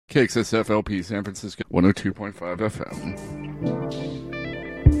KXSFLP San Francisco 102.5 FM.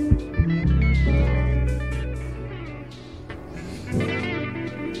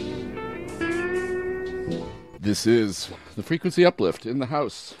 This is the Frequency Uplift in the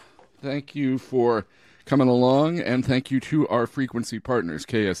house. Thank you for coming along, and thank you to our frequency partners,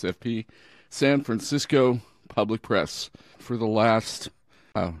 KSFP, San Francisco Public Press, for the last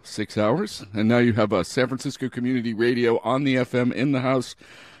 6 hours. And now you have a San Francisco Community Radio on the FM in the house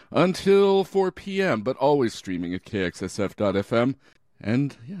until 4 p.m., but always streaming at kxsf.fm.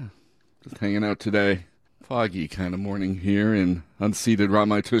 And, yeah, just hanging out today. Foggy kind of morning here in unceded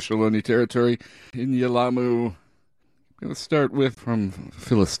Ramaytush Ohlone territory in Yelamu. I'm going to start with from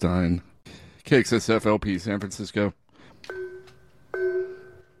Philistine. KXSFLP San Francisco.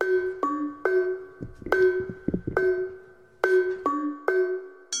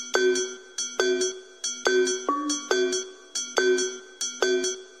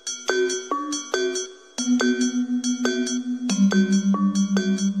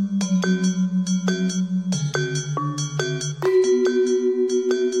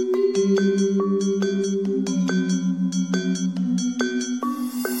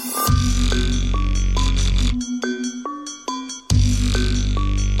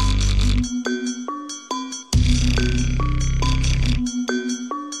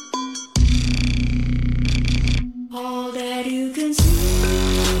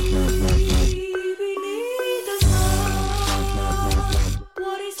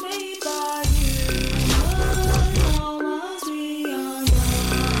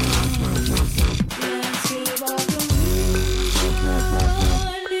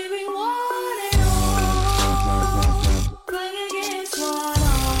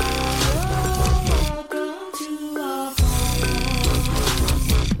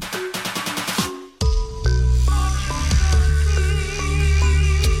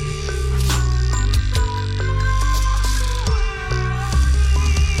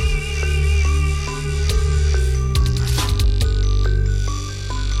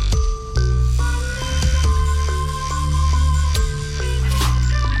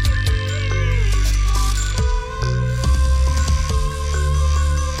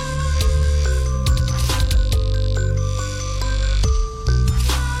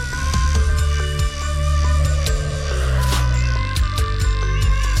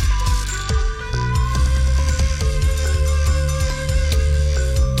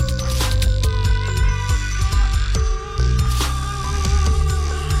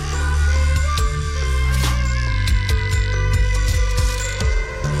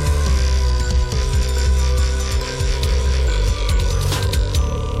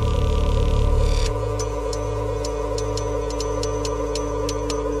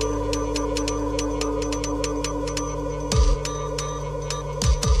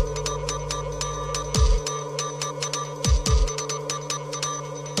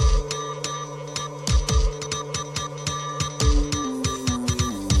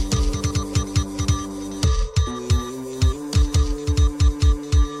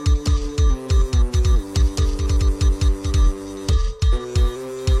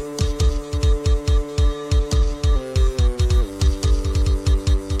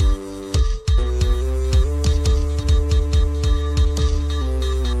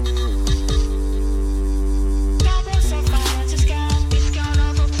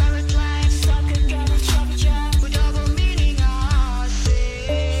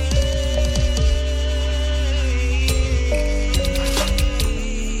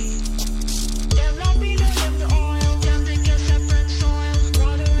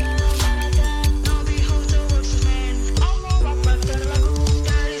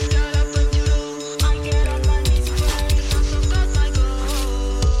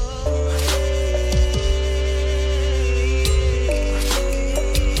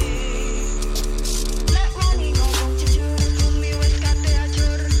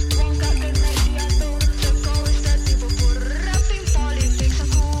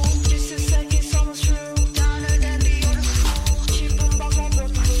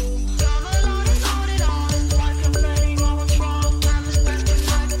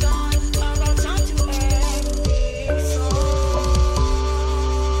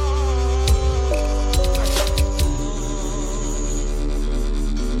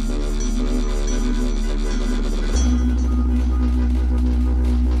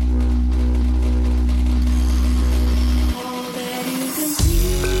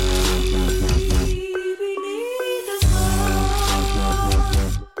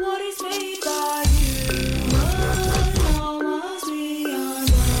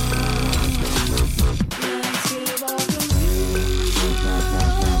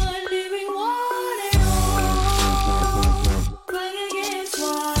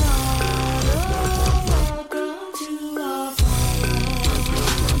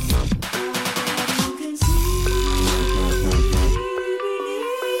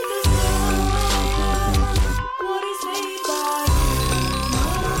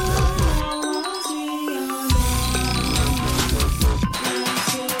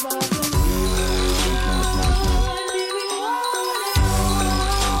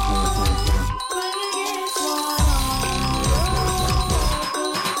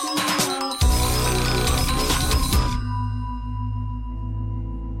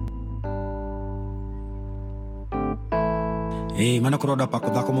 Manakroda pa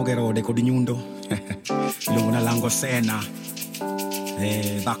kodako mogero de kodinyundo. Lunguna lango sena.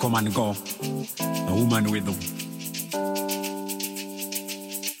 Dako man go. A woman with them.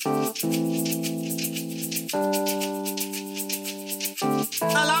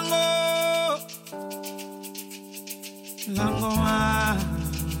 Alango. Lango ma.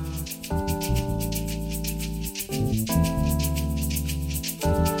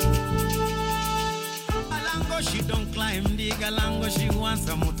 Alango, she don't climb the galango, she wants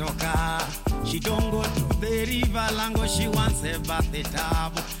a motoka. She don't go to the river, Alango, she wants a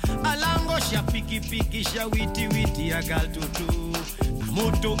bathtub. Alango, she a picky, she a witty, a girl to do. A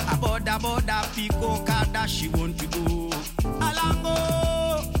moto, a boda, pico, kada, she want to go. Alango,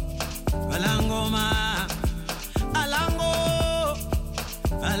 Alango ma, Alango,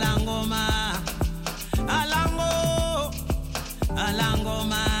 Alango ma, Alango, Alango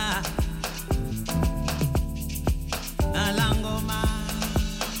ma.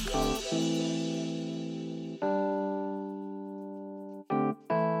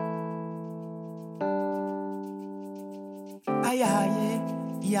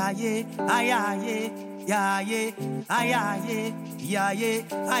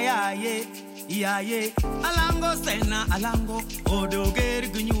 Alango sena alango odoger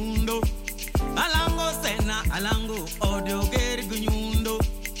gunyundo. Alango sena alango odoger gunyundo.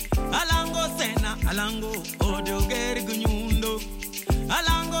 Alango sena alango odoger gunyundo.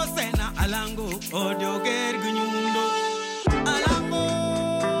 Alango sena alango odoger gunyundo. Alango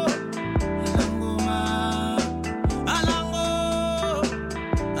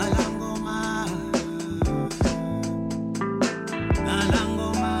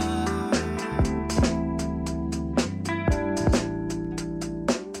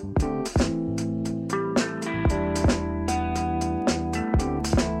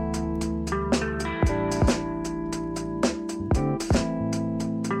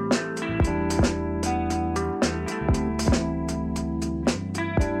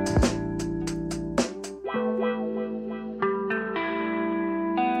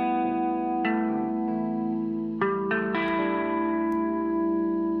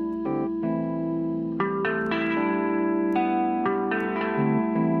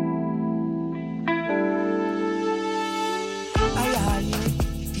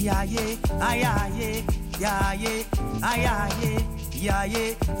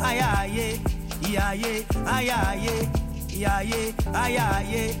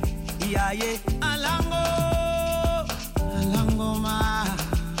Alango, Alango ma,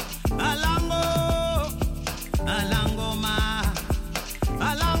 Alango, Alango ma,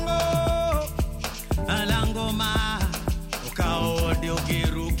 Alango, Alango ma. Okao de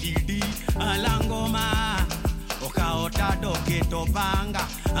ogeru kidi, Alango ma. Okao tado keto banga,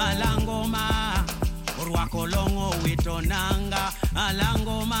 Alango ma. Orwako longo wito nanga,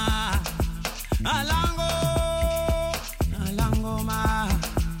 Alango ma, Alango, Alango ma,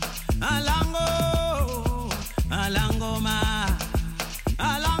 Alango, Alango ma,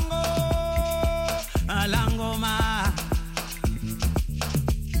 Alango, Alango ma,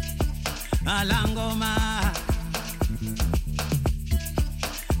 Alango ma,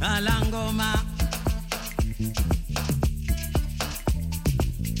 Alango ma.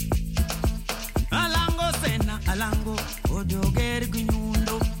 Alango, odoger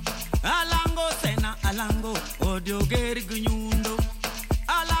gunyundo. Alango sena, alango, odoger gunyundo.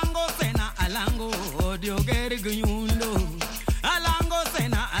 Alango sena, alango, odoger gunyundo. Alango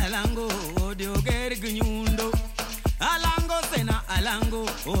sena, alango, odoger gunyundo. Alango sena, alango,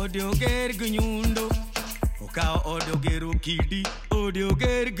 odoger gunyundo. Okao odogeru kidi,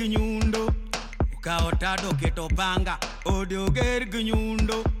 odoger gunyundo. Okao tado keto banga, odoger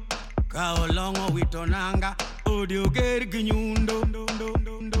gunyundo. Kao longo witonanga, odio ger gunyundo.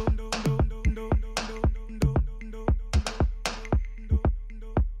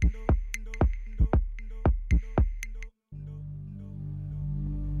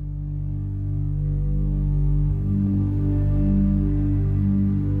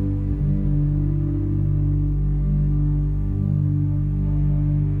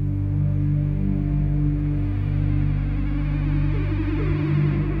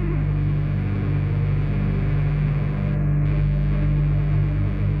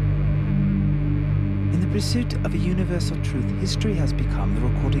 pursuit of a universal truth, history has become the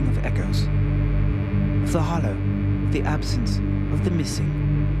recording of echoes, of the hollow, of the absence, of the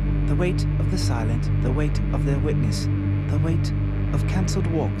missing, the weight of the silent, the weight of their witness, the weight of cancelled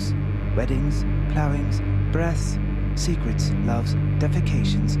walks, weddings, ploughings, breaths, secrets, loves,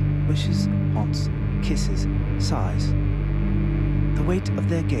 defecations, wishes, haunts, kisses, sighs, the weight of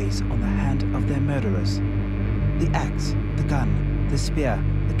their gaze on the hand of their murderers, The axe, the gun, the spear,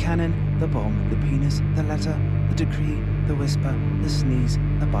 the cannon, the bomb, the penis, the letter, the decree, the whisper, the sneeze,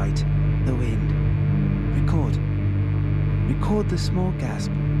 the bite, the wind. Record. Record the small gasp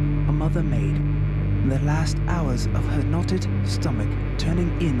a mother made in the last hours of her knotted stomach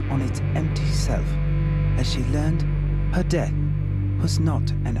turning in on its empty self as she learned her death was not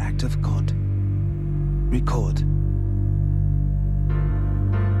an act of God. Record.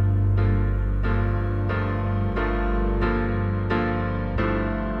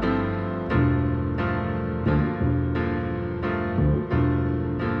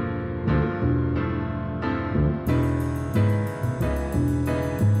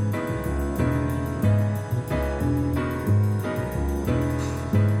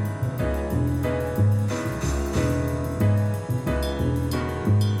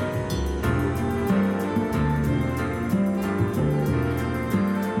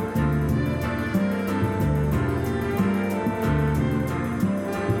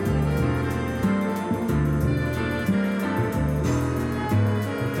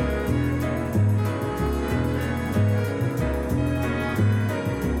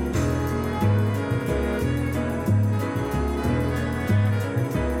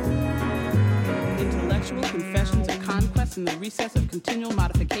 In the recess of continual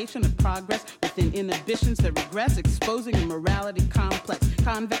modification of progress within inhibitions that regress, exposing a morality complex,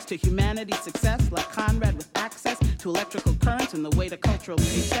 convex to humanity's success, like Conrad with access to electrical currents and the way to cultural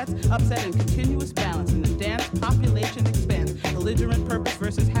presets, upset in continuous balance in the dance, population expands, belligerent purpose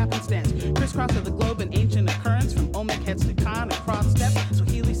versus happenstance, crisscross of the globe an ancient occurrence, from Olmec heads to Khan, across steps,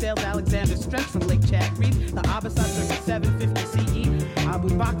 Swahili sailed Alexander stretched from Lake Chad Reef, the Abbasid circa 750 CE, Abu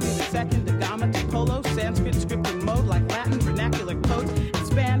Bakr II, Da Gama to Polo, Sanskrit scripted mode like Latin, vernacular codes,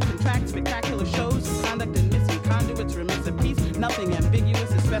 expand, contract, spectacular shows, conduct and missing conduits, remits of peace, nothing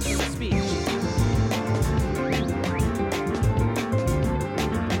ambiguous, especially speech.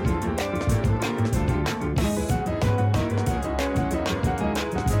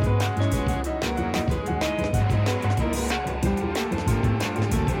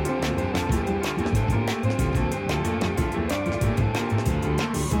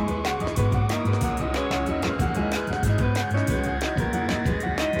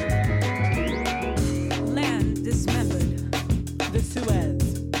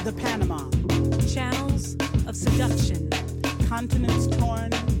 Continents torn,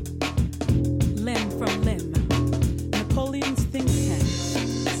 limb from limb. Napoleon's think tank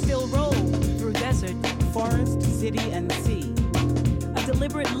still roll through desert, forest, city, and sea. A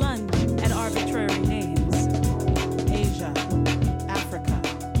deliberate lunge at arbitrary names. Asia, Africa.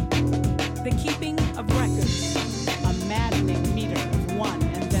 The keeping of records. A maddening meter of one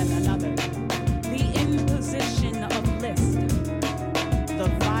and then another. The imposition of list.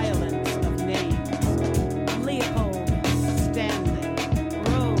 The violence of names. Leopold.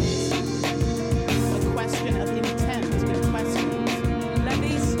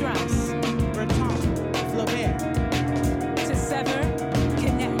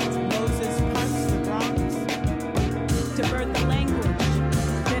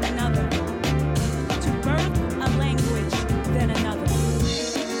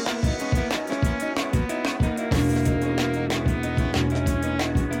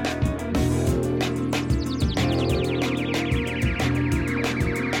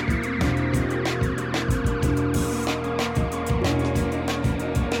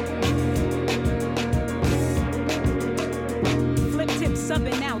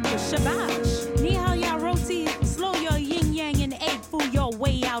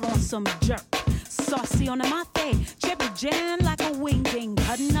 Some jerk, saucy on the mate, chip jam like a winging,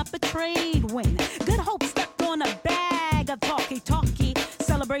 cutting up a trade win. Good hope stuck on a bag of talkie,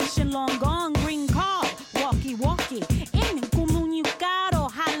 celebration long gone, green card, walkie, in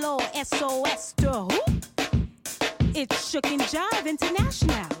comunicado, hello, SOS to who? It's Shook and Jive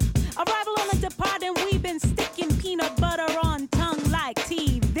International. Arrival on a departing, we've been sticking peanut butter on tongue like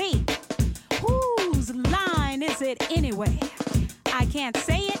TV. Whose line is it anyway? I can't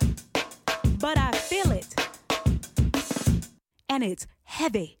say it, but I feel it. And it's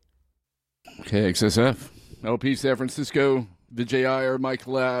heavy. KXSF, LP San Francisco, Vijay or Mike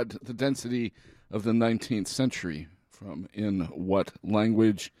Ladd, The Density of the 19th Century, from In What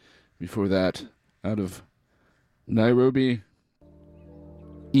Language? Before that, out of Nairobi,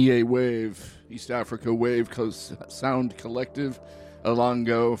 EA Wave, East Africa Wave Sound Collective,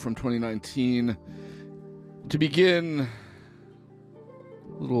 Alongo from 2019. To begin,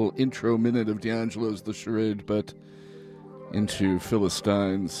 a little intro minute of D'Angelo's The Charade, but into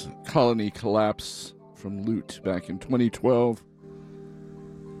Philistine's Colony Collapse from Loot back in 2012.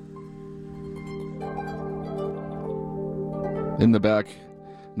 In the back,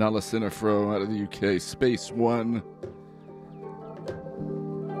 Nala Sinafro out of the UK, Space One.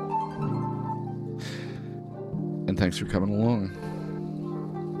 And thanks for coming along.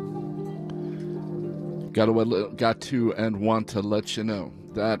 Got to and want to let you know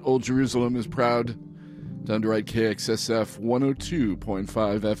that Old Jerusalem is proud to underwrite KXSF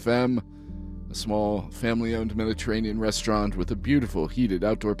 102.5 FM, a small family-owned Mediterranean restaurant with a beautiful heated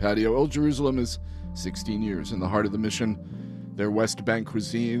outdoor patio. Old Jerusalem is 16 years in the heart of the mission. Their West Bank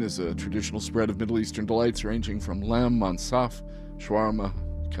cuisine is a traditional spread of Middle Eastern delights ranging from lamb, mansaf, shawarma,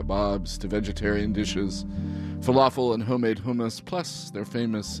 kebabs to vegetarian dishes, falafel and homemade hummus, plus their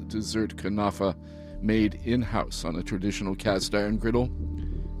famous dessert kanafa made in-house on a traditional cast iron griddle.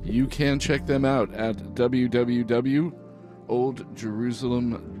 You can check them out at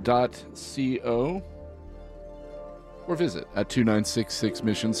www.oldjerusalem.co or visit at 2966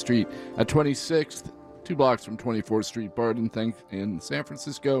 Mission Street at 26th, 2 blocks from 24th Street, Barton, in San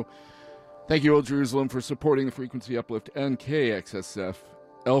Francisco. Thank you, Old Jerusalem, for supporting the Frequency Uplift and KXSF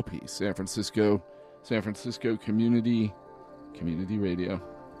LP, San Francisco Community Radio.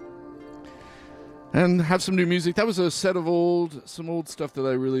 And have some new music. That was a set of some old stuff that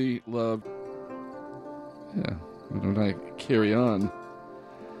I really loved. Yeah, why don't I carry on?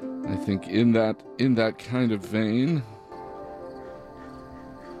 I think in that kind of vein.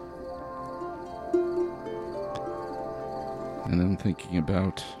 And I'm thinking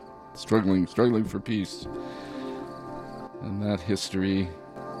about struggling for peace and that history.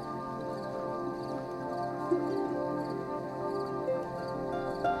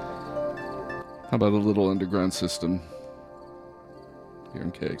 How about a little underground system here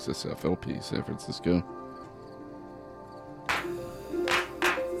in KXSF LP, San Francisco?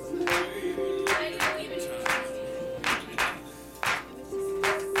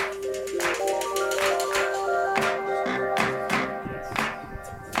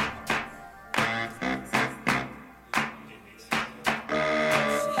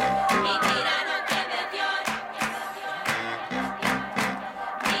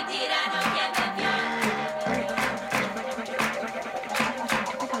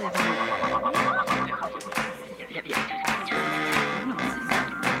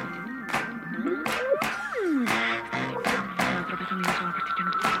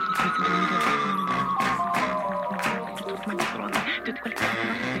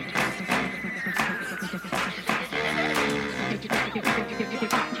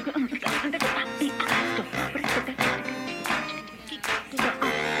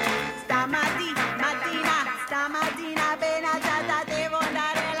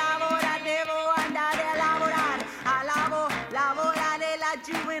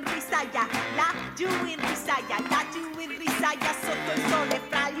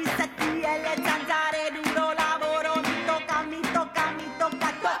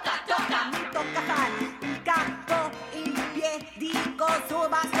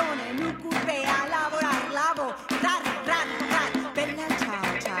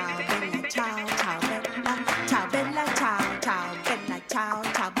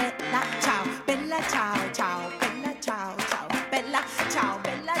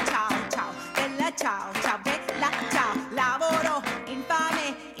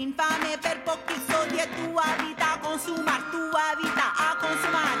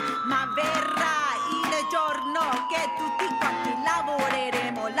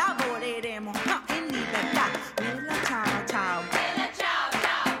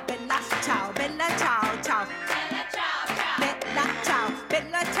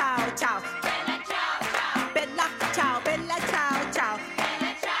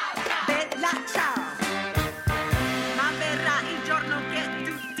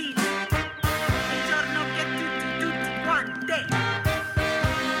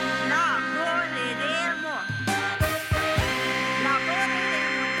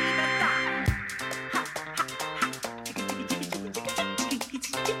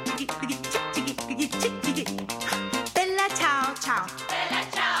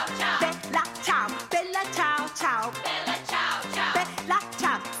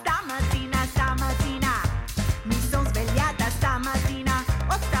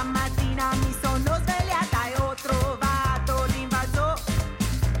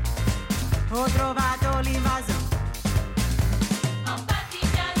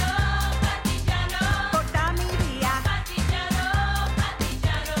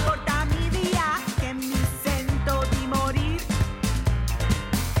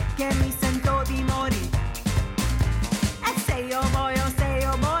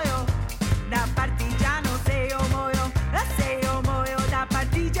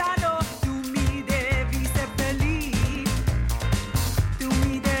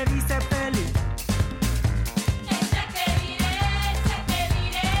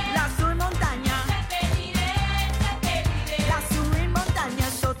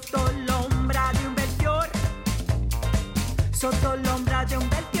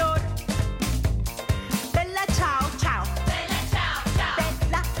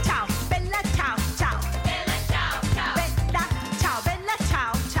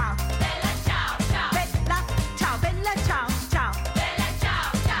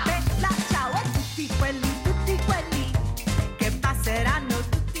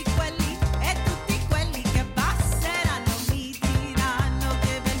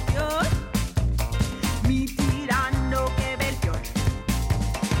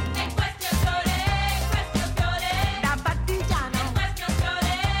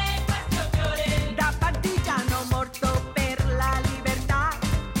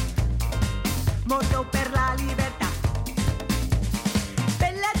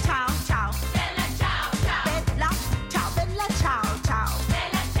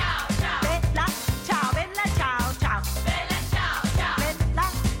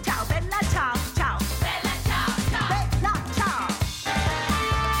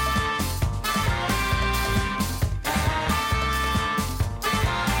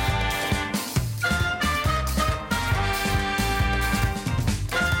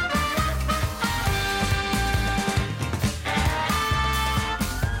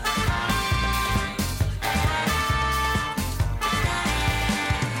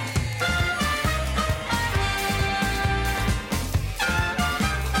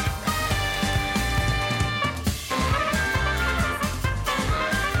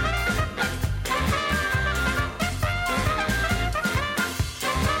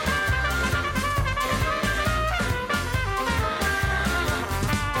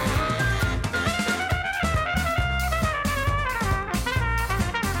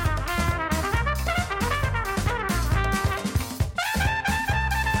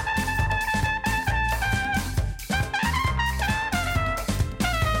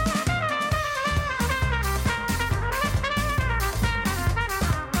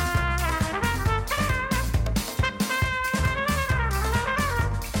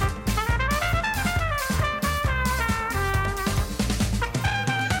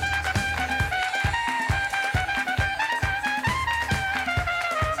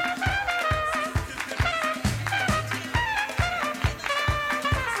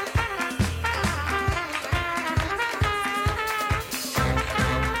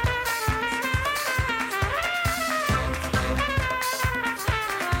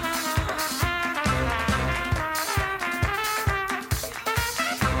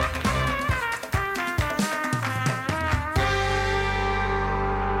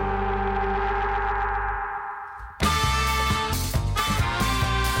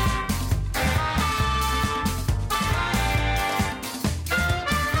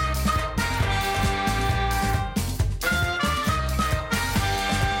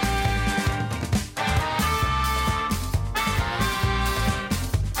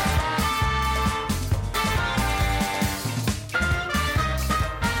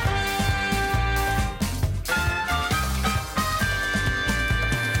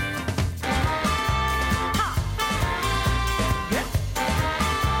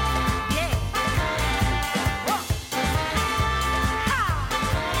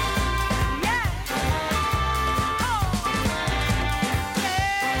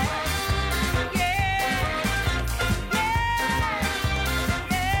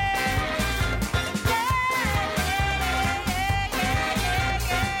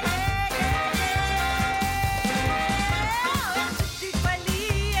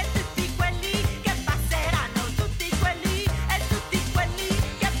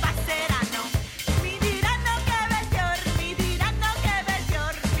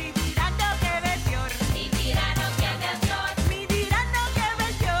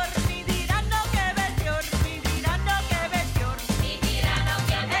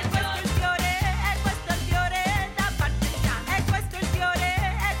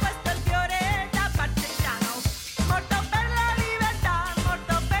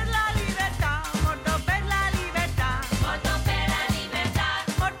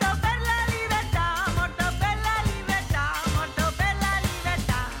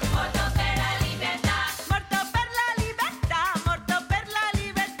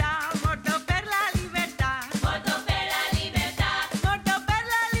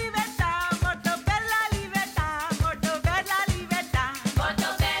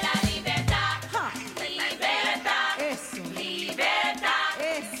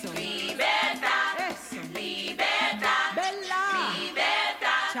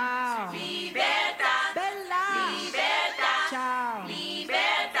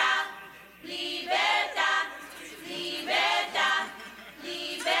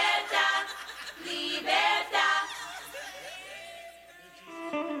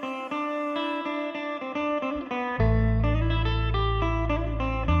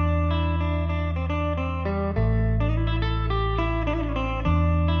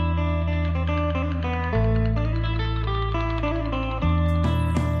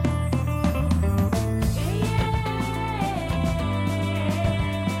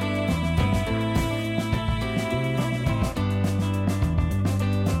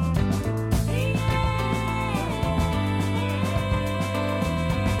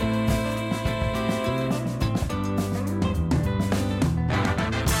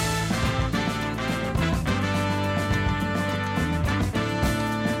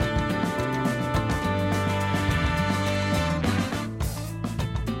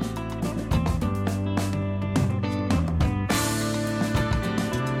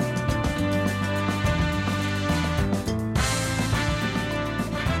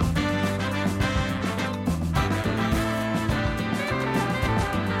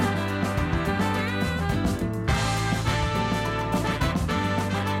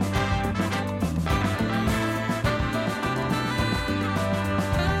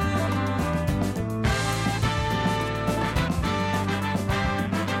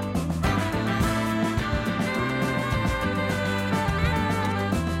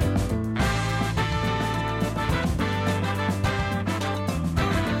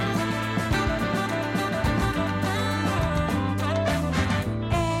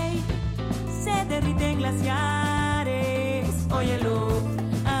 glaciares, óyelo.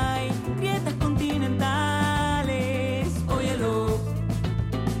 Hay grietas continentales, óyelo.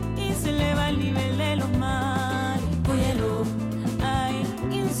 Y se eleva el nivel de los mares, óyelo. Hay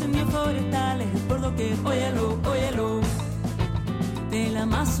incendios forestales por doquier, óyelo, óyelo. De la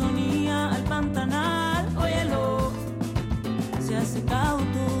Amazonía al Pantanal, óyelo. Se ha secado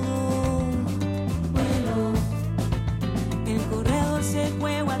todo, óyelo. El corredor se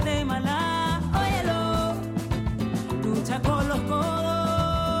fue a Guatemala, óyelo. Lucha con los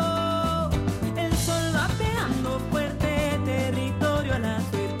codos. El sol va pegando fuerte, territorio a la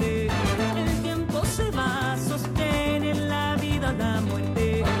suerte. El tiempo se va, sostiene la vida o la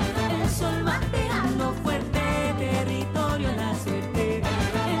muerte. El sol va pegando fuerte, territorio a la suerte.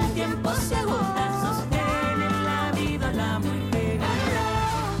 El tiempo se agota, sostiene la vida o la muerte.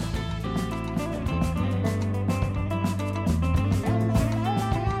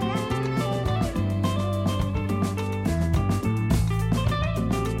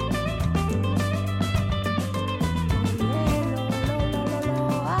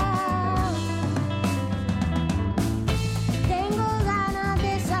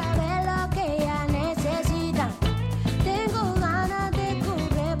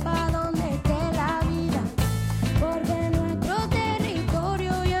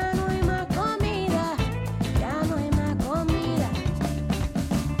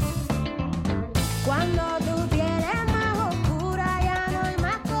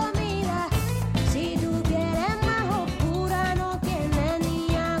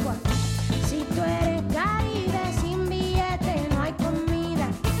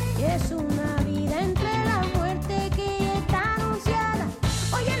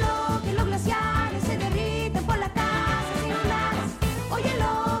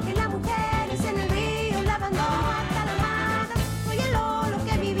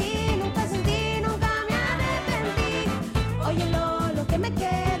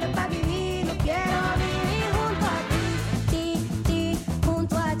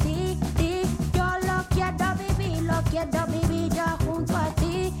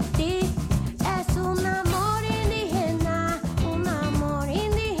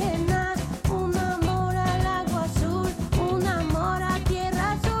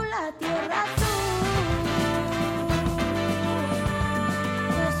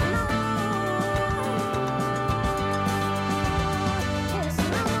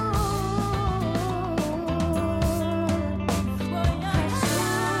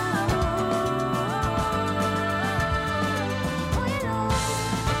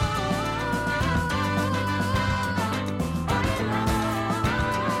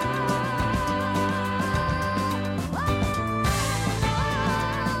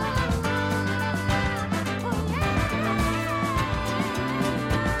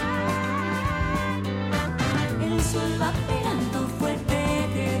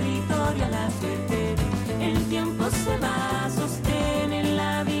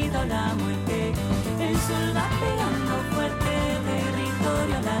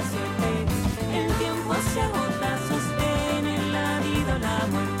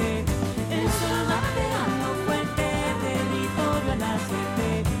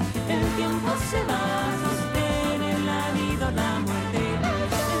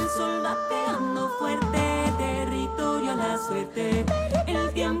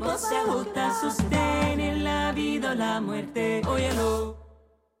 El tiempo se agota, sostiene la vida o la muerte. Óyelo.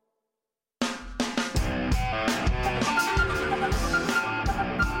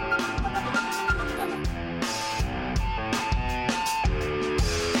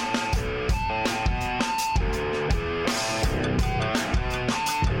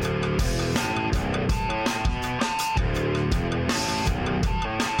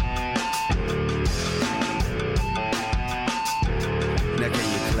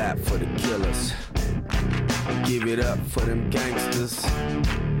 For the killers, give it up for them gangsters.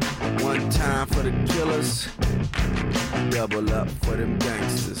 One time for the killers, double up for them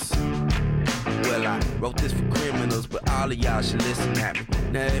gangsters. Well, I wrote this for criminals, but all of y'all should listen at me.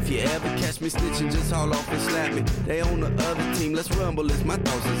 Now if you ever catch me snitching, just haul off and slap me. They on the other team, let's rumble, it's my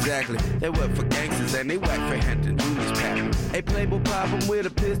thoughts exactly. They work for gangsters and they whack for Hampton, do this pattern. Hey, playboy pop 'em with a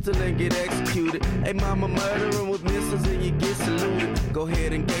pistol and get executed. Hey, mama murdering with missiles and you get saluted. Go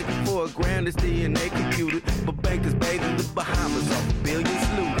ahead and gate for $1,000, it's DNA computed. But bankers bathe in the Bahamas off billions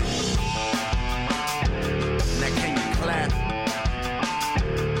looted. Now can you clap?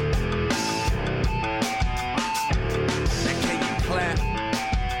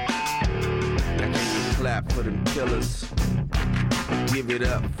 Clap for them killers. Give it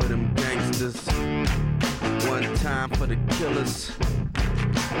up for them gangsters. One time for the killers.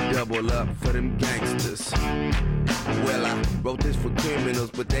 Double double up for them gangsters. Well, I wrote this for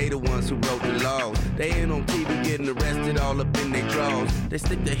criminals, but they the ones who wrote the laws. They ain't on TV getting arrested all up in their drawers. They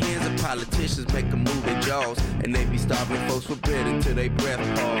stick their hands in politicians, make them move their jaws. And they be starving folks for bread until they breath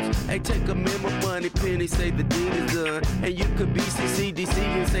pause. Hey, take a member money penny, say the deed is done. And you could be CCDC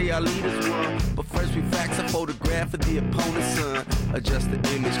and say our leaders won. But first we fax a photograph of the opponent's son. Adjust the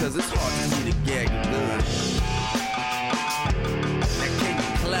image, cause it's hard to see the gag gun.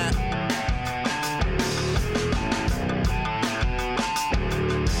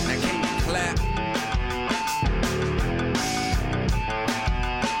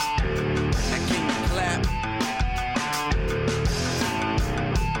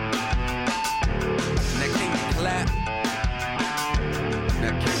 Now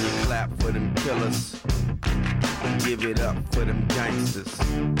can you clap? For them killers, give it up for them gangsters.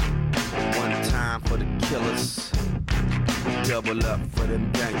 One time for the killers, double up for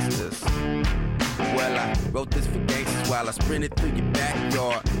them gangsters. Well, I wrote this for gangsters while I sprinted through your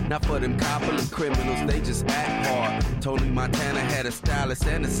backyard. Not for them couple of criminals, they just act hard. Tony Montana had a stylist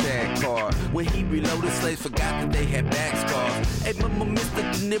and a sad card. When he reloaded, slaves forgot that they had back scars. Hey, mama, Mr.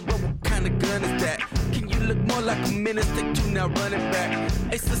 De Niro, what kind of gun is that? Can you look more like a menace than two now running back?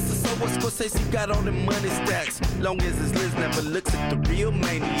 Hey, sister, so what Scorsese got all them money stacks? Long as his Liz never looks at the real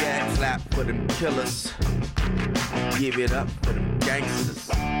maniac. Clap for them killers, give it up for them gangsters.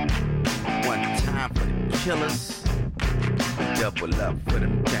 One time for the killers, double up for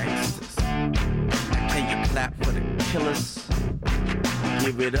them gangsters. Now can you clap for the killers?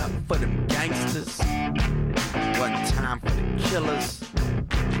 Give it up for them gangsters. One time for the killers,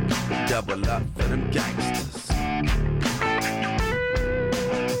 double up for them gangsters.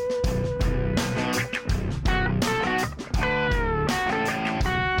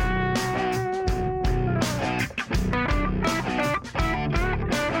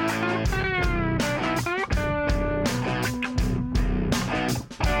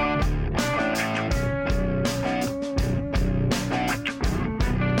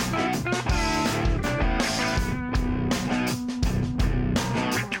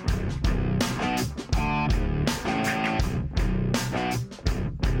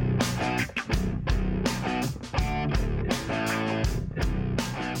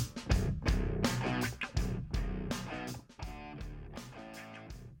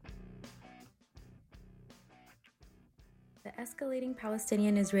 The escalating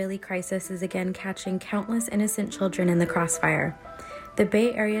Palestinian-Israeli crisis is again catching countless innocent children in the crossfire. The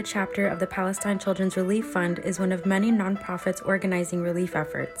Bay Area chapter of the Palestine Children's Relief Fund is one of many nonprofits organizing relief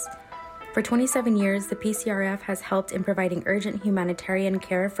efforts. For 27 years, the PCRF has helped in providing urgent humanitarian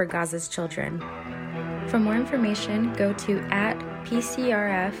care for Gaza's children. For more information, go to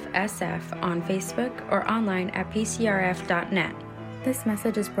 @PCRFSF on Facebook or online at pcrf.net. This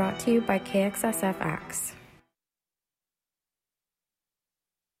message is brought to you by KXSF Acts.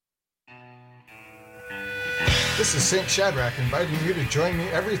 This is St. Shadrach inviting you to join me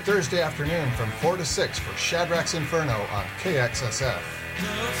every Thursday afternoon from 4 to 6 for Shadrach's Inferno on KXSF.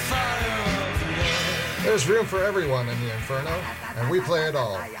 There's room for everyone in the Inferno, and we play it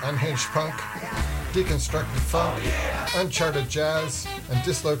all. Unhinged punk, deconstructed funk, uncharted jazz, and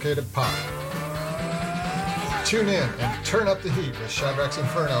dislocated pop. Tune in and turn up the heat with Shadrach's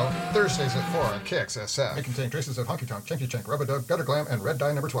Inferno, Thursdays at 4 on KXSF. May contain traces of honky tonk, chinky chink, rub-a-dub, gutter glam, and red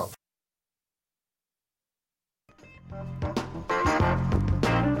dye number 12.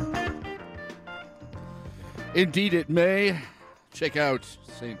 Indeed it may. Check out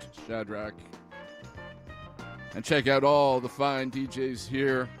St. Shadrach. And check out all the fine DJs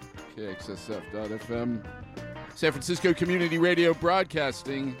here. KXSF.FM. San Francisco Community Radio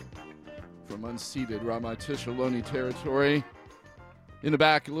broadcasting from unceded Ramaytush Ohlone territory. In the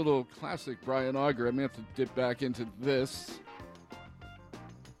back, a little classic Brian Auger. I may have to dip back into this.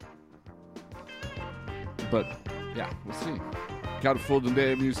 But, yeah, we'll see. Got a full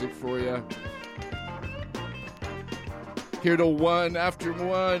day of music for you. Here to 1 after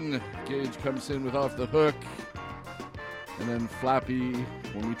 1. Gage comes in with Off the Hook. And then Flappy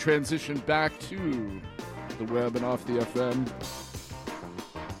when we transition back to the web and off the FM.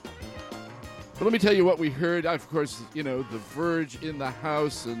 But let me tell you what we heard. Of course, you know, The Verge in the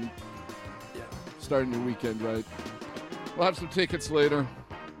house and starting your weekend right. We'll have some tickets later.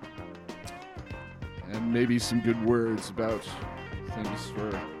 And maybe some good words about things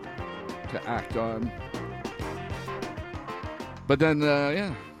to act on. But then,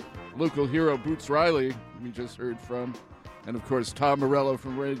 local hero Boots Riley, we just heard from. And, of course, Tom Morello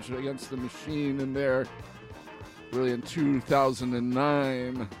from Rage Against the Machine in their brilliant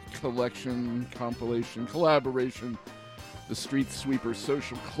 2009 collection, compilation, collaboration the Street Sweeper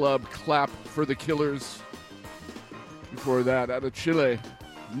Social Club, Clap for the Killers. Before that, out of Chile,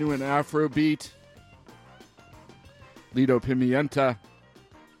 new and Afrobeat, Lido Pimienta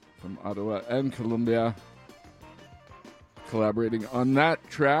from Ottawa and Colombia, collaborating on that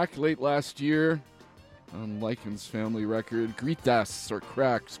track late last year on Lycan's family record, Gritas, or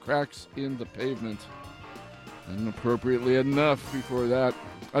Cracks in the Pavement. And appropriately enough, before that,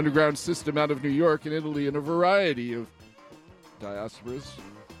 Underground System out of New York and Italy in a variety of diasporas.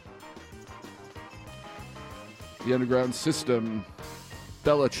 The Underground System,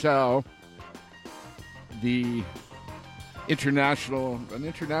 Bella Ciao, the international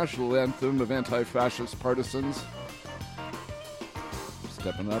anthem of anti-fascist partisans,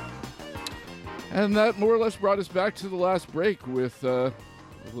 stepping up. And that more or less brought us back to the last break with a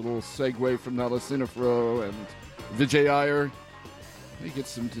little segue from Nala Sinafro and Vijay Iyer. We get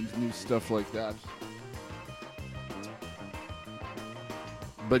some new stuff like that.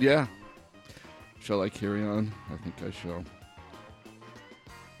 But yeah, shall I carry on? I think I shall.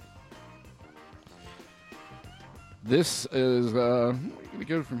 This is, where are you going to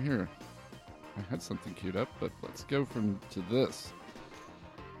go from here? I had something queued up, but let's go to this.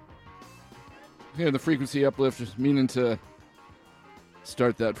 Okay, the Frequency Uplift is meaning to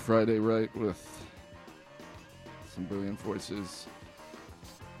start that Friday right with some brilliant voices.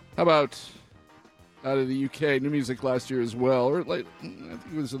 How about out of the UK, new music last year as well, or like I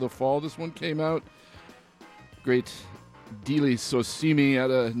think it was in the fall this one came out. Great Dili Sosimi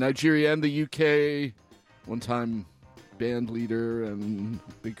out of Nigeria and the UK, one-time band leader and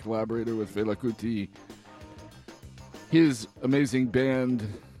big collaborator with Fela Kuti. His amazing band,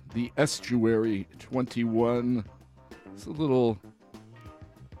 the Estuary 21. It's a little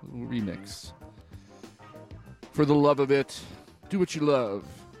remix. For the love of it, do what you love.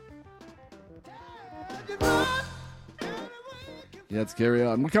 Yeah, let's carry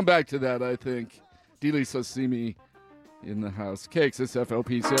on. We'll come back to that, I think. Dili Sosimi in the house.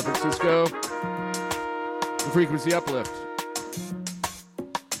 KXSFLP San Francisco. The Frequency Uplift.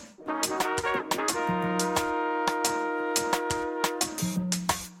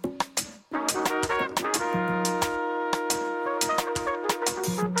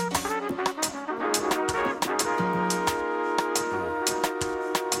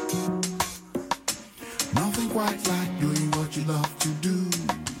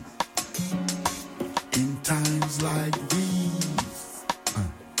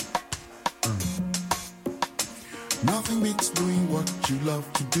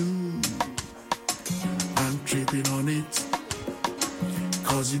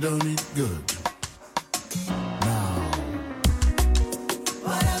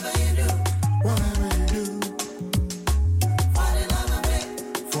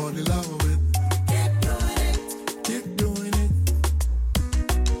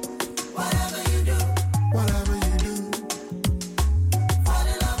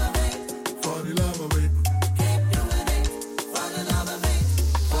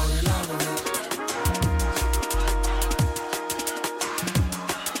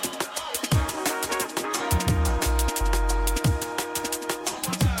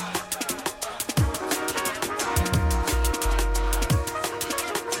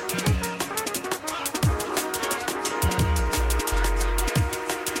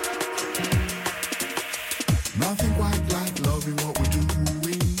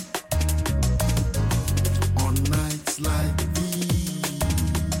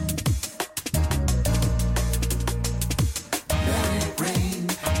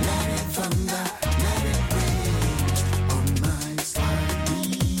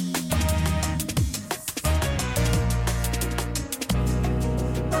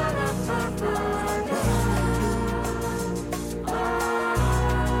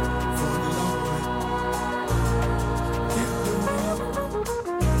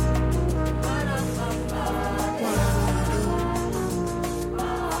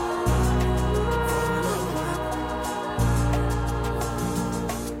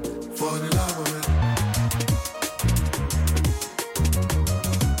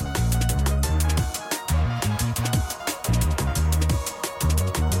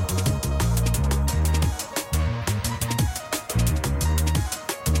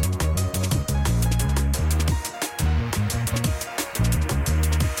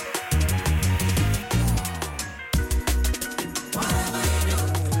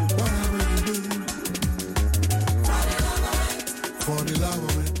 For the love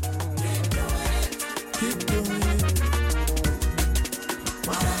of it.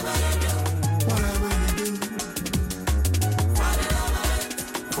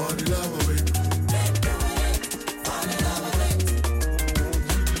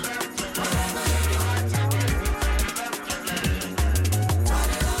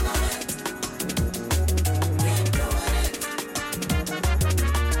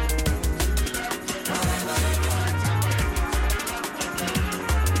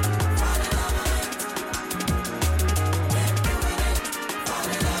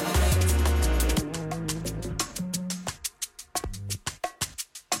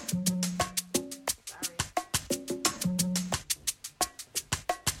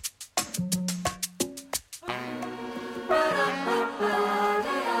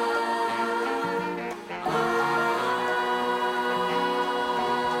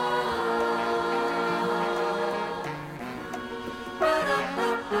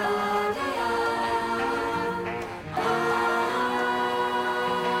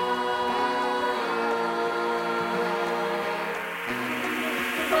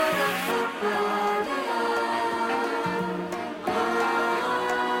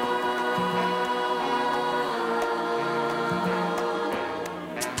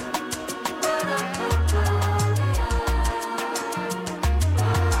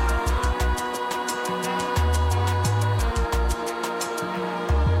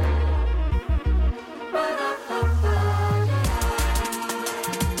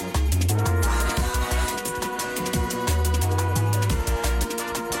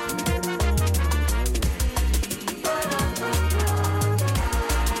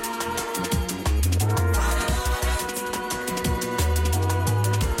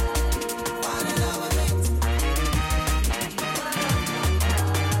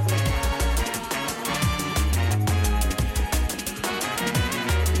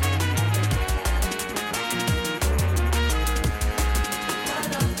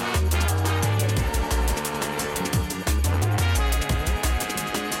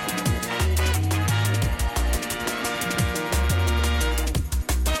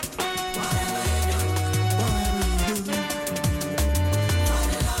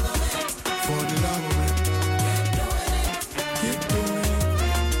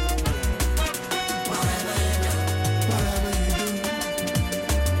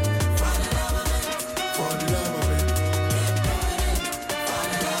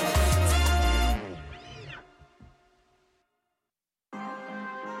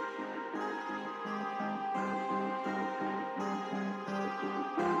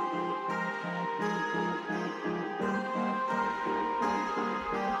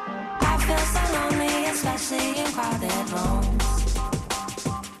 feel so lonely, especially in crowded rooms.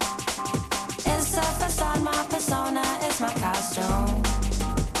 It's a facade, my persona is my costume.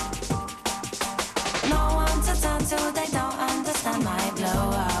 No one to turn to, they don't understand my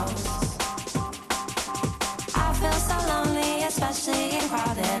blowout. I feel so lonely, especially in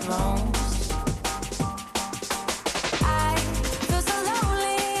crowded rooms. I feel so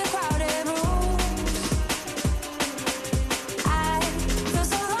lonely in crowded rooms. I feel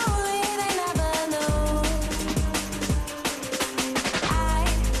so lonely, they never knew. I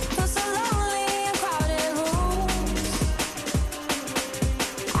feel so lonely in crowded rooms.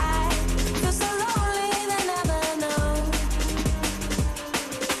 I feel so lonely, they never knew.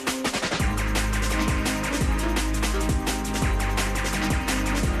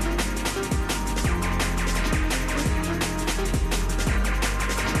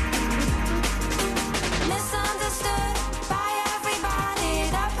 Misunderstood by everybody,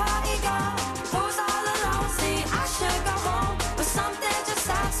 that party girl who's all alone. See, I should go home, but something just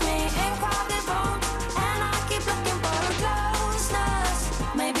stops me in crowded rooms. And I keep looking for a closeness.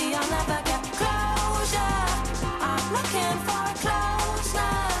 Maybe I'll never get closure. I'm looking for a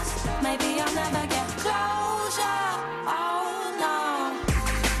closeness. Maybe I'll never get closure. Oh no.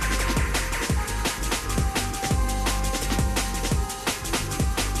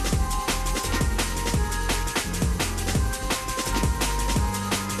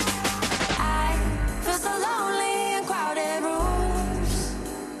 I feel so lonely in crowded rooms.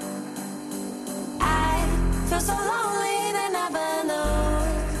 I feel so lonely, they never knew.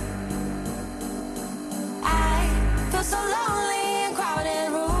 I feel so lonely in crowded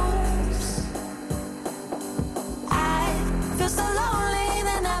rooms. I feel so lonely,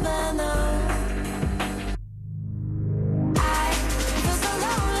 they never knew. I feel so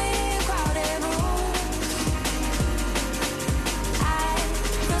lonely in crowded rooms. I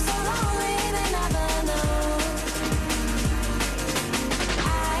feel so lonely, they never knew.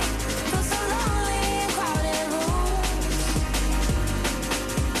 I feel so lonely in crowded rooms.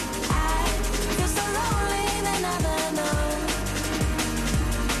 I feel so lonely, they never knew.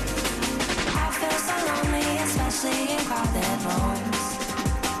 I feel so lonely, especially in crowded rooms.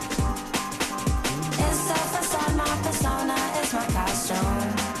 It's a facade, my persona is my costume.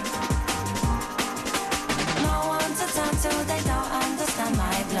 No one to turn to, they don't understand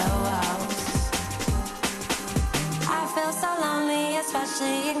my blowouts. I feel so lonely,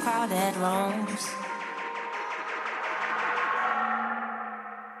 especially in crowded rooms.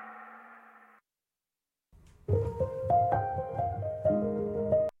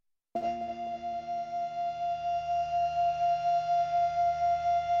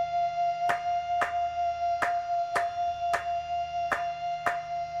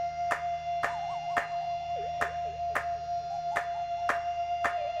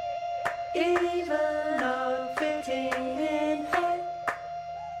 Even not fitting in, hey,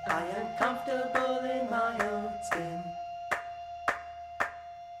 I am comfortable in my own skin.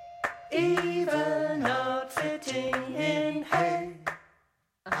 Even not fitting in, hey,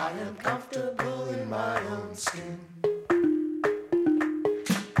 I am comfortable in my own skin.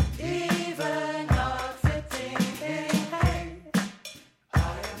 Even not fitting in, hey, I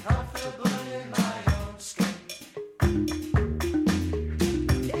am comfortable in my own skin.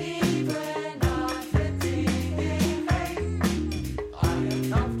 Even not fitting in, hey, I am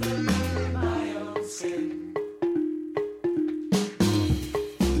comfortable in my own skin.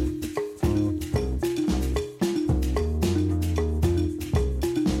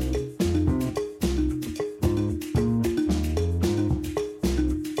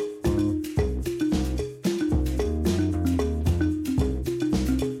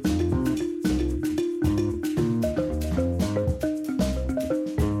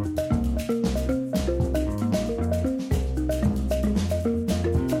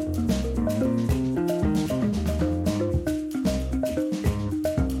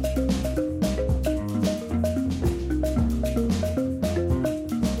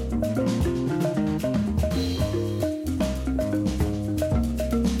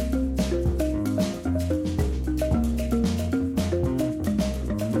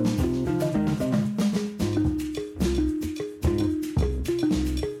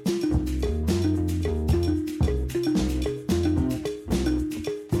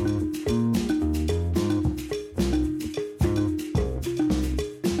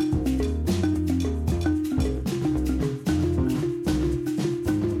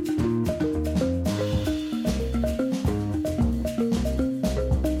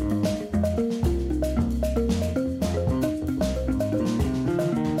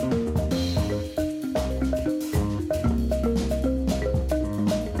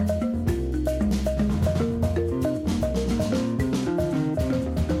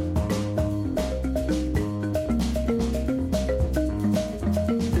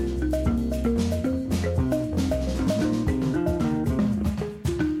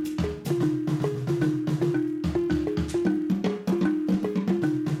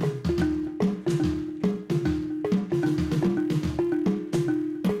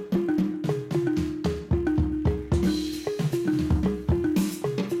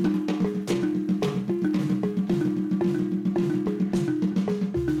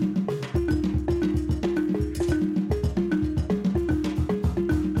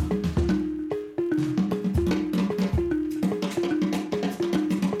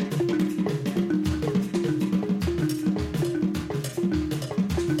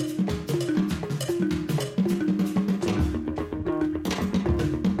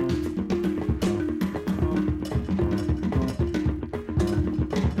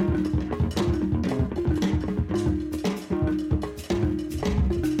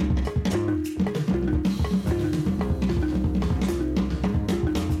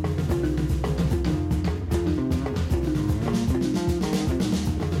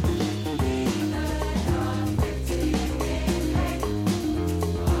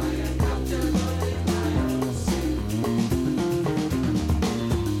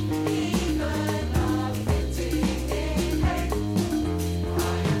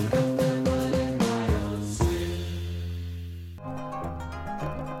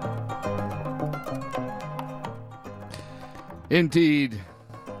 Indeed.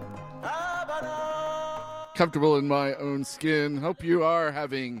 Comfortable in my own skin. Hope you are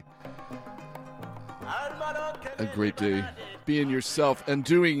having a great day. Being yourself and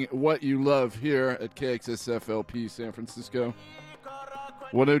doing what you love here at KXSFLP San Francisco.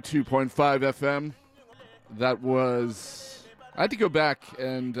 102.5 FM. That was... I had to go back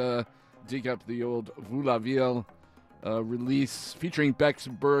and dig up the old Vous la Ville release featuring Bex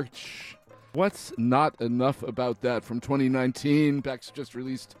Birch. What's not enough about that from 2019? Bex just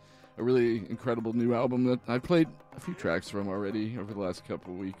released a really incredible new album that I played a few tracks from already over the last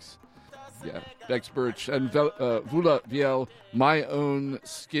couple of weeks. Yeah, Bex Birch and Vous la Ville, My Own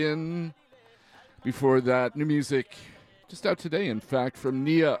Skin. Before that, new music just out today, in fact, from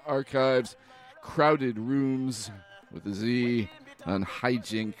Nia Archives, Crowded Rooms with a Z on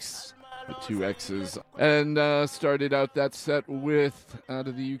Hijinks with 2 X's. And started out that set with, out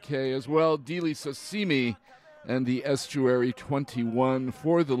of the UK as well, Dili Sosimi and the Estuary 21,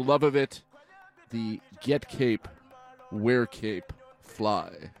 For the Love of It, the Get Cape, Wear Cape,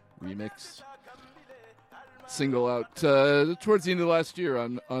 Fly remix. Single out towards the end of last year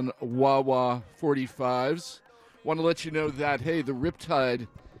on Wawa 45s. Want to let you know that, hey, the Riptide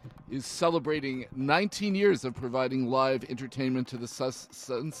is celebrating 19 years of providing live entertainment to the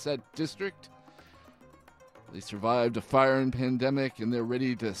Sunset District. They survived a fire and pandemic, and they're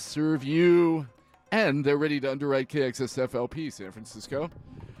ready to serve you, and they're ready to underwrite KXSFLP San Francisco,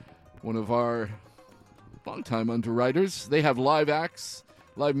 one of our longtime underwriters. They have live acts,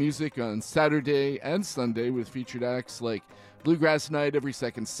 live music on Saturday and Sunday with featured acts like Bluegrass Night every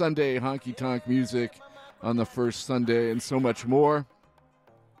second Sunday, Honky Tonk Music on the first Sunday, and so much more.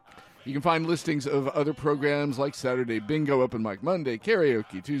 You can find listings of other programs like Saturday Bingo, Open Mic Monday,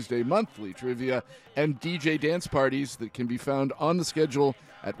 Karaoke Tuesday, Monthly Trivia, and DJ dance parties that can be found on the schedule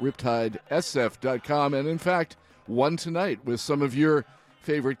at riptidesf.com. And in fact, one tonight with some of your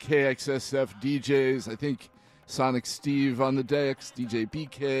favorite KXSF DJs. I think Sonic Steve on the decks, DJ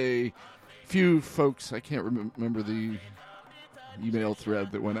BK, few folks. I can't remember the email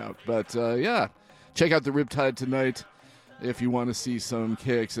thread that went out. But yeah, check out the Riptide tonight if you want to see some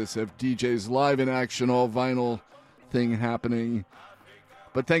KXSF DJs live in action, all vinyl thing happening.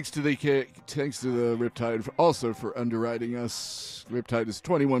 But thanks to the Riptide also for underwriting us. Riptide is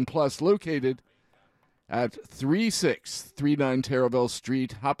 21 plus, located at 3639 Terraville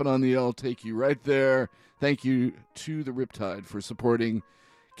Street. Hopping on the L, take you right there. Thank you to the Riptide for supporting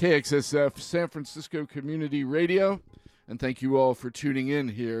KXSF San Francisco Community Radio. And thank you all for tuning in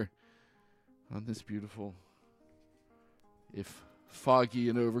here on this beautiful, if foggy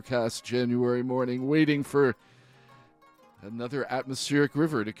and overcast January morning, waiting for another atmospheric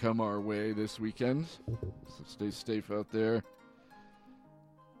river to come our way this weekend. So stay safe out there.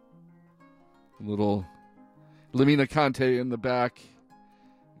 A little Lamina Kante in the back,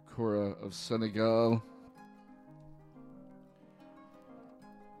 Cora of Senegal.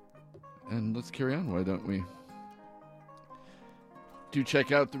 And let's carry on, why don't we? Do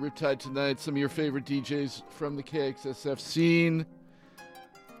check out the Riptide tonight. Some of your favorite DJs from the KXSF scene.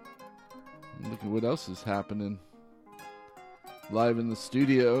 And look at what else is happening. Live in the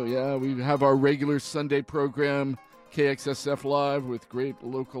studio. Yeah, we have our regular Sunday program, KXSF Live, with great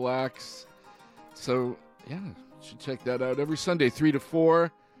local acts. So, yeah, you should check that out. Every Sunday, 3 to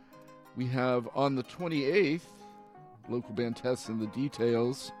 4. We have on the 28th, local band Tess and the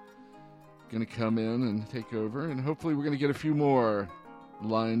Details going to come in and take over. And hopefully we're going to get a few more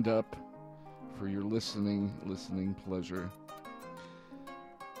lined up for your listening pleasure.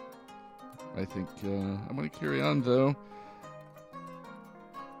 I think I'm going to carry on, though.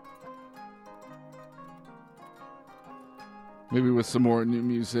 Maybe with some more new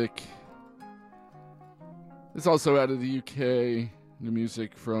music. It's also out of the UK. New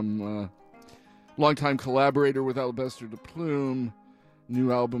music from longtime collaborator with Alabaster de Plume.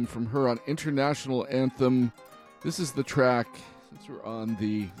 New album from her on International Anthem. This is the track, since we're on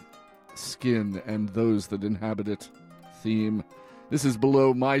the Skin and Those That Inhabit It theme. This is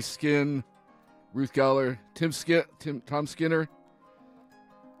Below My Skin. Ruth Goller, Tom Skinner.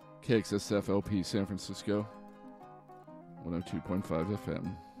 KXSF LP San Francisco. 102.5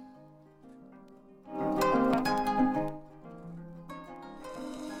 FM.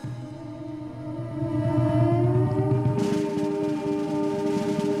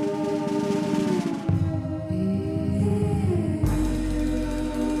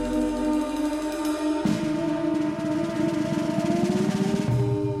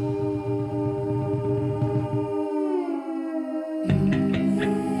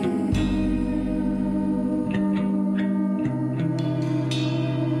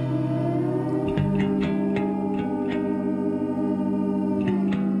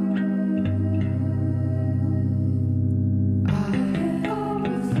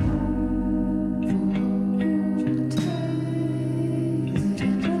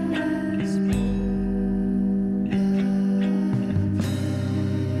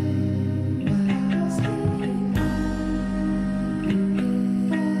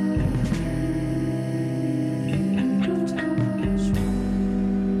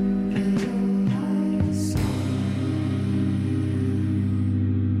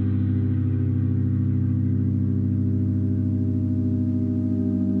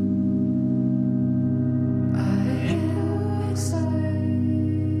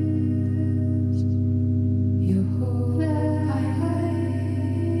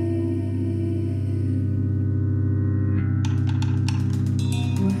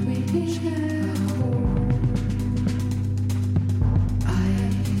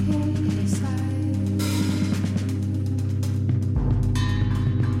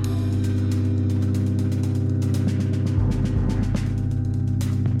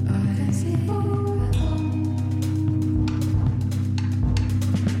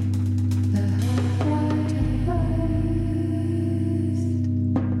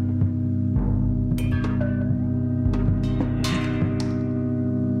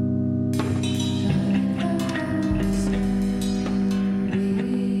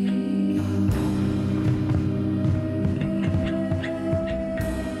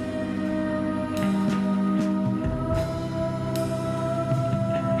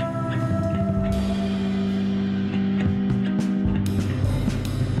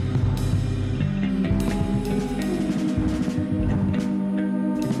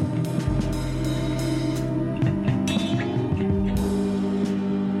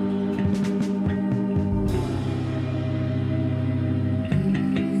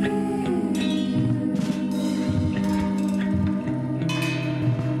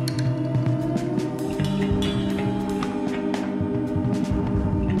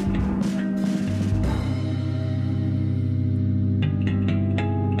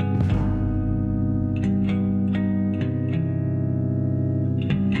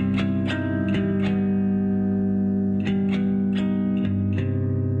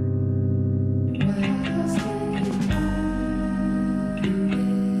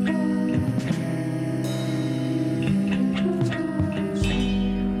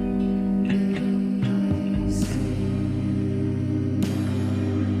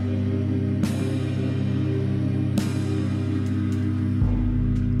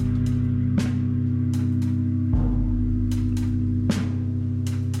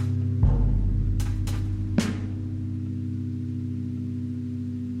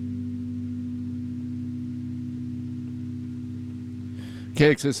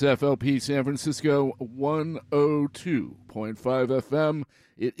 KXSFLP San Francisco 102.5 FM.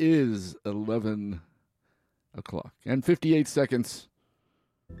 It is 11 o'clock and 58 seconds.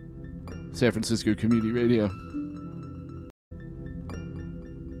 San Francisco Community Radio.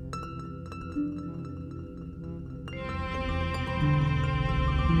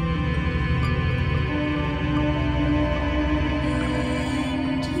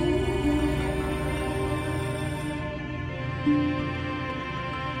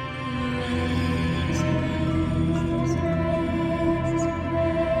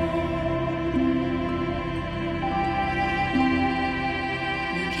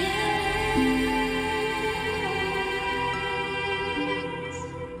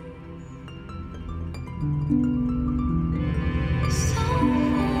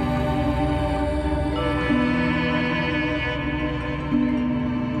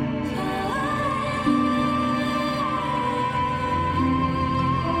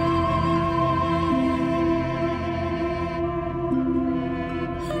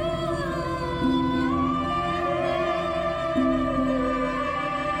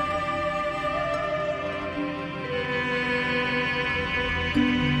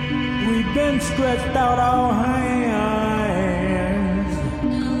 Stretched out our hands.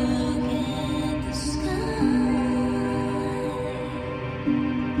 Look at the sky.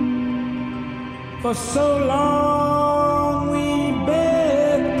 For so long we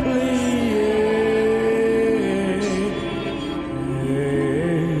begged, please.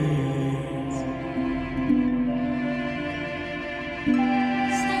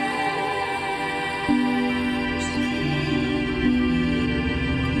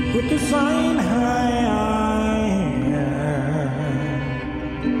 With the sign high.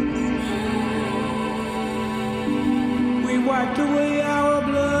 We wiped away our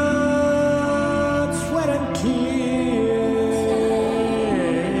blood, sweat and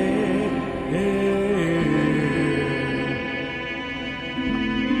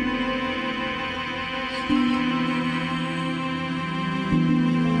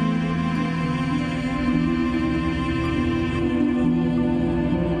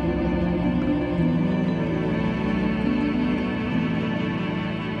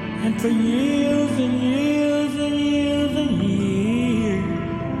and for years and years and years and years,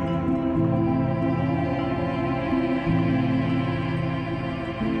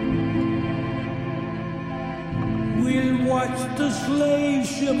 we'll watch the slave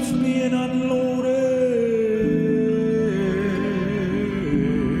ships being unloaded.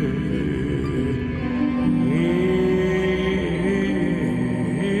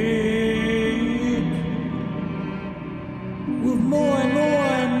 With more and more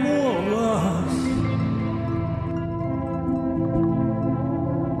and more of us.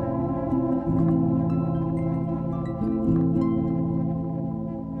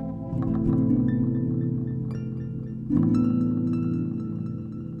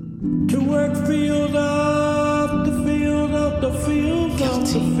 To work field after field after field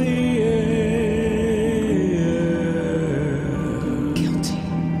after field.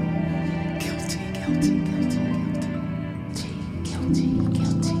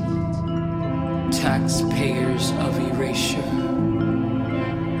 Taxpayers of erasure,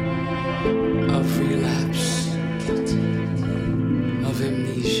 of relapse, of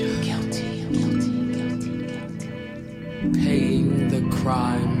amnesia, paying the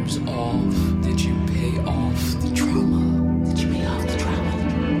crimes off. Did you pay off the trauma? Did you pay off the trauma?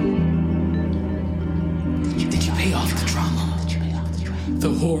 Did you pay off the trauma? The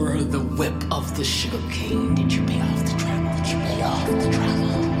horror, the whip of the sugar cane. Did you pay off the trauma? Did you pay off the trauma?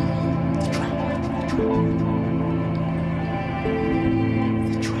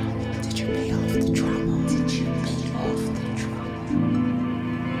 Did you pay off the trauma? Did you pay off the trauma?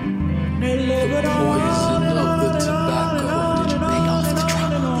 They live it The poison of the tobacco. Did you pay off the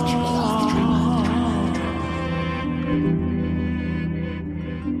trauma? Did you pay off the trauma?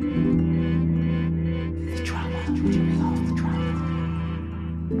 The trauma. Did you pay off the trauma?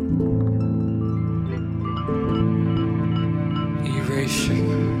 Erasure.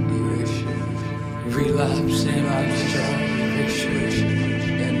 Relapse, amnesia, erasure,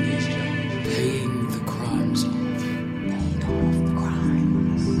 amnesia, paying the crimes off. Paying off the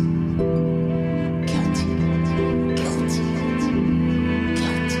crimes. Guilty.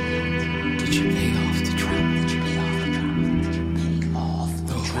 Did you pay off the trauma? Did you pay off the trauma? Did you pay off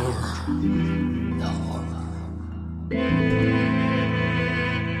the horror? The horror.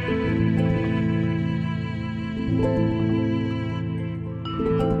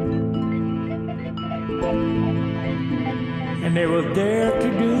 and they will dare to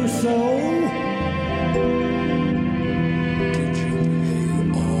do so. Did you pay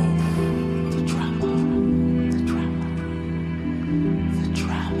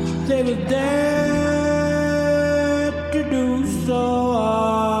they were there to do so.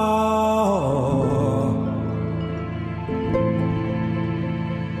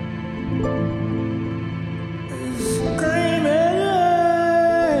 Screaming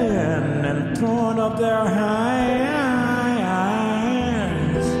and throwing up their hands.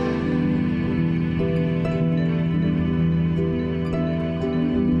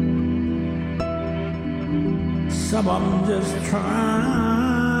 Some of them just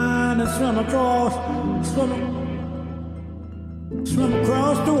trying to swim across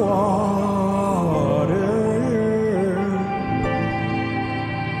the water.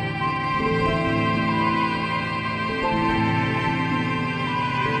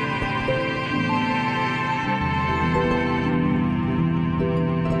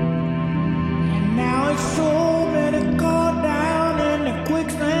 And now it's so many caught down in the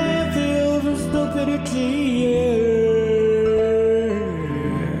quicksand fields of stupidity.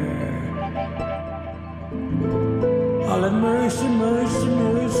 All have mercy, mercy,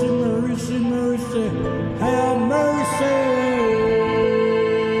 mercy, mercy, mercy, have mercy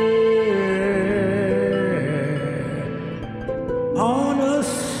on us.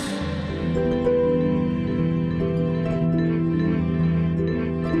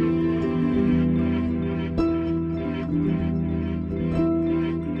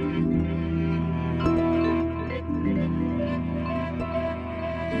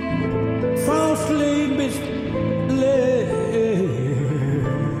 Falsely misled,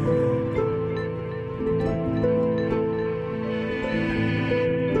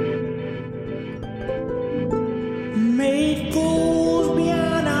 made fools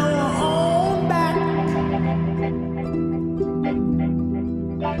behind our own back.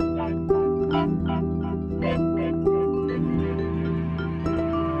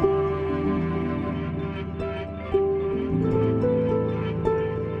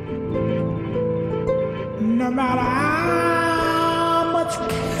 No matter how much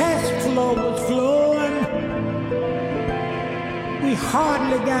cash flow was flowing, we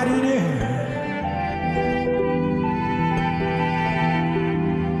hardly got any.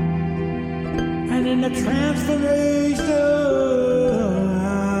 And in the transformation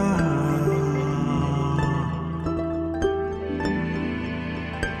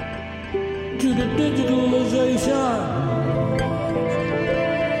to the digitalization,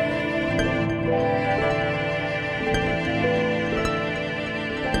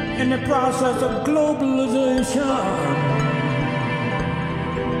 in the process of globalization,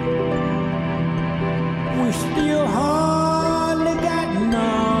 we still hardly got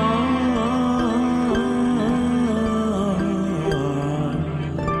none.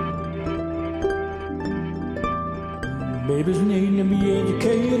 Babies need to be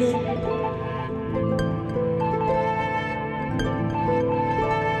educated.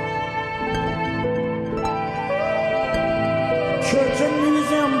 Church and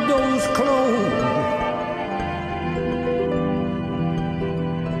museum doors closed.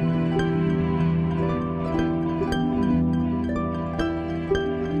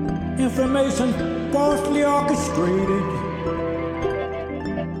 Information falsely orchestrated.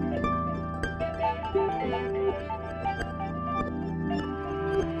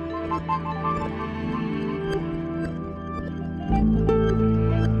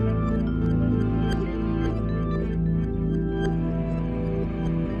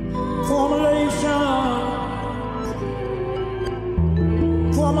 Formulation.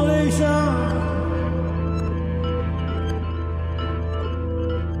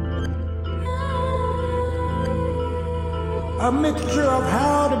 A mixture of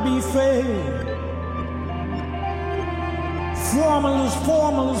how to be fed. Formulas,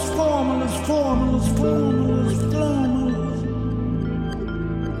 formulas, formulas, formulas, formulas, formulas.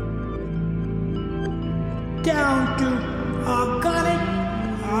 Down to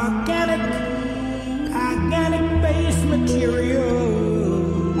organic base material.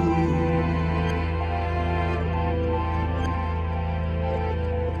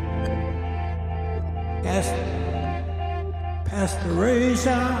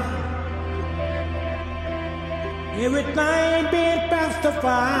 Pastoration. Everything being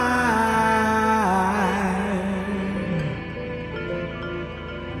pacified.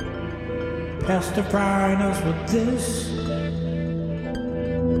 Pacifying us with this.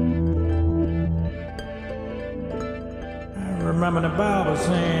 I remember the Bible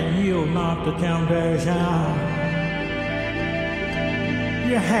saying, yield not to temptation.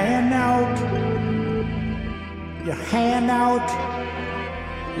 You hand out. You hand out.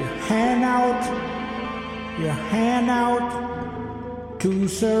 You hand out. You hand out to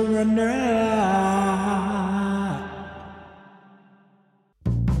surrender.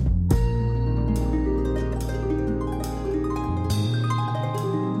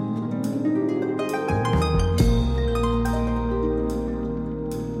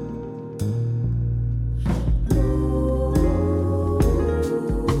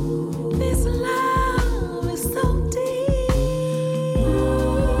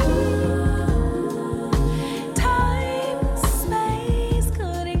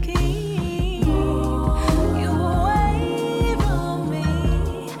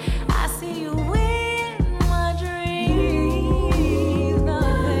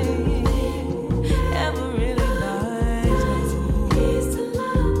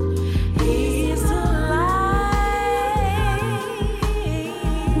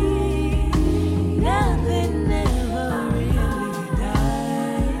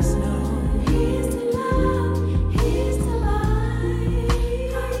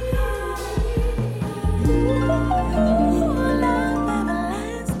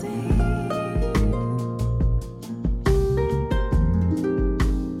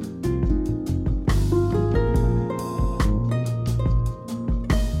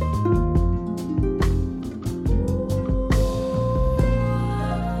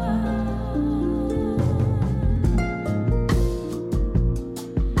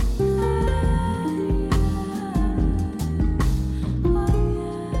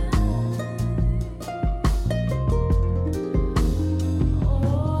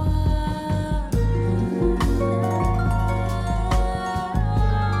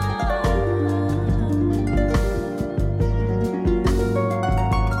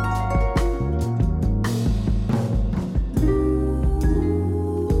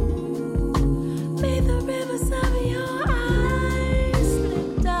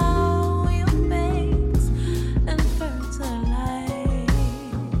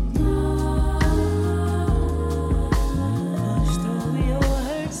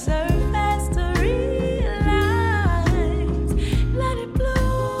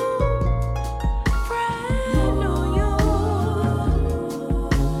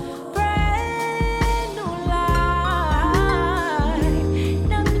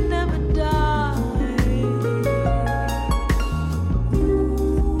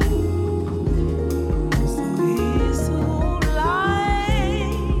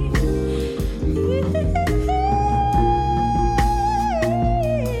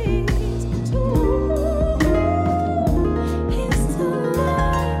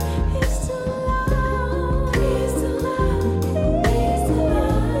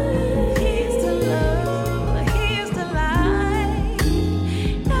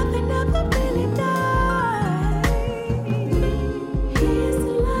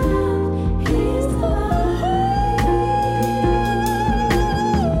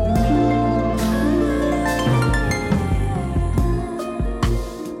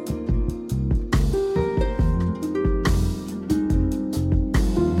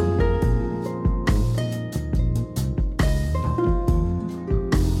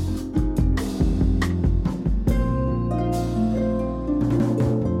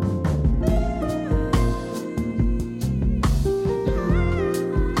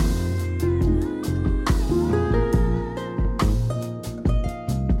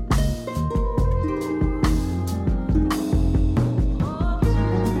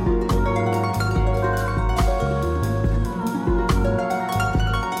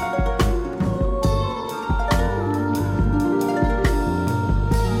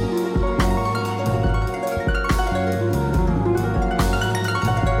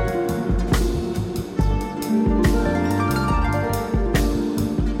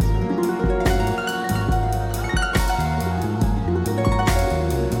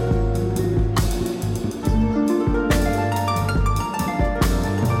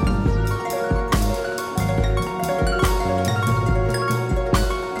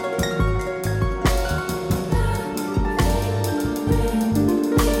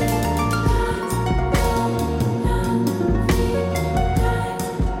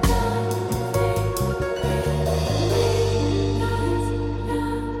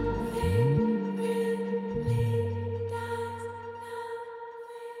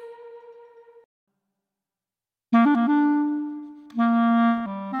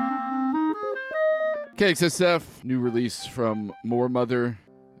 KXSF, new release from Moor Mother,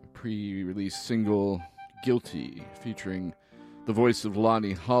 pre-release single Guilty, featuring the voice of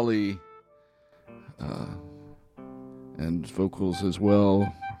Lonnie Holly, and vocals as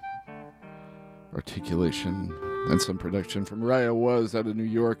well, articulation, and some production from Raya Was out of New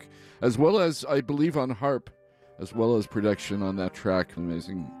York, as well as, I believe, on harp, as well as production on that track,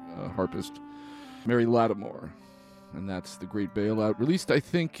 amazing harpist, Mary Lattimore. And that's The Great Bailout, released, I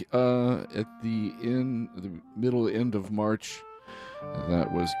think, at the middle end of March.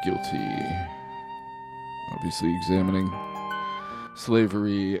 That was Guilty. Obviously examining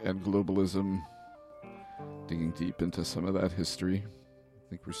slavery and globalism, digging deep into some of that history. I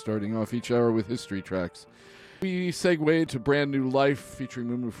think we're starting off each hour with history tracks. We segue to Brand New Life, featuring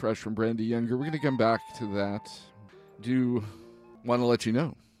Mumu Fresh from Brandy Younger. We're going to come back to that. Do want to let you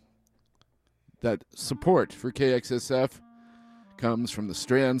know that support for KXSF comes from the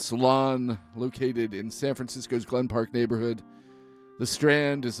Strand Salon, located in San Francisco's Glen Park neighborhood. The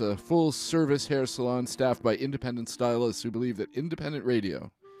Strand is a full-service hair salon staffed by independent stylists who believe that independent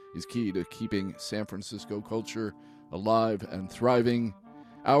radio is key to keeping San Francisco culture alive and thriving.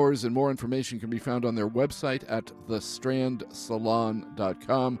 Hours and more information can be found on their website at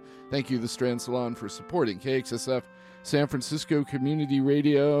thestrandsalon.com. Thank you, The Strand Salon, for supporting KXSF San Francisco Community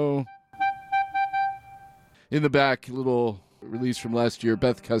Radio. In the back, a little release from last year,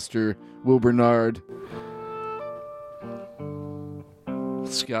 Beth Custer, Will Bernard,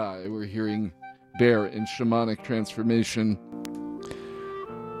 Sky. We're hearing Bear in Shamanic Transformation.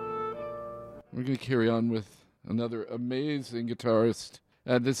 We're going to carry on with another amazing guitarist.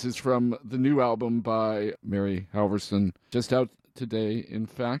 And this is from the new album by Mary Halvorson, just out today, in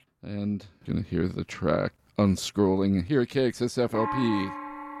fact. And going to hear the track Unscrolling here at KXSF LP,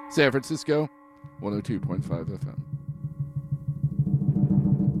 San Francisco, 102.5 FM.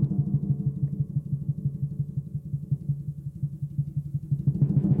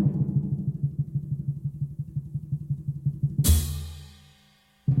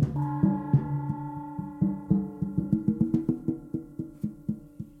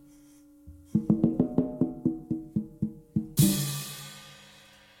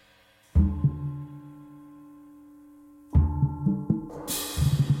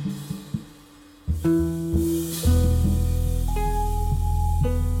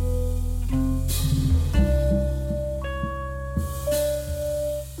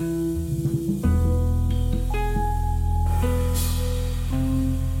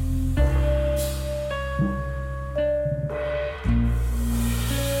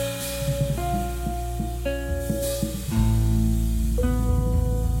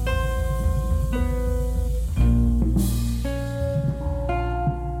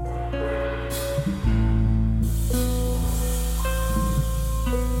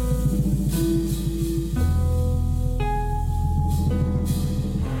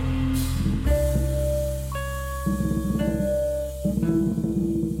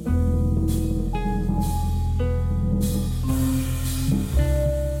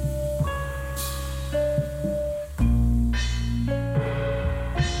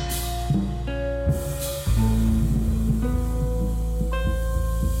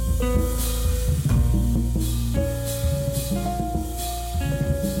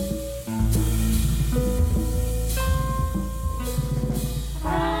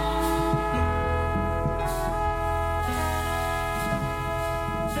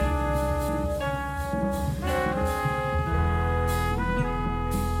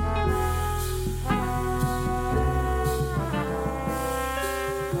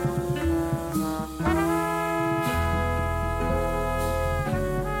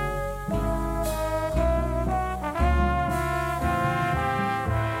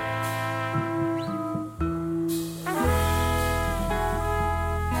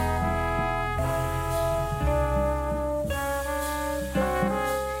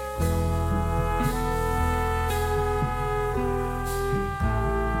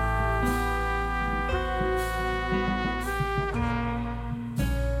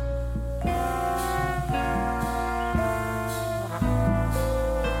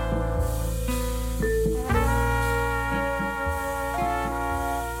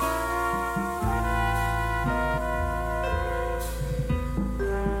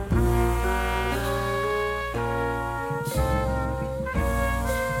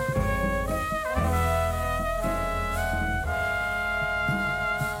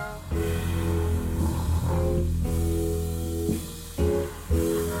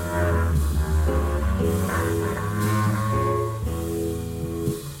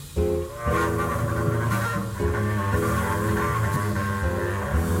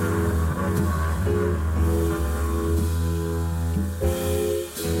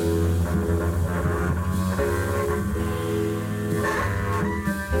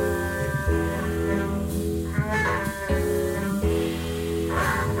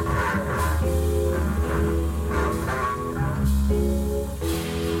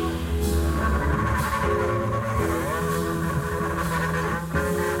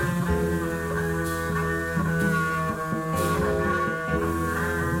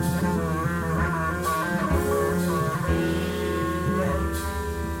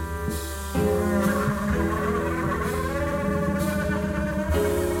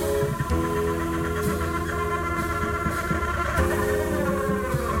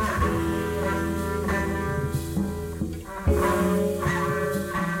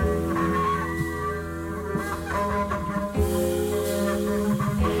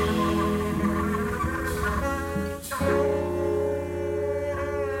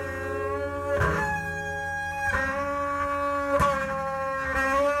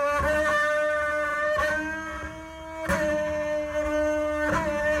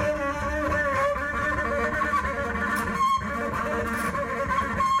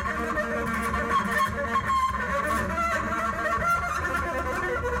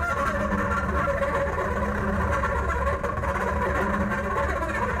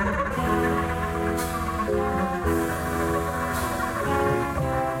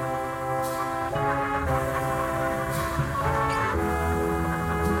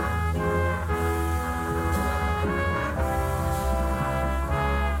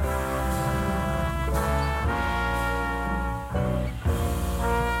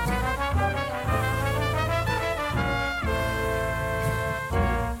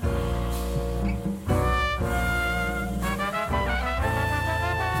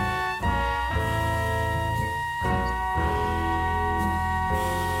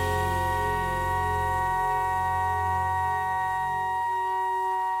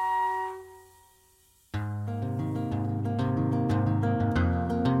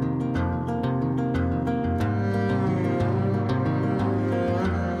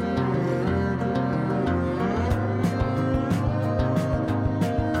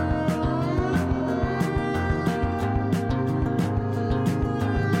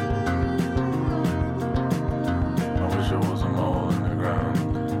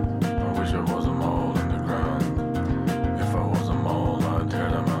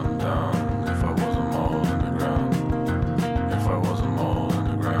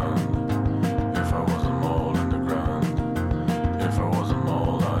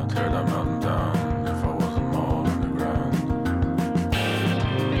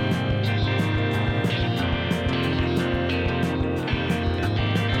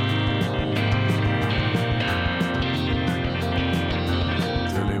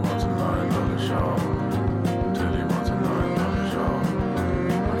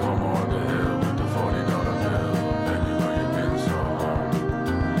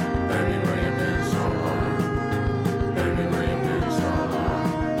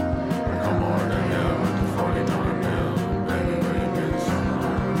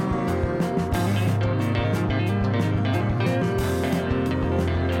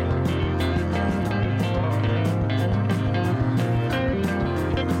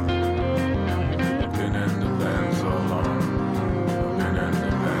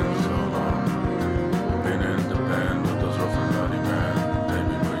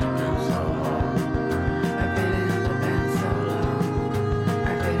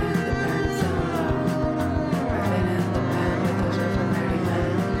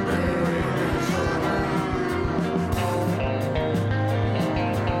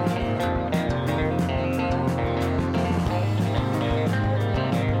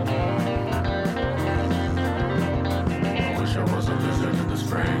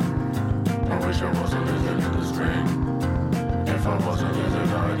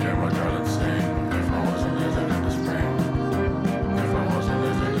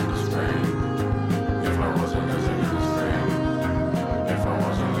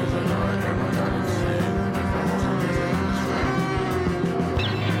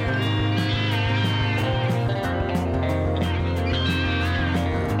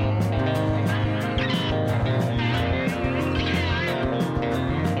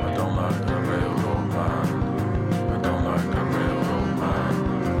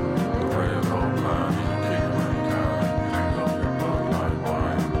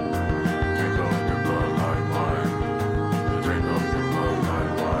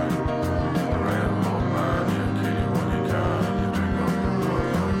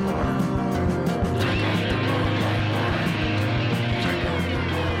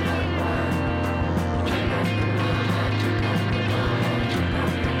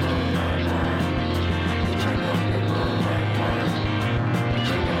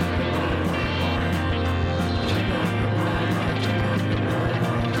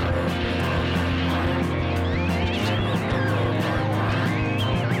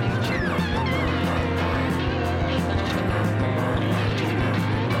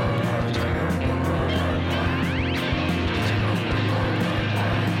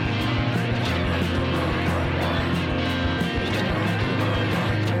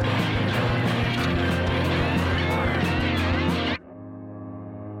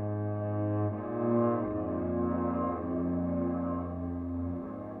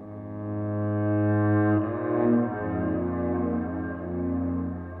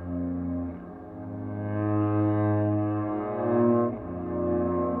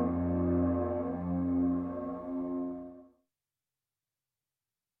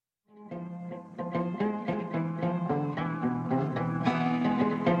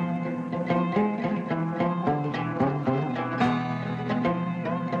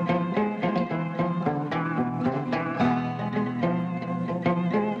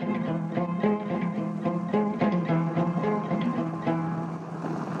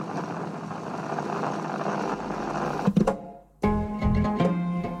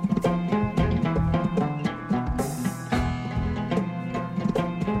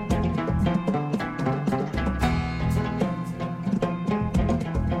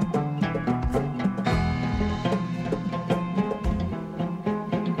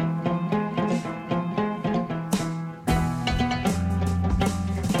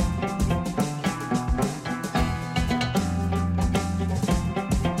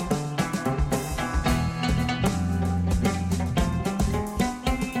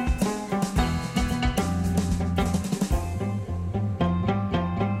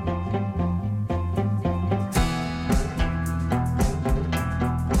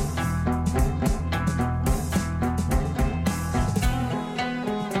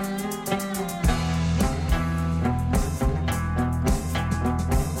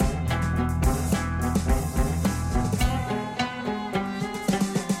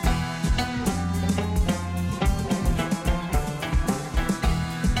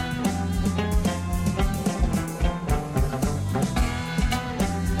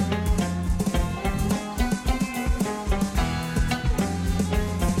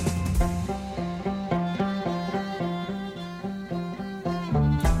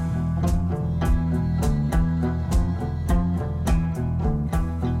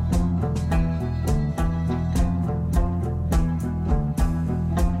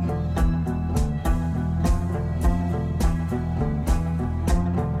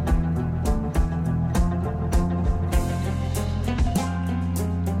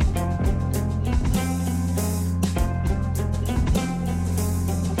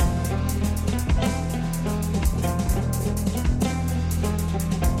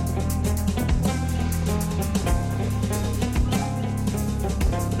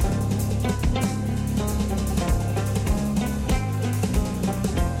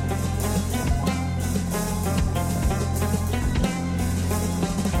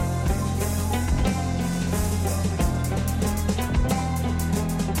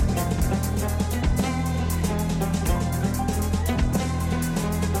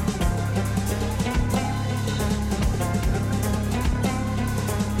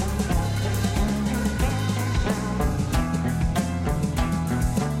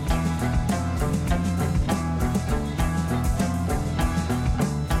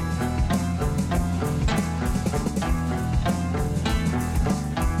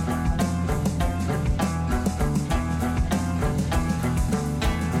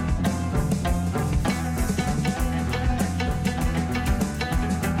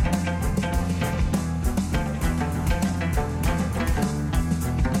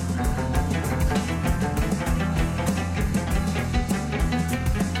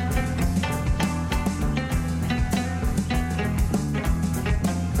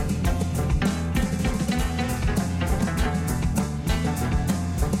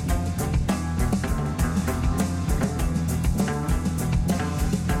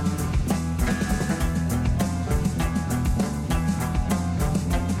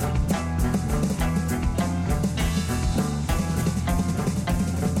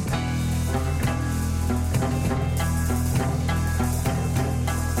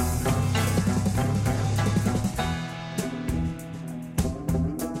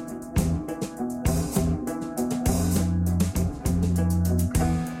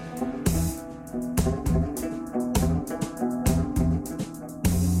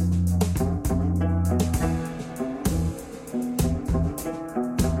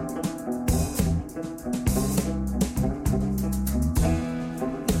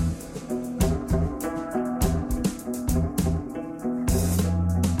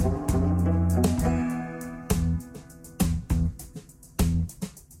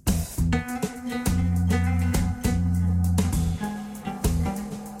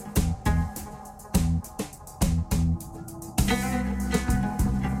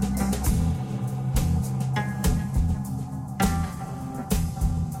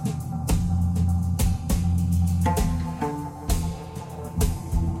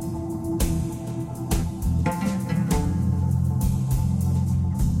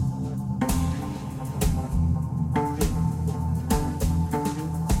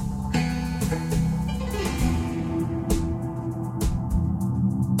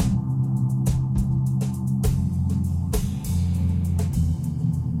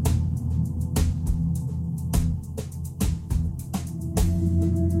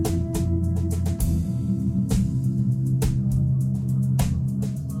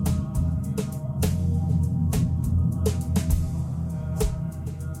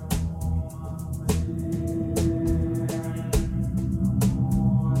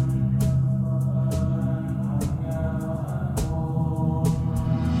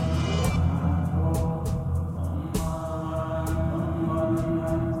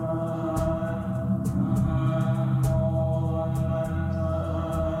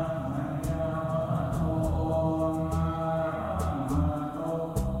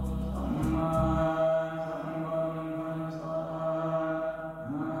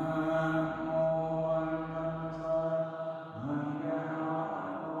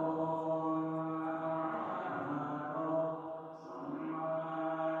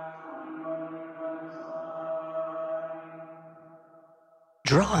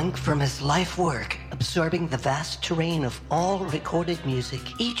 Drawing from his life work, absorbing the vast terrain of all recorded music,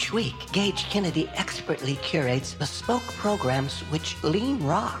 each week, Gage Kennedy expertly curates bespoke programs which lean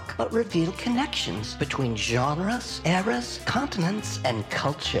rock, but reveal connections between genres, eras, continents, and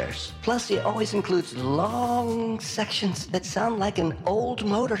cultures. Plus, he always includes long sections that sound like an old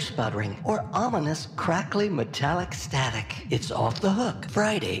motor sputtering or ominous, crackly, metallic static. It's Off the Hook,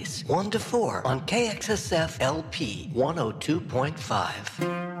 Fridays, 1 to 4 on KXSF LP 102.5.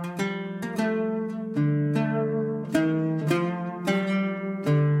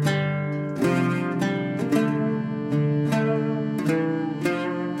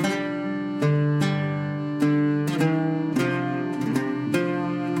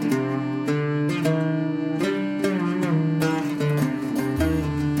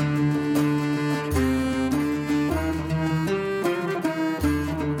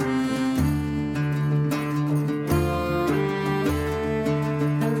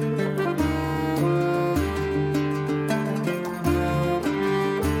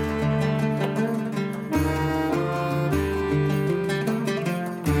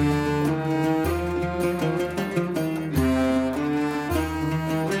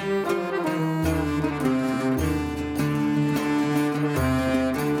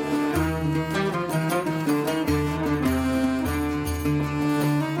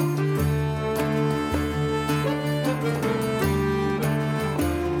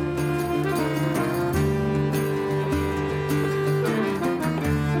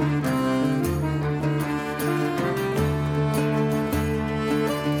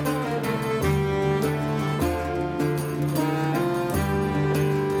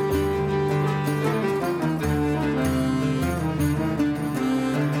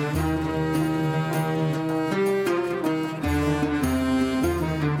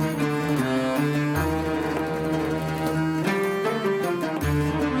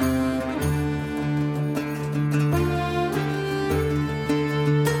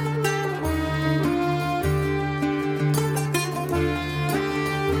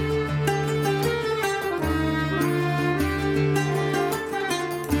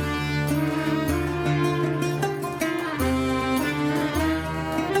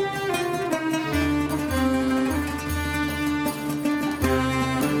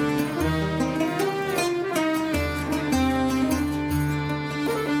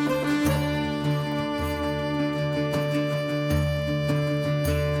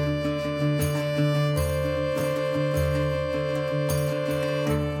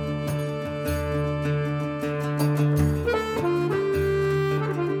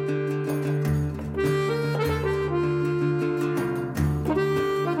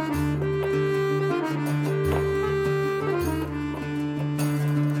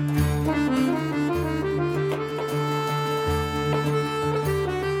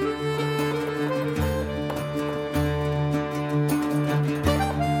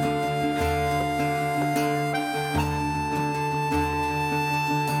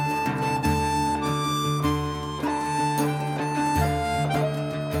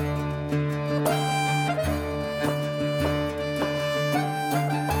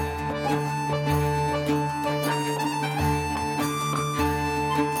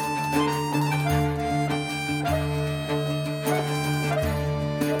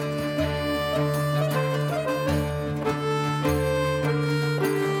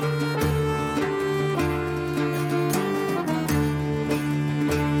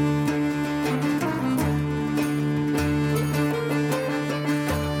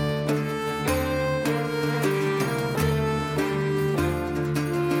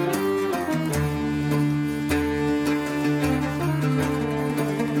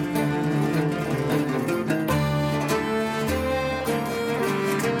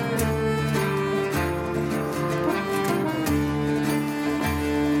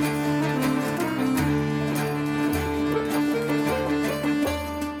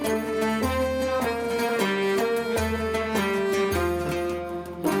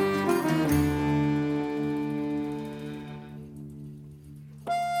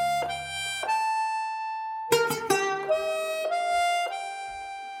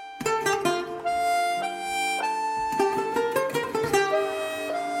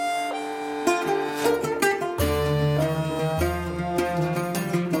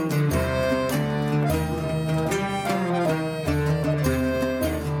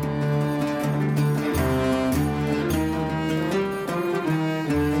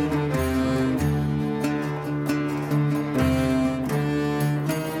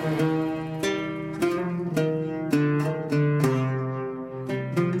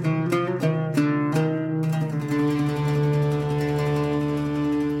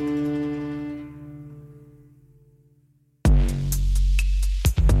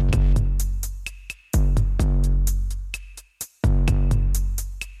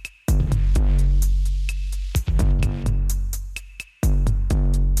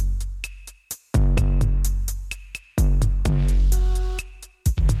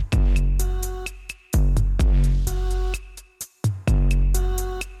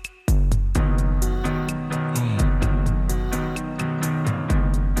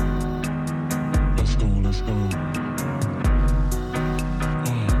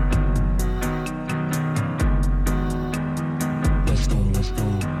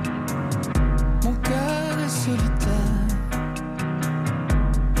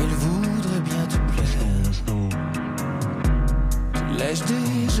 l'ai-je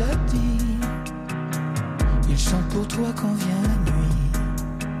déjà dit? Ils chantent pour toi quand vient la nuit.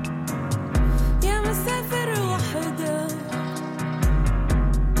 يا مسافر وحدة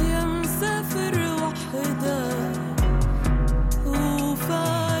يا مسافر وحدة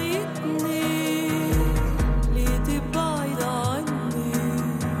وفايتني ليه تبعد عني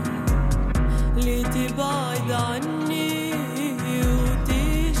ليه تبعد عني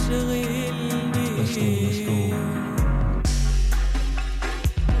وتشغلني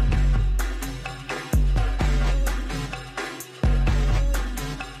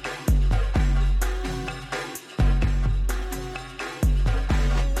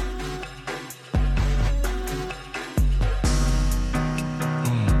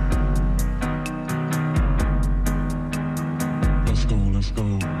Let's go, let's go. Let's go, let's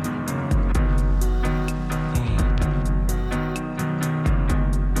go.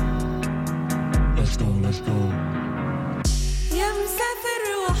 Let's go, let's go. يا مسافر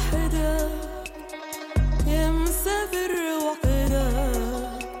وحدة يا مسافر وحدة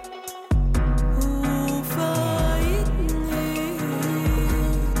وفايتني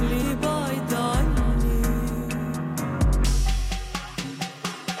ليه بعيد عني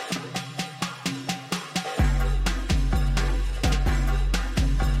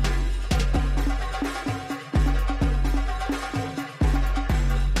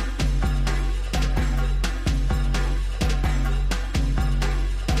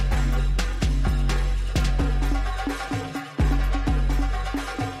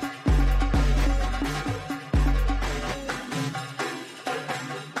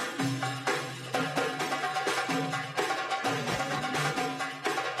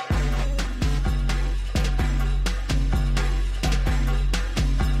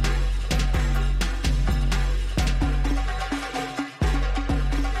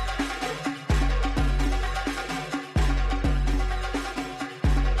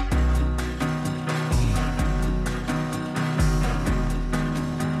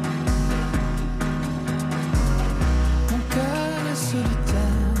Mon cœur est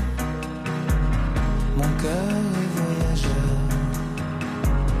solitaire, mon cœur est voyageur.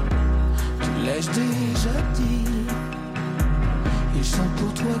 Te l'ai-je déjà dit? Ils chantent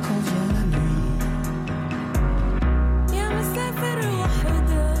pour toi quand vient la nuit. يا مسافر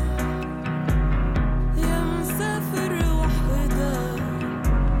وحدة يا مسافر وحدة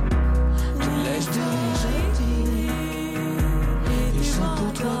Te l'ai-je déjà dit? Ils chantent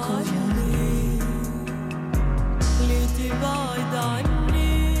pour toi quand vient la nuit. ليه تبعد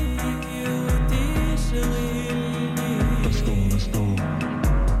عني وتشغلني Let's go, let's go.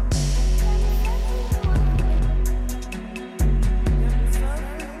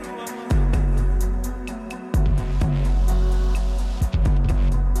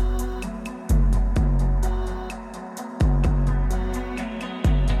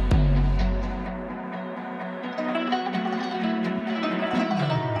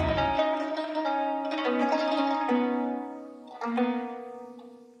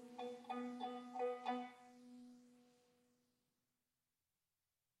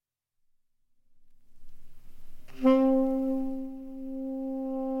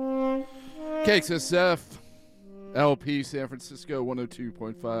 KXSF LP San Francisco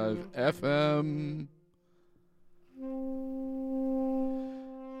 102.5 FM.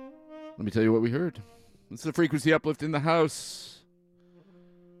 Let me tell you what we heard. It's the Frequency Uplift in the house.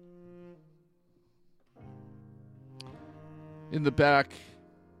 In the back,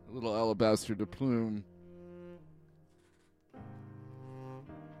 a little alabaster de plume.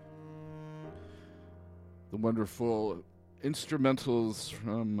 The wonderful instrumentals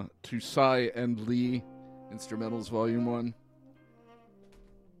from Tusai and Lee, Instrumentals Volume 1.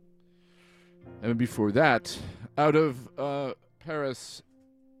 And before that, out of Paris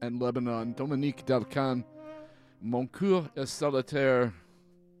and Lebanon, Dominique Dalcan, Mon Coeur est solitaire,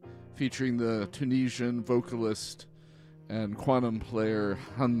 featuring the Tunisian vocalist and quantum player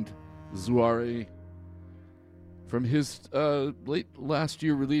Hand Zouari. From his late last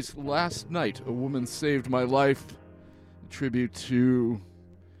year release, Last Night, A Woman Saved My Life, a tribute to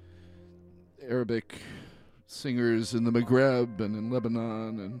Arabic singers in the Maghreb and in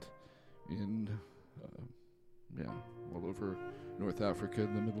Lebanon and in, all over North Africa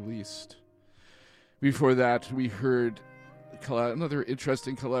and the Middle East. Before that, we heard another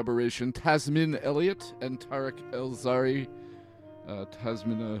interesting collaboration, Tasmin Elliott and Tarek El-Zari.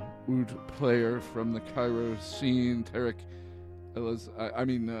 Tasmin, a oud player from the Cairo scene. Tarek, a oud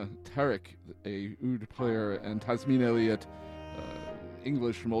player, and Tasmin Elliott,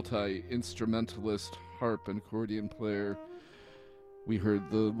 English multi-instrumentalist, harp and accordion player. We heard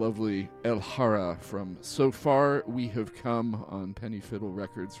the lovely El Hara from So Far We Have Come on Penny Fiddle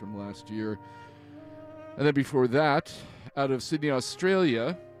Records from last year. And then before that, out of Sydney,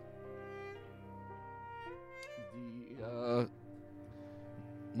 Australia, the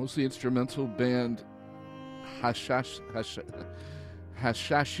mostly instrumental band Hashashin,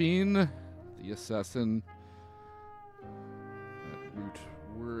 the assassin, that root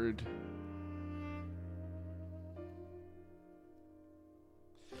word.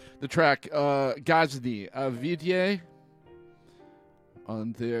 The track Gazni Avidye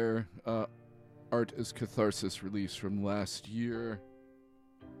on their Art is Catharsis release from last year.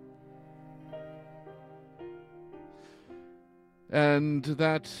 And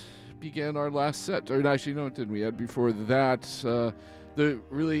that began our last set. Or actually, no, it didn't. We had before that the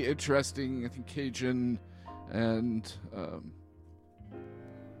really interesting, I think, Cajun and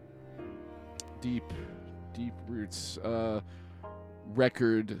deep roots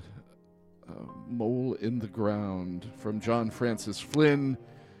record, Mole in the Ground, from John Francis Flynn.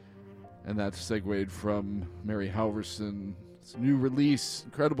 And that segued from Mary Halvorson's new release,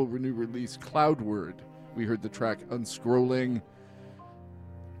 incredible new release, Cloudward. We heard the track Unscrolling.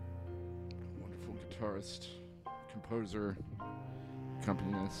 Wonderful guitarist, composer,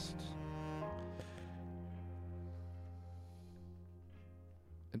 accompanist.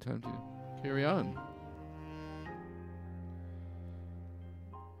 And time to carry on.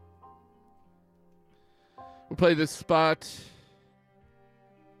 We'll play this spot.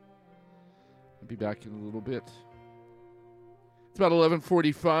 I'll be back in a little bit. It's about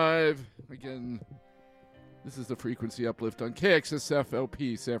 11:45. Again, this is the Frequency Uplift on KXSF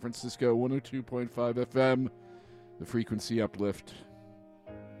LP San Francisco 102.5 FM. The Frequency Uplift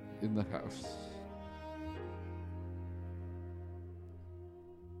in the house.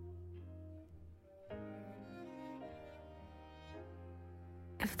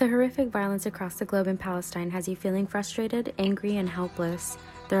 If the horrific violence across the globe in Palestine has you feeling frustrated, angry, and helpless,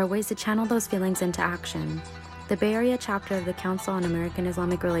 there are ways to channel those feelings into action. The Bay Area chapter of the Council on American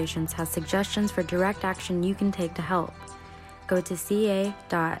Islamic Relations has suggestions for direct action you can take to help. Go to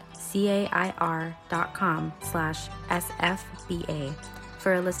ca.cair.com/SFBA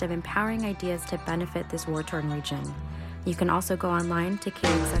for a list of empowering ideas to benefit this war-torn region. You can also go online to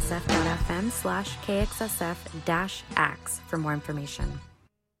kxsf.fm/kxsf-ax for more information.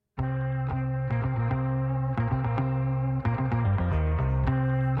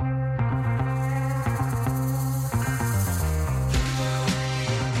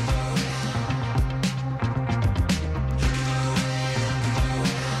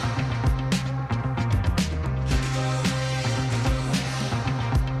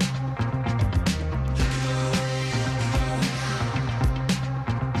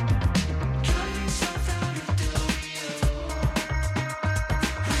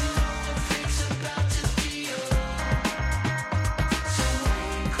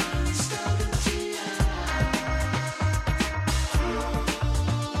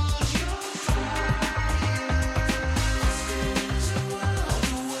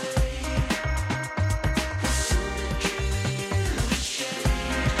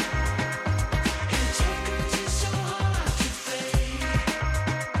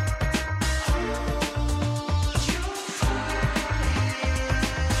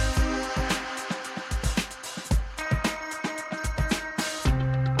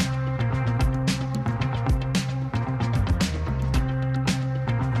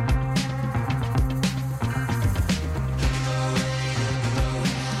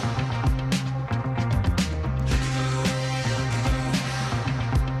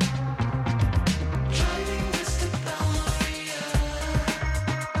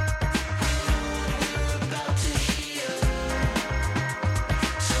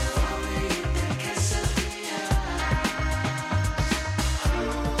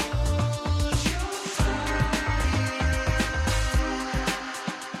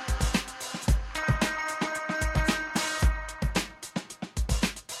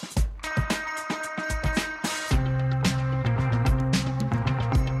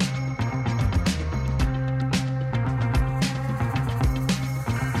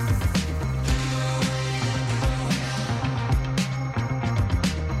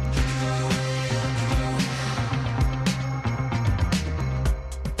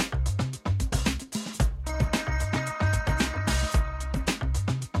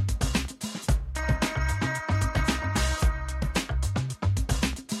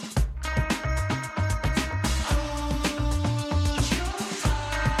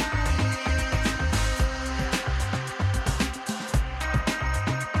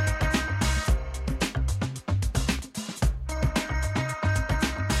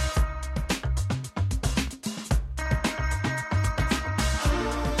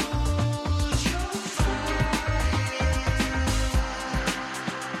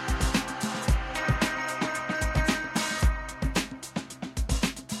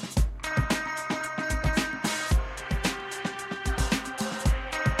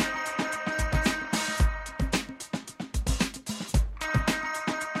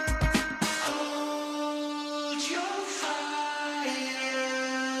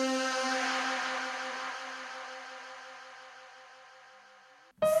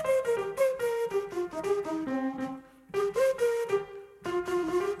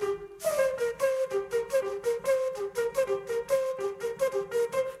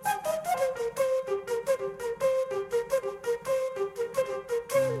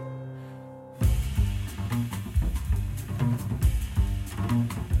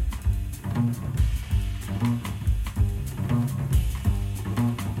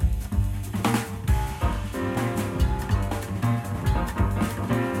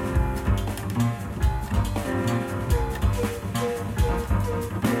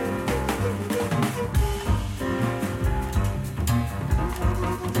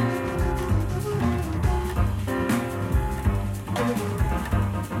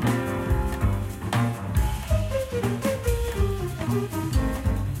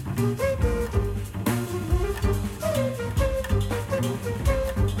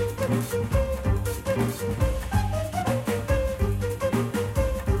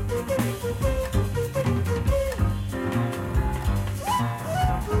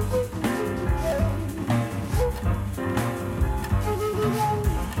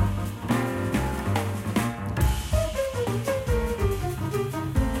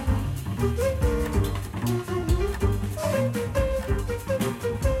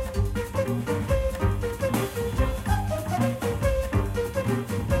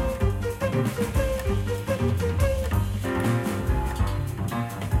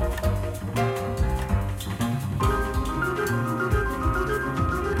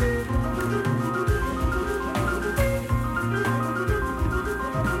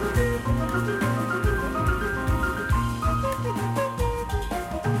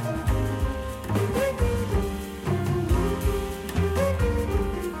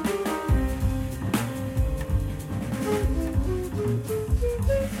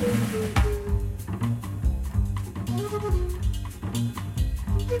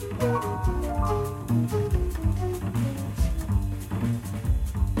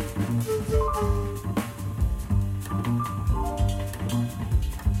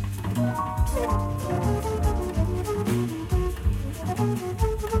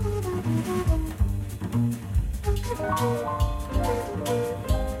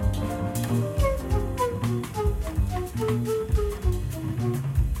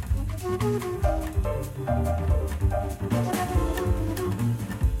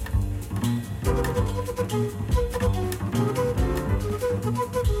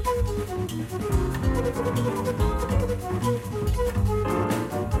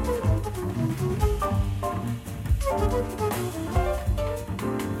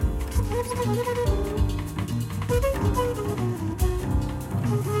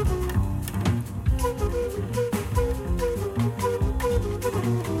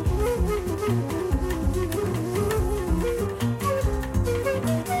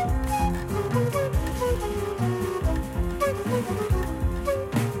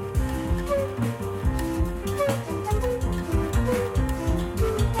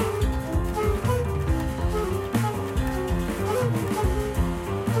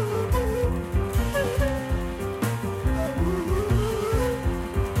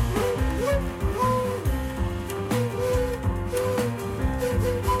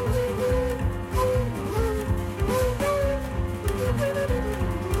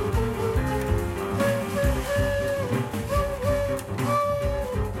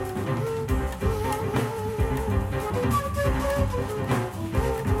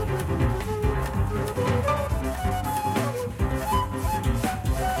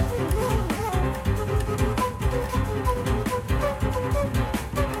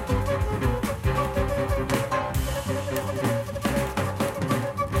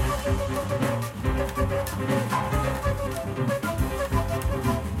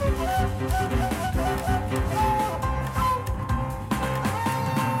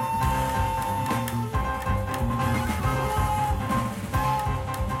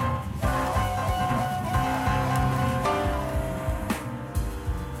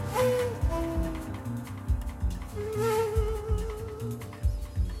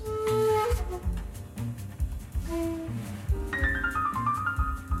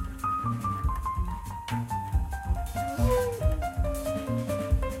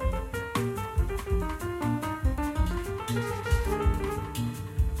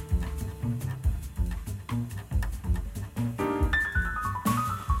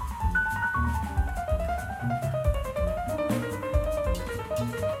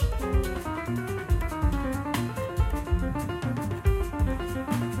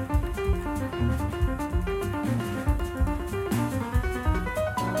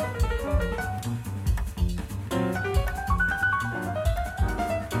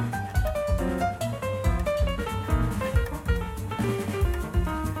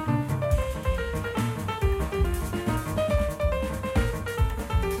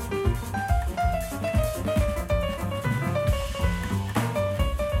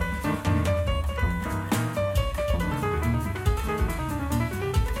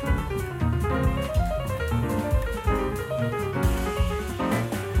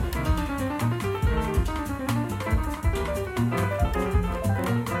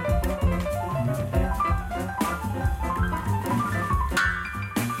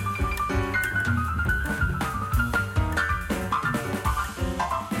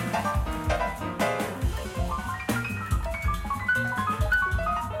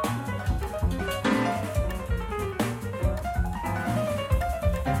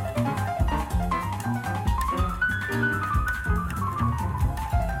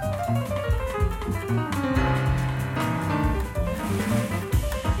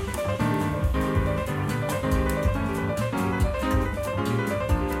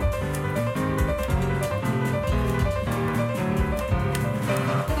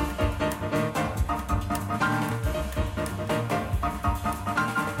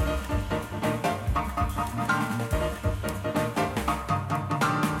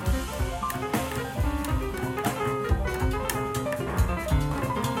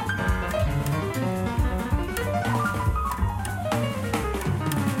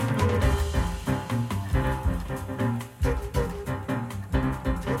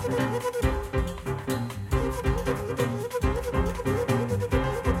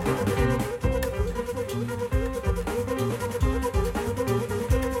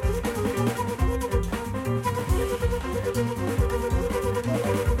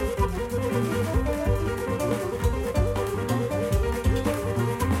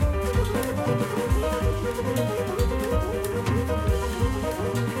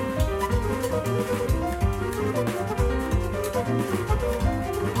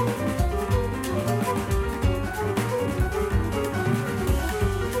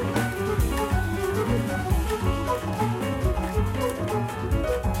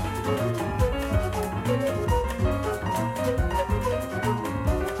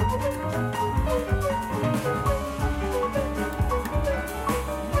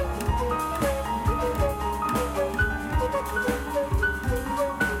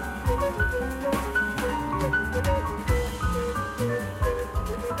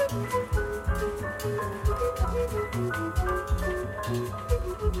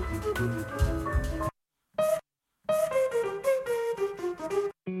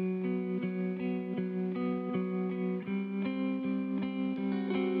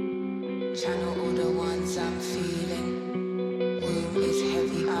 Channel all the ones I'm feeling. Womb is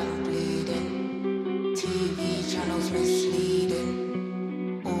heavy, I'm bleeding. TV channels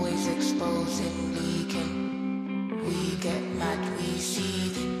misleading. Always exposing, leaking. We get mad, we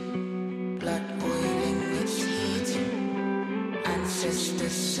seething. Blood boiling, it's heating.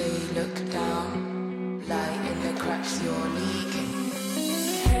 Ancestors say look down. Light in the cracks, you're leaking.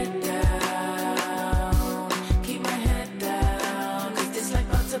 Head down, keep my head down. Cause this life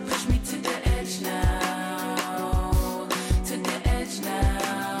about to push me to the edge now. To the edge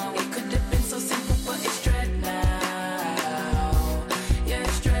now. It could have been so simple, but it's dread now. Yeah,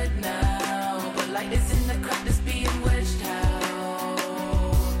 it's dread now. But light is in the crack that's being wedged out.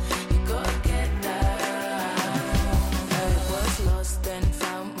 You gotta get down. I was lost and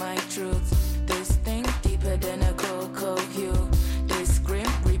found my truth. This thing deeper than a cocoa hue. This grim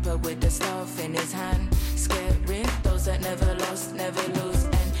reaper with the staff in his hand, scaring those that never lost, never lose.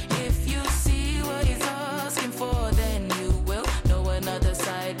 And if you see what he's asking for, then you will know another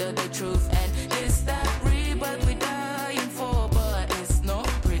side of the truth. And it's that rebirth we're dying for, but it's not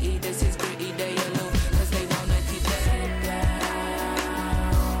pretty. This is gritty, they alone, cause they wanna keep their head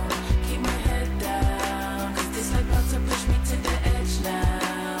down. Keep my head down, cause this life about to push me to the edge now.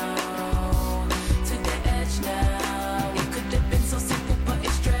 To the edge now. It could have been so simple, but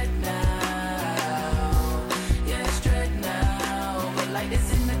it's dread now. Yeah, it's dread now. But light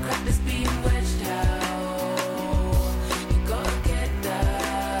is in the crack that's being wedged out. You gotta get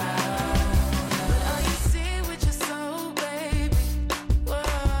down. But are you seeing with your soul, baby?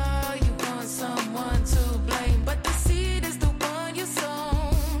 Whoa, you want someone to blame, but the seed is the one you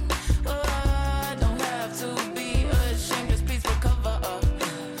sown. Oh, don't have to be ashamed, just please recover up.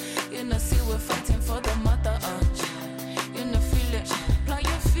 You know, see we're fighting for the mother. You know, feel it. Plant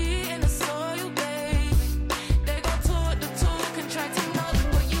your feet in the soil, baby. They gon' talk the talk and try to knock,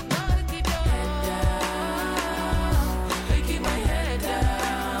 but you gotta keep your head down. Hey, keep my head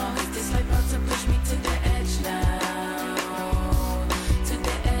down. Cause this life about to push me to the edge now. To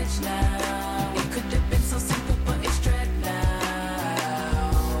the edge now. It could have been so simple, but it's dread now.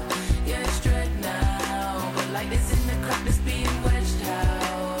 Yeah, it's dread now. But light is in the crack that's being wedged out.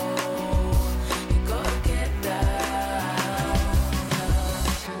 You gotta get down.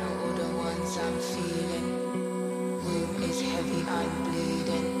 Channel all the ones I'm feeling. Womb is heavy, I'm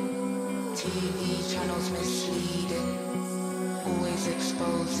bleeding. TV channels misleading. Always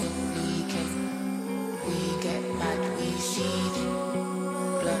exposing, leaking. We get mad, we seething.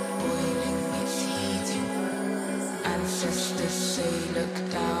 Blood boiling, it's heating. Ancestors say look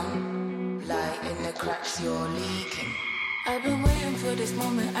down. Light in the cracks, you're leaking. I've been waiting for this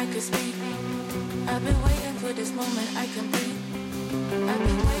moment I could speak. I've been waiting for this moment I can breathe. I've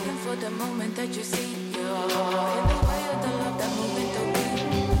been waiting for the moment that you see. You're in the way of the love, that moment to be.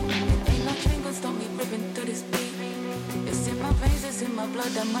 Ain't no chain gonna stop me ripping through this beat. It's in my veins, it's in my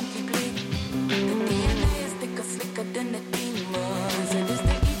blood, that monkey bleed. The DNA is thicker, slicker than the demons. And it's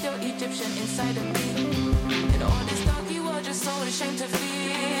the Egyptian inside of me. And all this dark you are just so ashamed to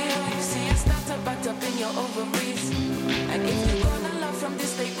feel. You see it started backed up in your ovaries. And if you're gonna love from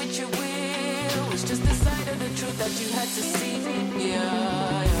this state, which you will, it's just the side of the truth that you had to see.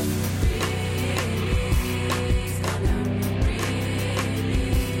 Yeah, yeah.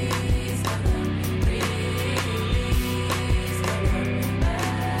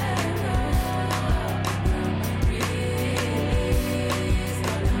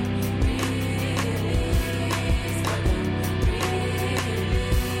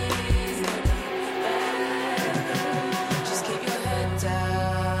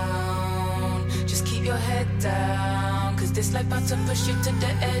 Down, cause this life about to push you to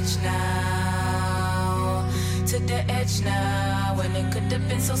the edge now. To the edge now. When it could have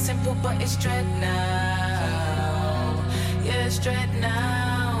been so simple, but it's dread now. Yeah, it's dread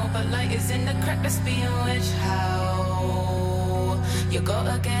now. But light is in the crack that's being wedged. How you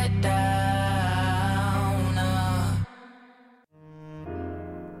gotta get down.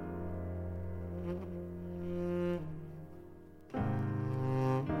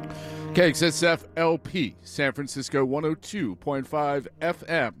 KXSF LP, San Francisco 102.5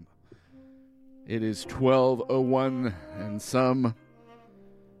 FM. It is 12:01 and some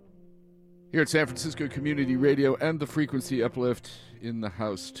here at San Francisco Community Radio and the Frequency Uplift in the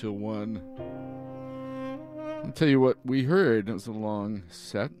house till 1. I'll tell you what we heard. It was a long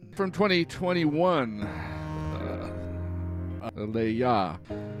set. From 2021, Leia,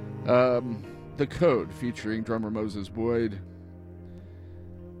 The Code, featuring drummer Moses Boyd.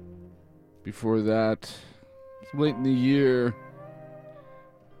 Before that, late in the year,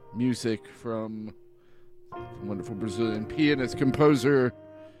 music from the wonderful Brazilian pianist, composer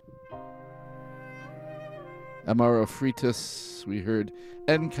Amaro Freitas. We heard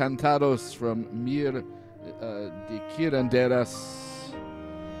Encantados from Mir de Quiranderas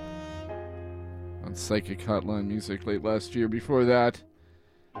on Psychic Hotline Music late last year. Before that,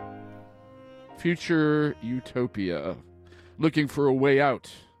 Future Utopia, Looking for a Way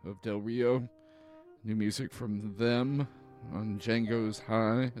Out of Del Rio. New music from them on Django's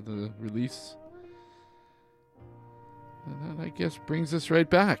High, the release. And that, I guess, brings us right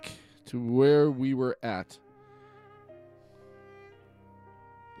back to where we were at.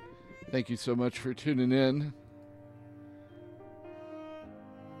 Thank you so much for tuning in.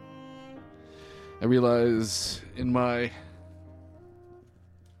 I realize in my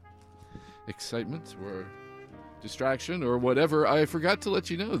excitement or distraction or whatever, I forgot to let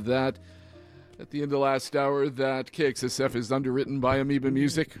you know that at the end of last hour that KXSF is underwritten by Amoeba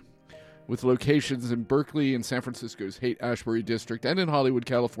Music, with locations in Berkeley and San Francisco's Haight-Ashbury district and in Hollywood,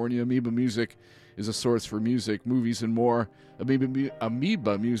 California. Amoeba Music is a source for music, movies, and more.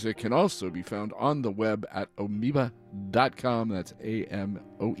 Amoeba Music can also be found on the web at amoeba.com. That's AMOEBA.com.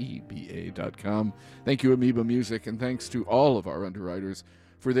 Thank you, Amoeba Music, and thanks to all of our underwriters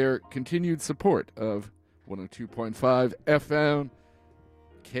for their continued support of 102.5 FM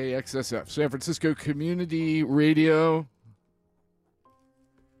KXSF, San Francisco Community Radio.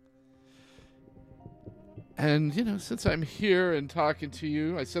 And, you know, since I'm here and talking to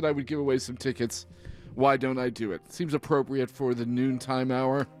you, I said I would give away some tickets. Why don't I do it? Seems appropriate for the noontime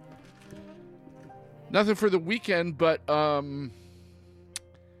hour. Nothing for the weekend, but why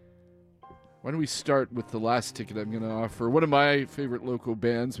don't we start with the last ticket I'm going to offer? One of my favorite local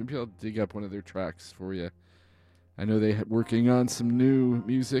bands. Maybe I'll dig up one of their tracks for you. I know they're working on some new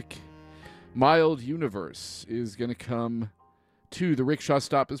music. Mild Universe is going to come to the Rickshaw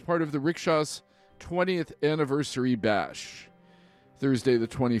Stop as part of the Rickshaw's 20th Anniversary Bash. Thursday the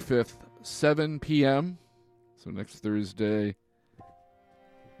 25th, 7 p.m. So next Thursday.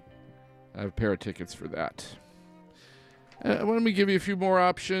 I have a pair of tickets for that. Why don't we give you a few more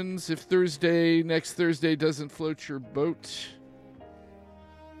options if next Thursday doesn't float your boat.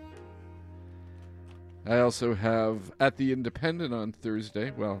 I also have at the Independent on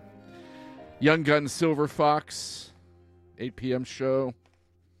Thursday, Young Gun Silver Fox, 8 p.m. show.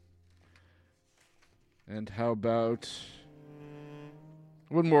 And how about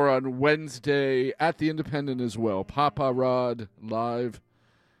one more on Wednesday at the Independent as well. Papa Rod live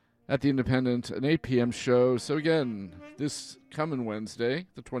at the Independent, an 8 p.m. show. So again, this coming Wednesday,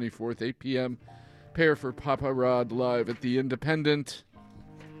 the 24th, 8 p.m., pair for Papa Rod live at the Independent.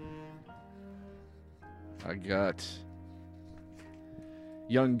 I got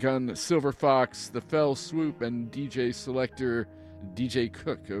Young Gun Silver Fox, The Fell Swoop, and DJ Selector DJ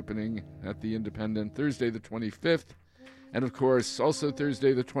Cook opening at the Independent Thursday the 25th. And of course, also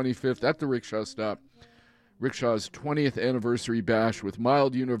Thursday the 25th at the Rickshaw Stop, Rickshaw's 20th Anniversary Bash with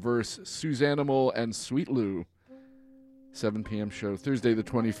Mild Universe, Suzanimal, and Sweet Lou. 7 p.m. show, Thursday the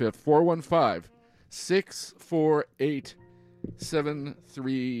 25th,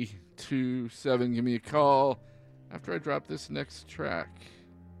 415-648-7327. Give me a call after I drop this next track.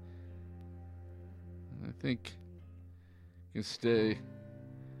 I think you can stay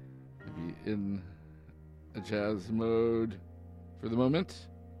maybe in a jazz mode for the moment.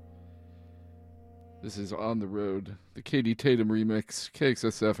 This is On the Road, the Kaedi Tatham remix,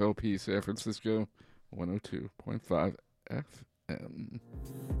 KXSF LP, San Francisco, 102.5 FM.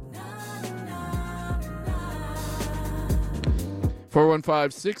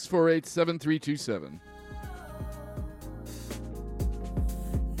 415-648-7327.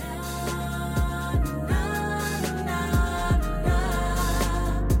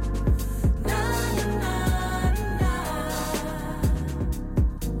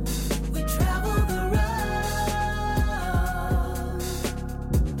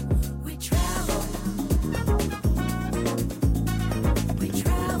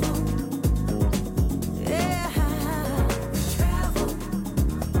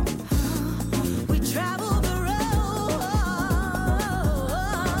 We travel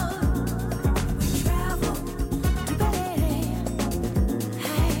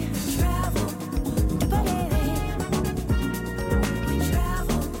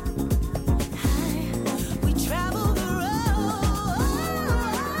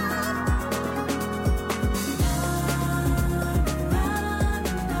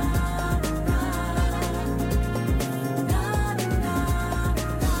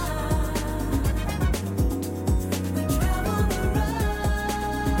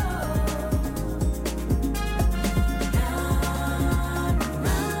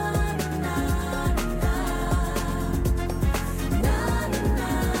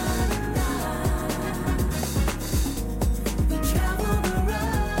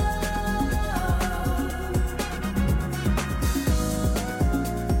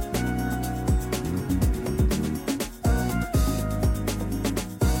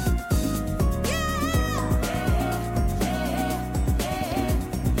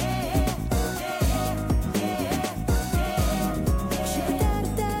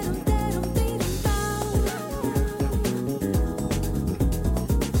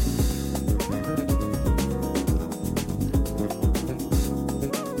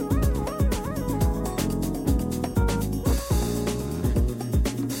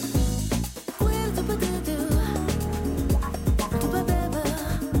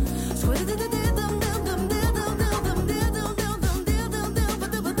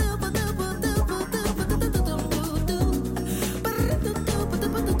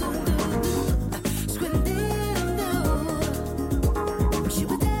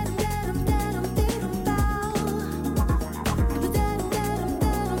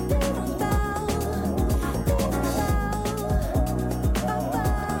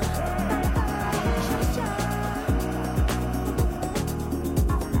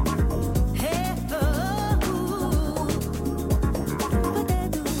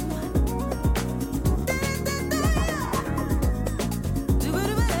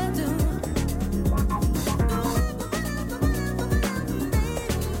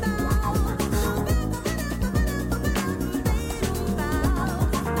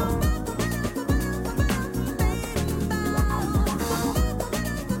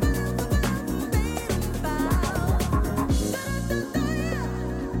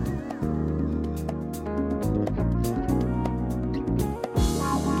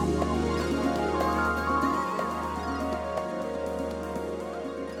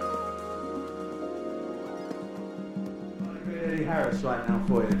verse right now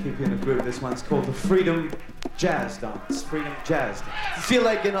for you to keep you in the groove. This one's called the Freedom Jazz Dance. Freedom Jazz Dance. If you feel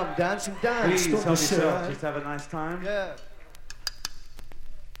like getting up and dancing, dance. Please Don't help be yourself. shy. Just have a nice time. Yeah.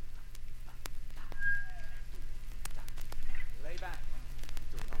 Lay back.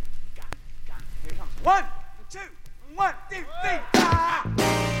 Here it comes. 1, 2, 1, 2, 3,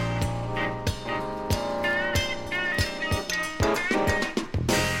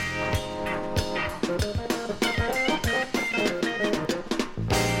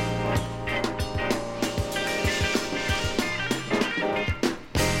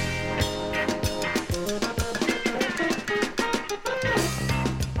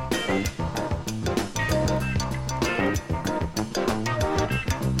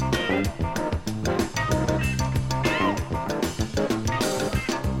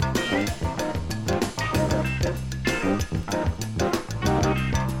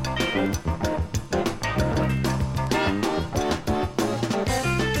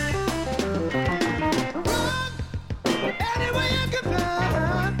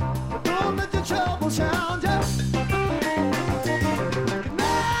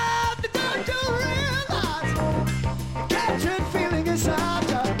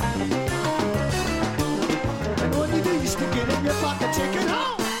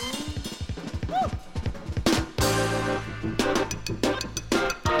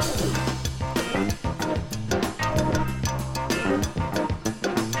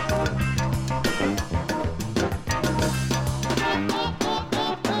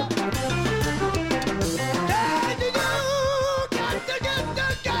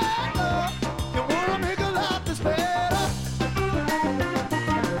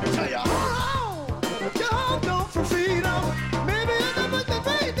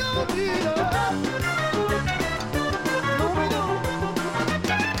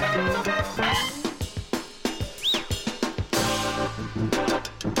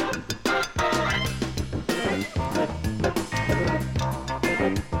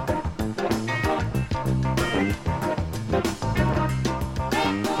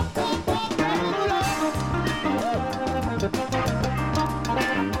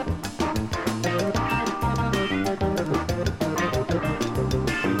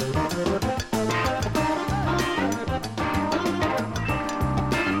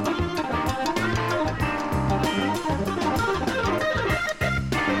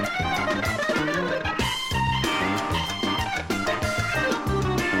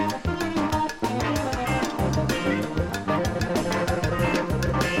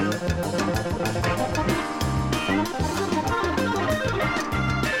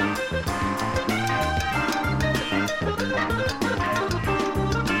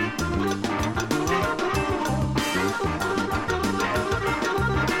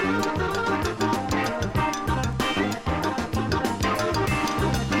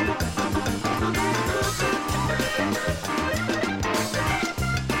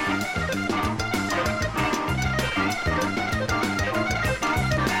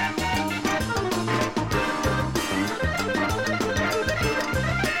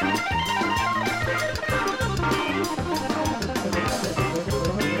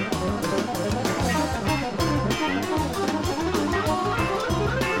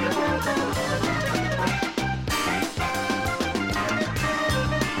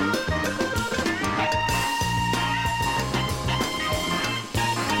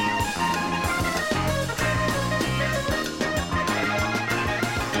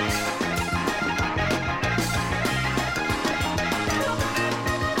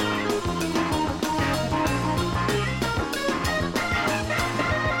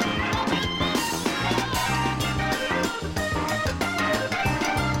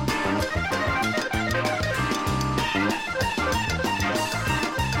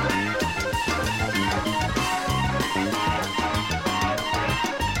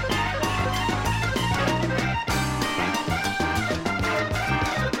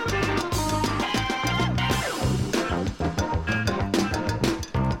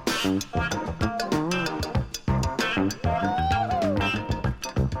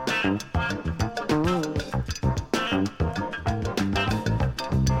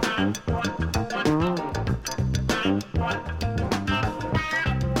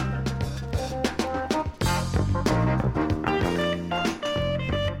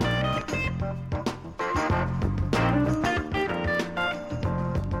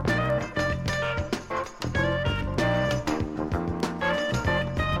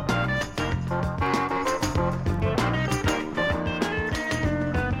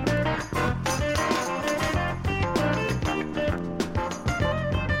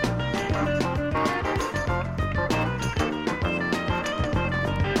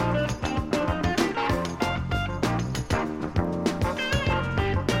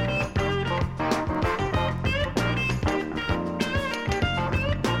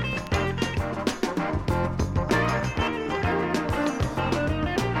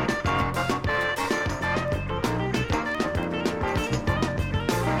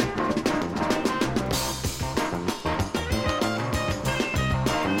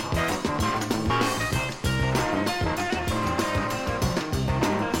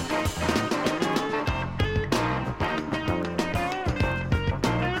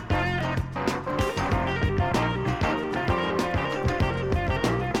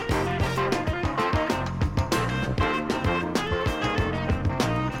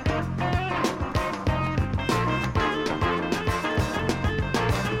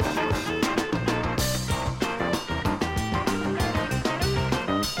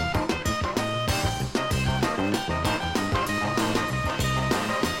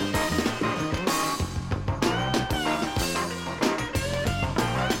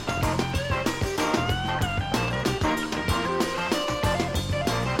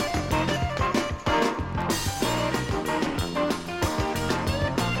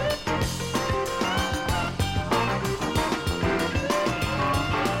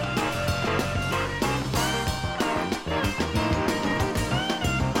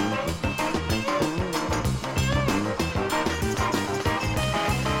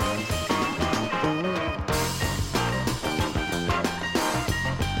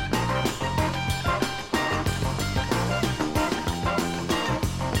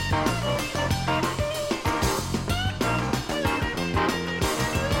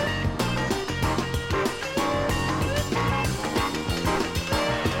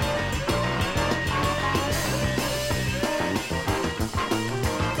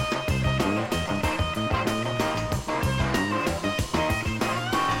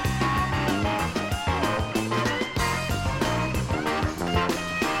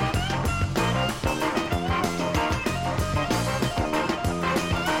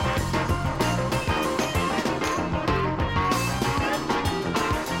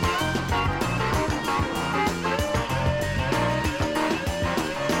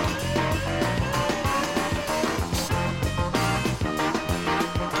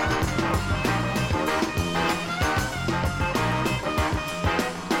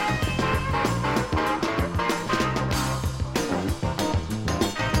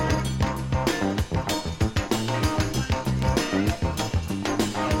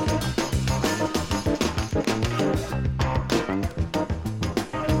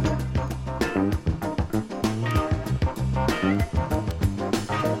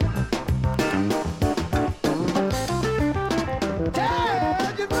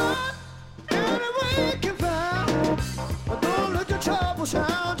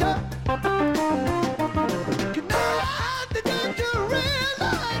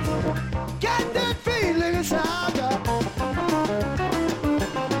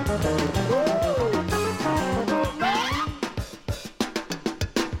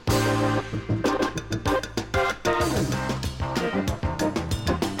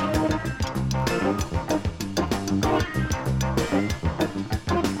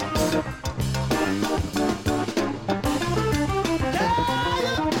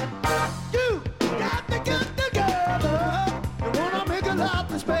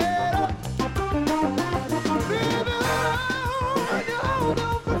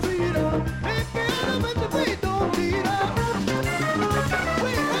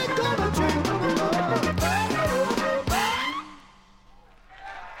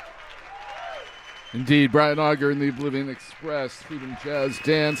 Indeed, Brian Auger and the Oblivion Express, Freedom Jazz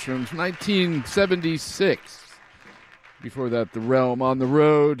Dance from 1976. Before that, The Realm on the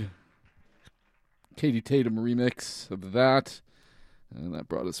Road, Kaedi Tatham remix of that. And that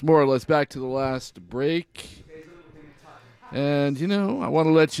brought us more or less back to the last break. And, you know, I want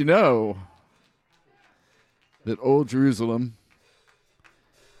to let you know that Old Jerusalem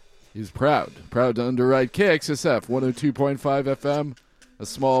is proud to underwrite KXSF 102.5 FM, a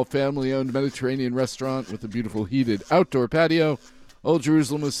small family-owned Mediterranean restaurant with a beautiful heated outdoor patio. Old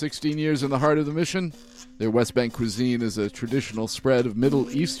Jerusalem was 16 years in the heart of the mission. Their West Bank cuisine is a traditional spread of Middle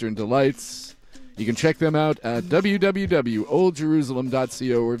Eastern delights. You can check them out at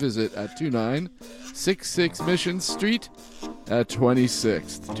www.oldjerusalem.co or visit at 2966 Mission Street at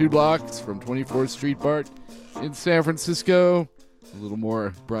 26th. 2 blocks from 24th Street BART in San Francisco. A little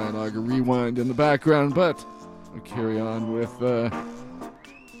more Brian Auger rewind in the background, but we'll carry on with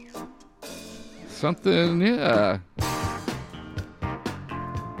something,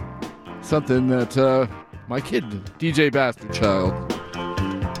 something that my kid, DJ Bastard Child.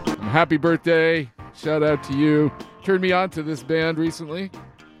 And happy birthday. Shout out to you. Turned me on to this band recently.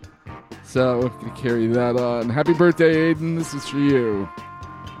 So I'm going to carry that on. Happy birthday, Aiden. This is for you.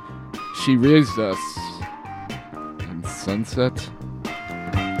 She raised us in Sunset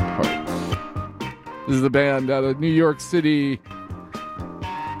Park. This is the band out of New York City.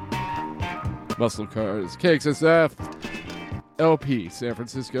 Muscle Cars. KXSF LP, San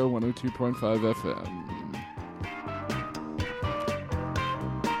Francisco, 102.5 FM.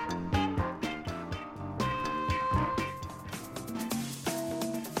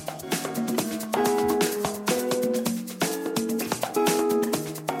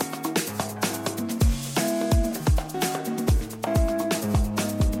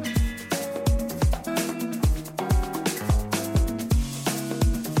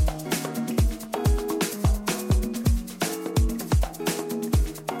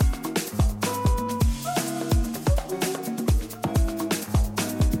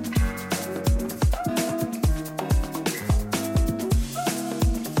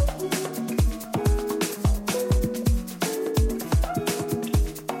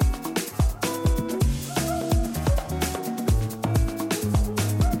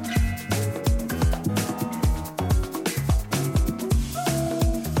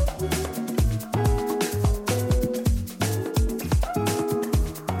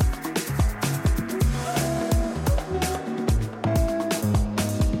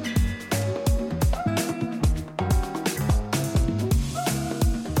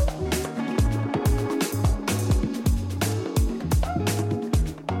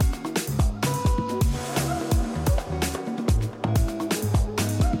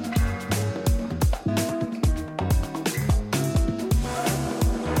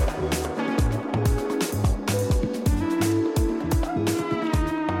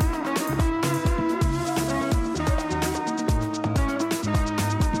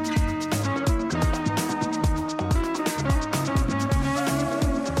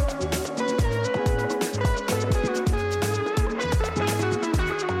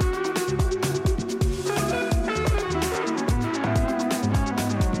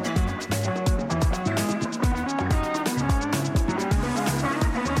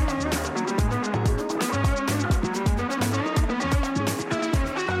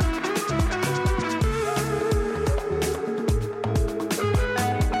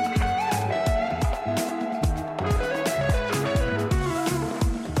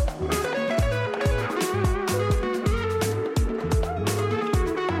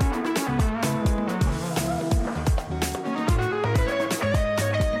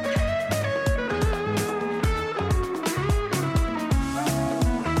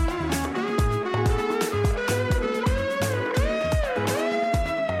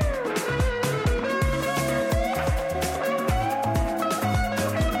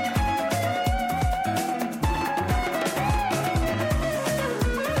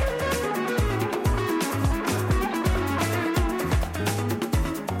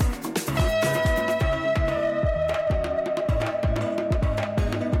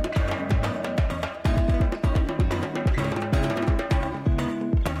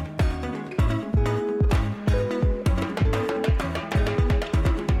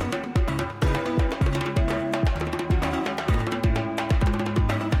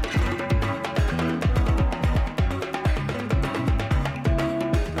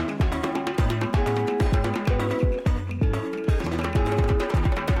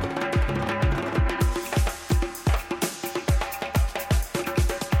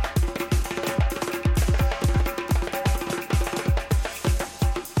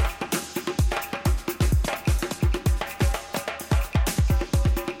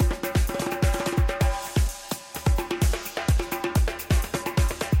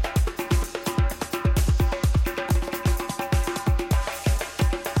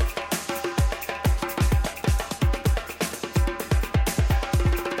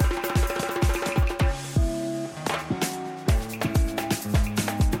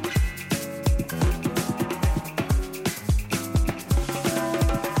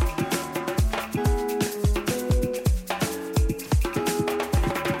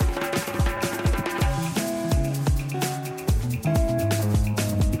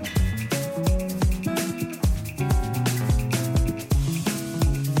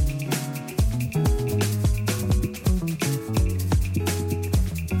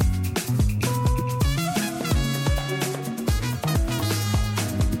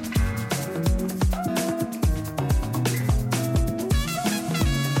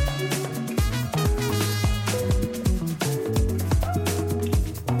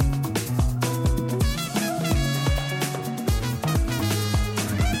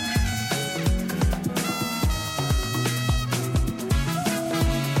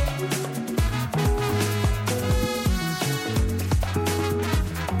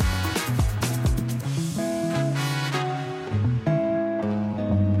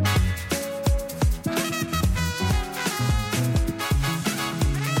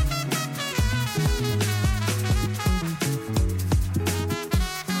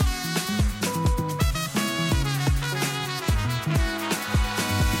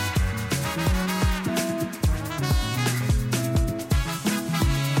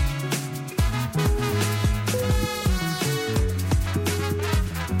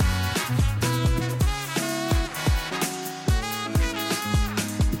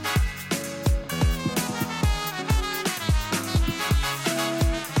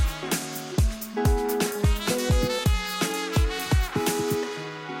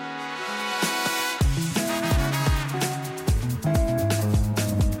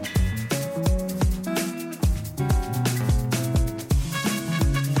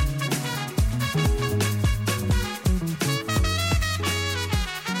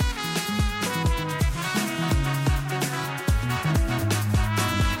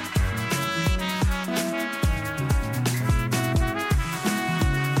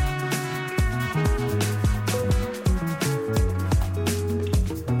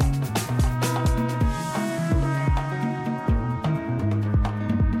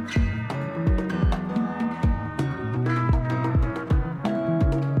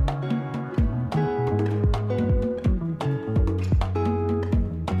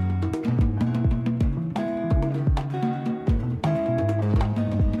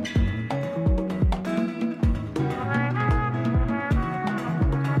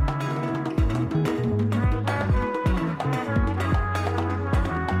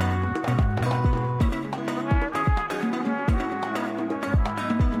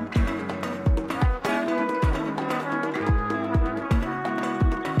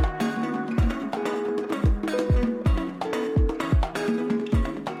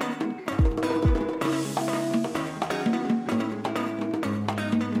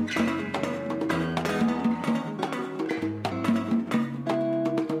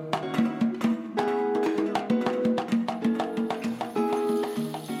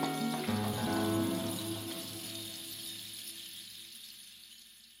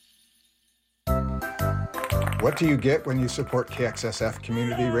 What do you get when you support KXSF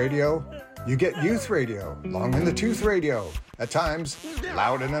Community Radio? You get youth radio, long in the tooth radio, at times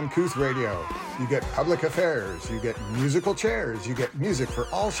loud and uncouth radio. You get public affairs, you get musical chairs, you get music for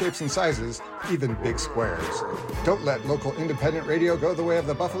all shapes and sizes, even big squares. Don't let local independent radio go the way of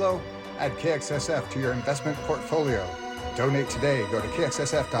the buffalo. Add KXSF to your investment portfolio. Donate today. Go to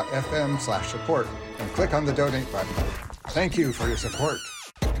kxsf.fm/support and click on the donate button. Thank you for your support.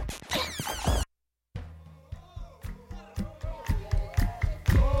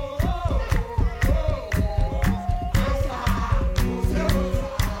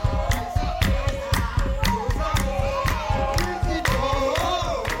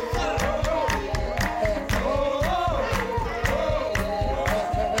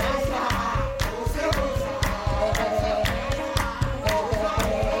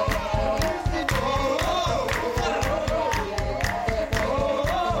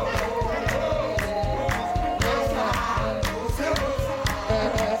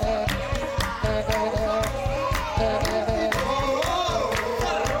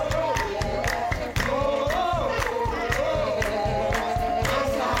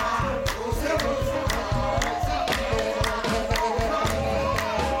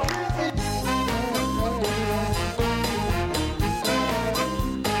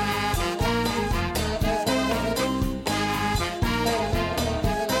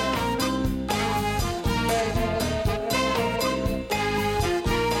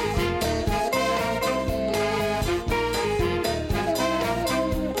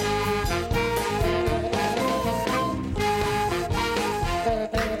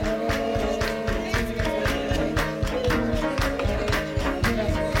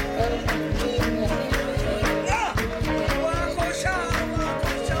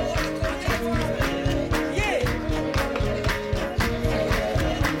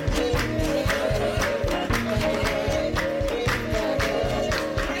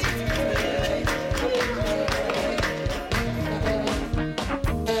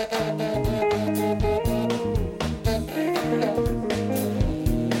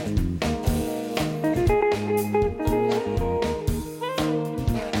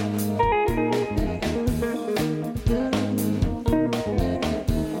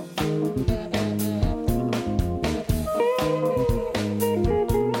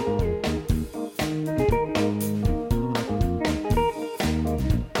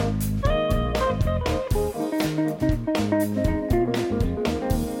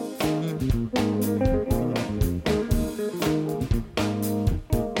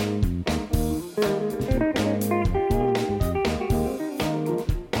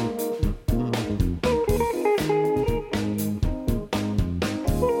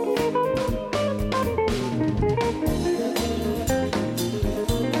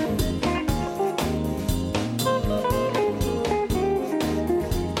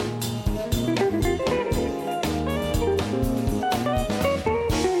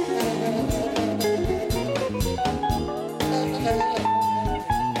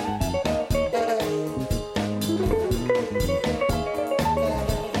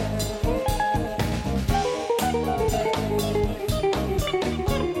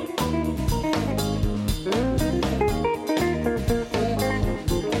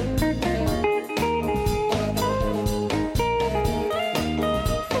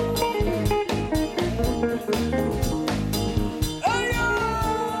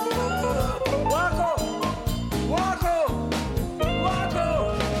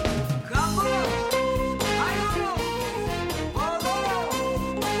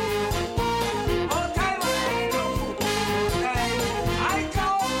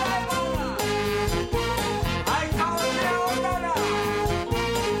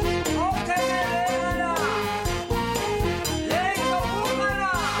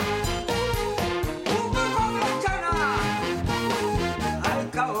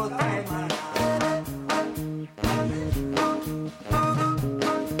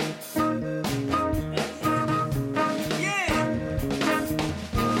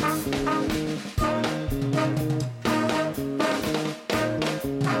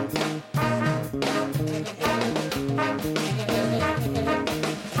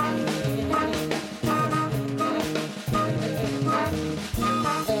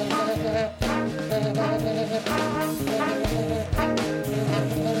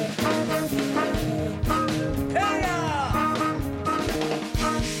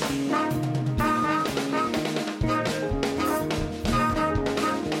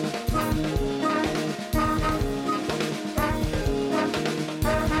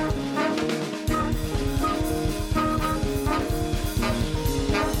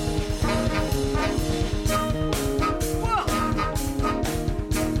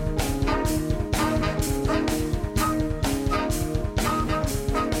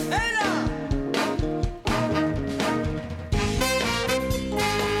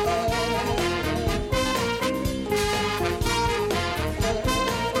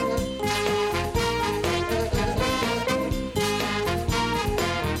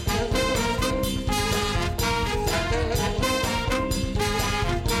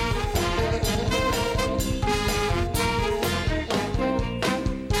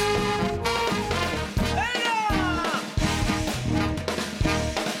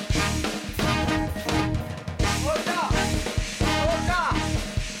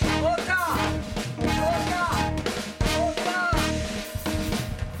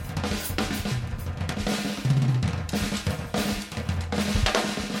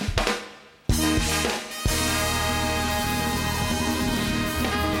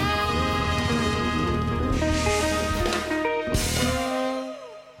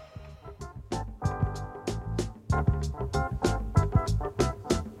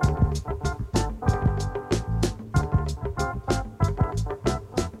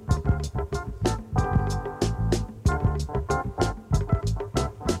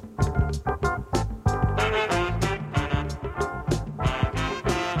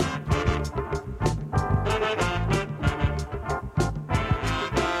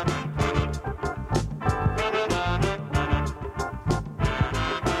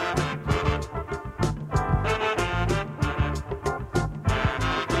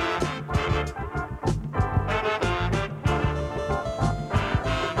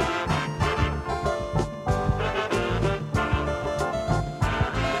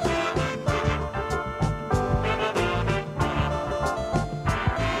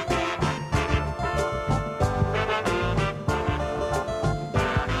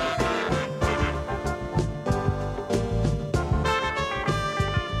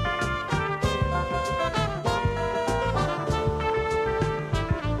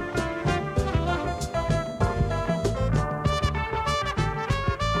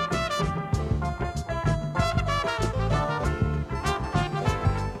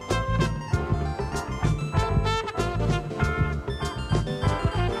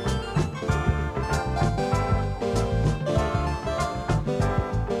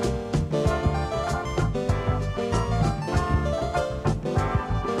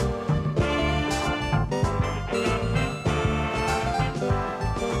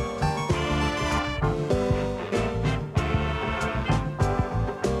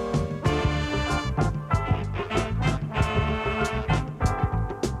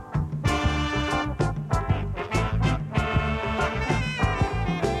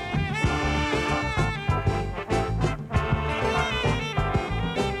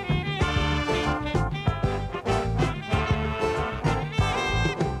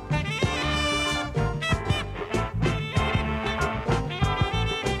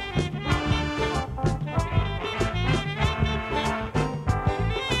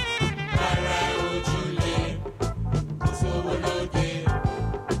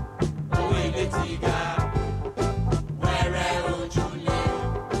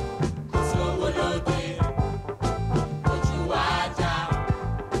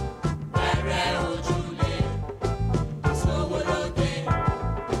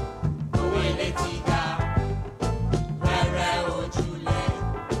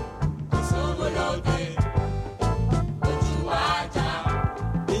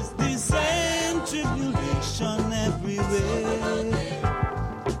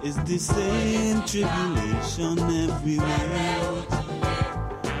 It's the same tribulation everywhere.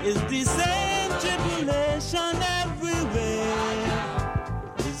 It's the same tribulation everywhere.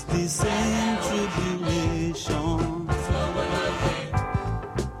 It's the same tribulation.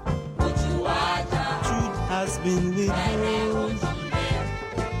 Truth has been withheld.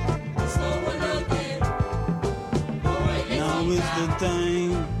 Now is the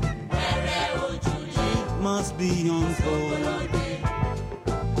time. Truth must be unfolded.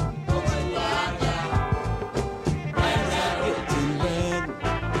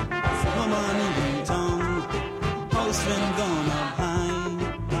 Friend gone up high,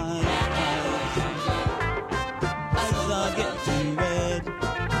 high, high. Eyes are getting red.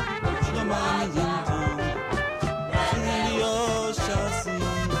 The man is in town. In the ocean sea.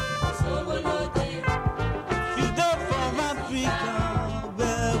 You go from Africa,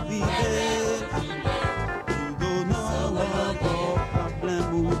 where we live. You go nowhere for problem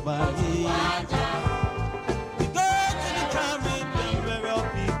over here. You go to the Caribbean, where our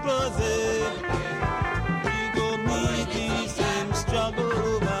people live. Struggle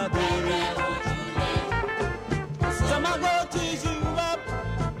over there. Some I go to Europe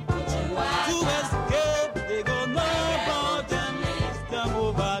to escape. They go no about them. Them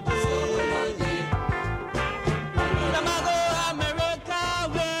over there. Some I go America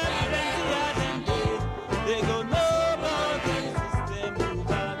where plenty of them dey. They go no about them. System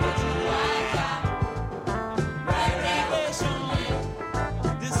over there.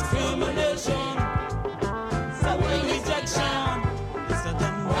 Discrimination, suffering, rejection.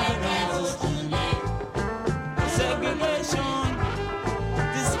 Segregation,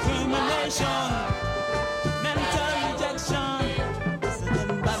 discrimination, mental rejection.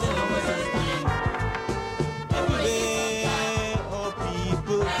 Everywhere all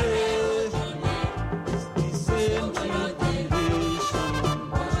people face the same tribulation.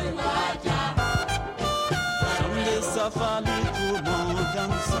 Some they suffer little more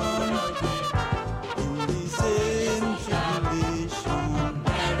than some in the same tribulation.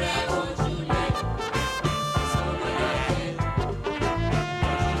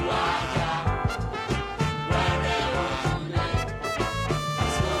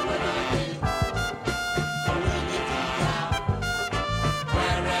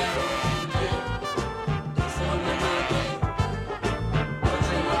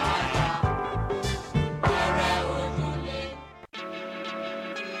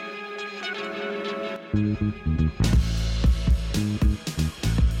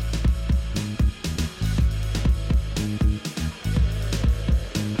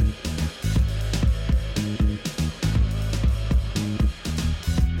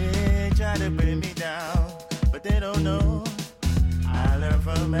 They try to bring me down, but they don't know. I learn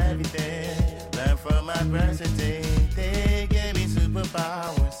from everything, learn from adversity. They gave me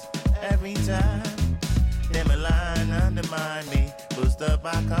superpowers every time. They malign, undermine me, boost up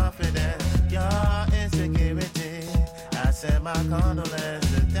my confidence. Your insecurity, I send my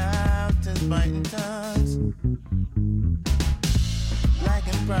condolences. Doubters biting tongues, black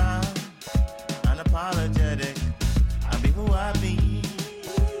and brown, unapologetic. I be who I be,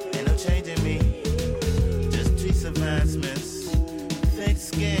 ain't no changing me. Just tweets, advancements, thick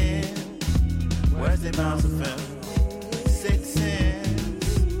skin, words they bounce off him. 6 cents,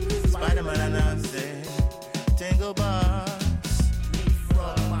 Spider-Man announcing, tango bars.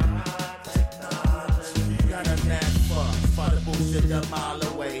 Got a knack for the bullshit a mile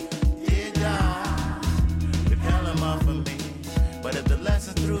away. Did I repel them off of me? But if the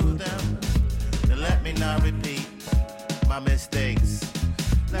lesson through them, then let me not repeat my mistakes.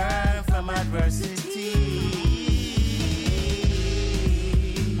 Learn from adversity.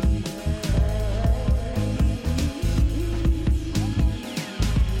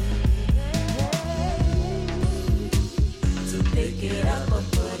 Pick it up or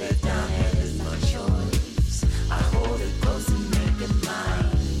put it down, it is my choice. I hold it close and make it mine,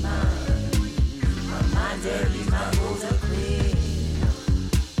 mine. My mind every my rules are clear.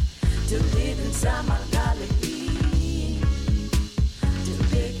 To live inside my godly being. To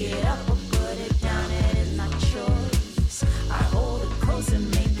pick it up or put it down, it is my choice. I hold it close and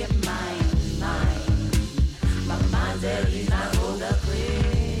make it mine, mine. My mind every my rules are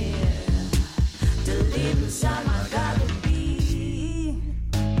clear. To live inside my godly being.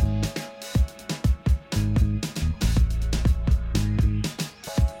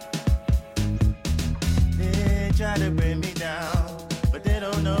 Try to bring me down, but they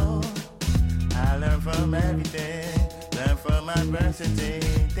don't know. I learn from everything, learn from adversity.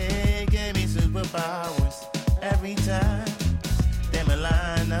 They gave me superpowers every time. They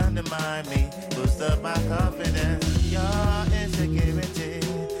malign, undermine me, boost up my confidence. Your insecurity,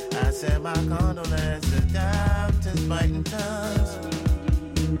 send my condolences. Doctors biting tongues.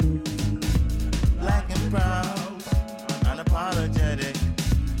 Black and brown, unapologetic.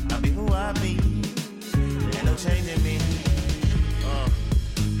 I be who I be. There ain't no changing me.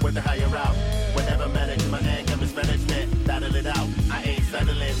 With the higher route, whatever manage my income is management. Battle it out. I ain't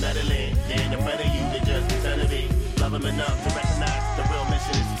settling, meddling. They ain't in front of you, they just pretend to be. Love them enough to recognize the real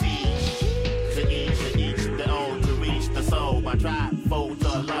mission is to each their own, to reach the soul. My tribe folds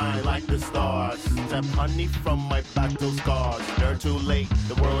align like the stars. Step honey from my battle scars. They're too late,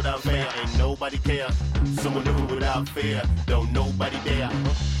 the world out there ain't nobody care. Someone new without fear, don't nobody dare.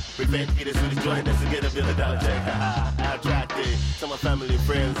 Prevent me to see the joint, that's to get $1 billion check. Attracted to my family and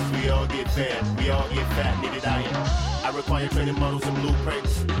friends, we all get fed, we all get fat, need a diet. I require training models and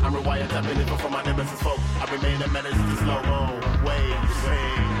blueprints. I'm rewired, tapping info from my nemesis folk. I remain a menace to slow-mo waves,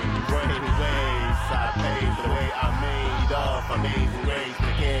 brain waves. I pave the way I made of amazing grace.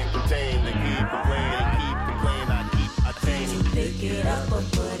 They can't contain, they keep complaining, I keep attaining. Pick it up or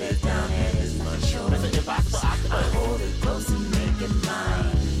put it down, it is my choice. It's an impossible octopus. I hold it close and make it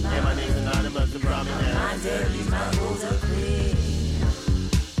mine. And my name's anonymous, and probably my daily, my rules are clear.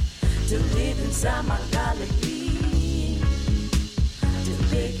 To live inside my godly being. To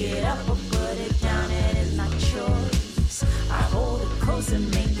pick it up or put it down, it is my choice. I hold it close and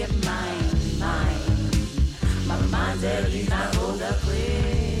make it mine, mine. My mind's daily, my rules are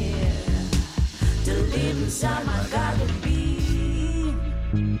clear. To live inside my godly being.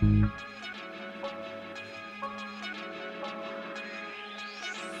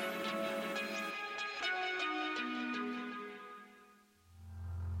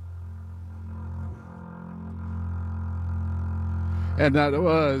 And that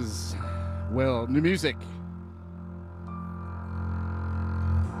was, well, new music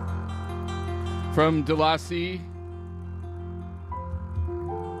from Delasi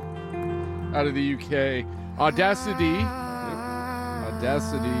out of the UK. Audacity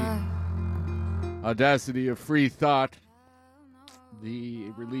of Free Thought. The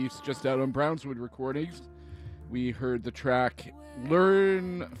release just out on Brownswood Recordings. We heard the track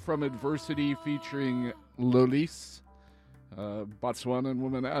Learn from Adversity featuring Lolis. Botswanan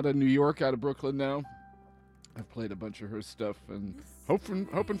woman out of New York, out of Brooklyn now. I've played a bunch of her stuff and hoping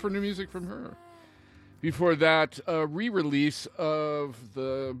for new music from her. Before that, a re-release of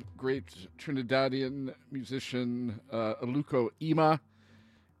the great Trinidadian musician Aluko Ima,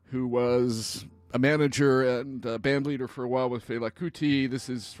 who was a manager and a band leader for a while with Fela Kuti. This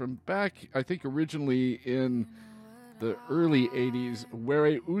is from back, I think, originally in the early 80s.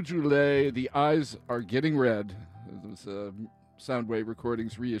 Were Ujule, The Eyes Are Getting Red. It was a Soundwave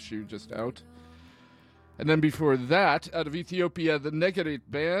Recordings reissue just out. And then before that, out of Ethiopia, the Negeret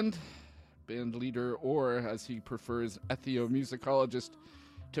Band leader, or as he prefers, ethnomusicologist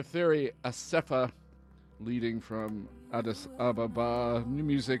Teferi Asefa, leading from Addis Ababa. New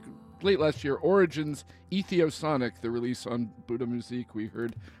music late last year, Origins Ethiosonic, the release on Buddha Music. We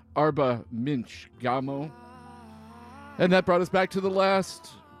heard Arba Minch Gamo. And that brought us back to the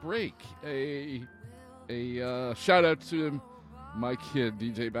last break. A shout out to my kid,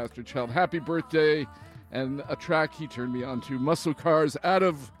 DJ Bastard Child. Happy birthday. And a track he turned me on to, Muscle Cars out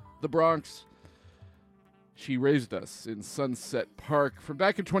of the Bronx. She Raised Us in Sunset Park from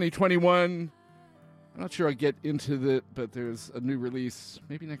back in 2021. I'm not sure I'll get into it, but there's a new release.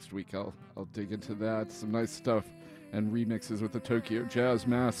 Maybe next week I'll dig into that. Some nice stuff and remixes with the Tokyo Jazz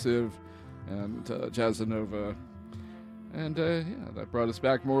Massive and Jazzanova. And that brought us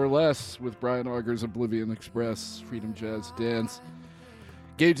back more or less with Brian Auger's Oblivion Express, Freedom Jazz Dance.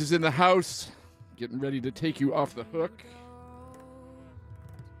 Gage is in the house, getting ready to take you off the hook.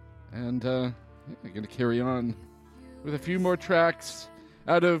 And I'm going to carry on with a few more tracks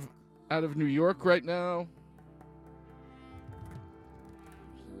out of New York right now.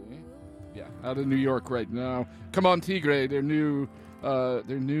 Yeah, out of New York right now. Come On Tigre, their new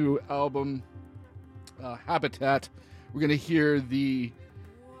album, Habitat. We're going to hear the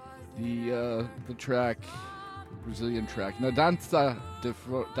track, Brazilian track, Na Dança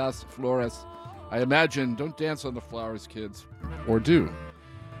das Flores. I imagine, don't dance on the flowers, kids. Or do.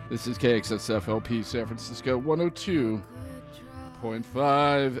 This is KXSF LP San Francisco 102.5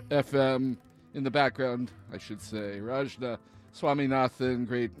 FM. In the background, I should say, Rajna Swaminathan,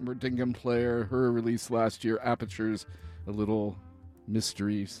 great Murdingam player. Her release last year, Apertures, a little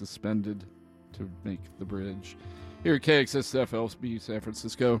mystery suspended to make the bridge. Here at KXSF LP San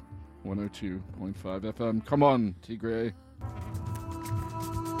Francisco 102.5 FM. Come on, Tigre.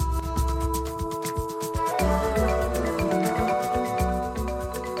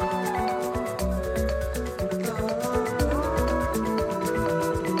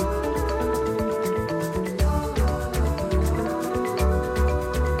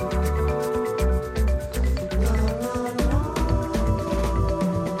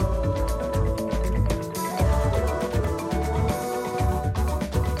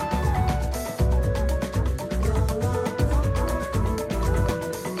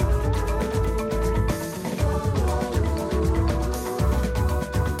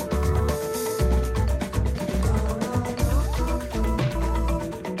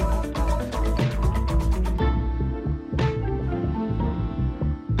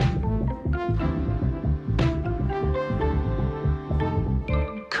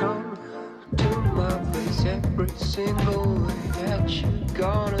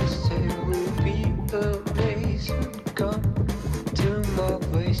 gonna stay will be amazing. Come to my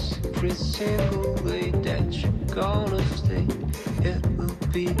place every single day that you're gonna stay. It will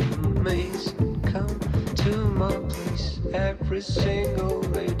be amazing. Come to my place every single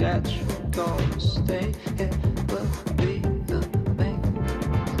day that you're gonna stay. It will be amazing.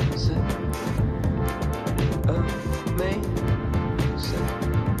 Amazing.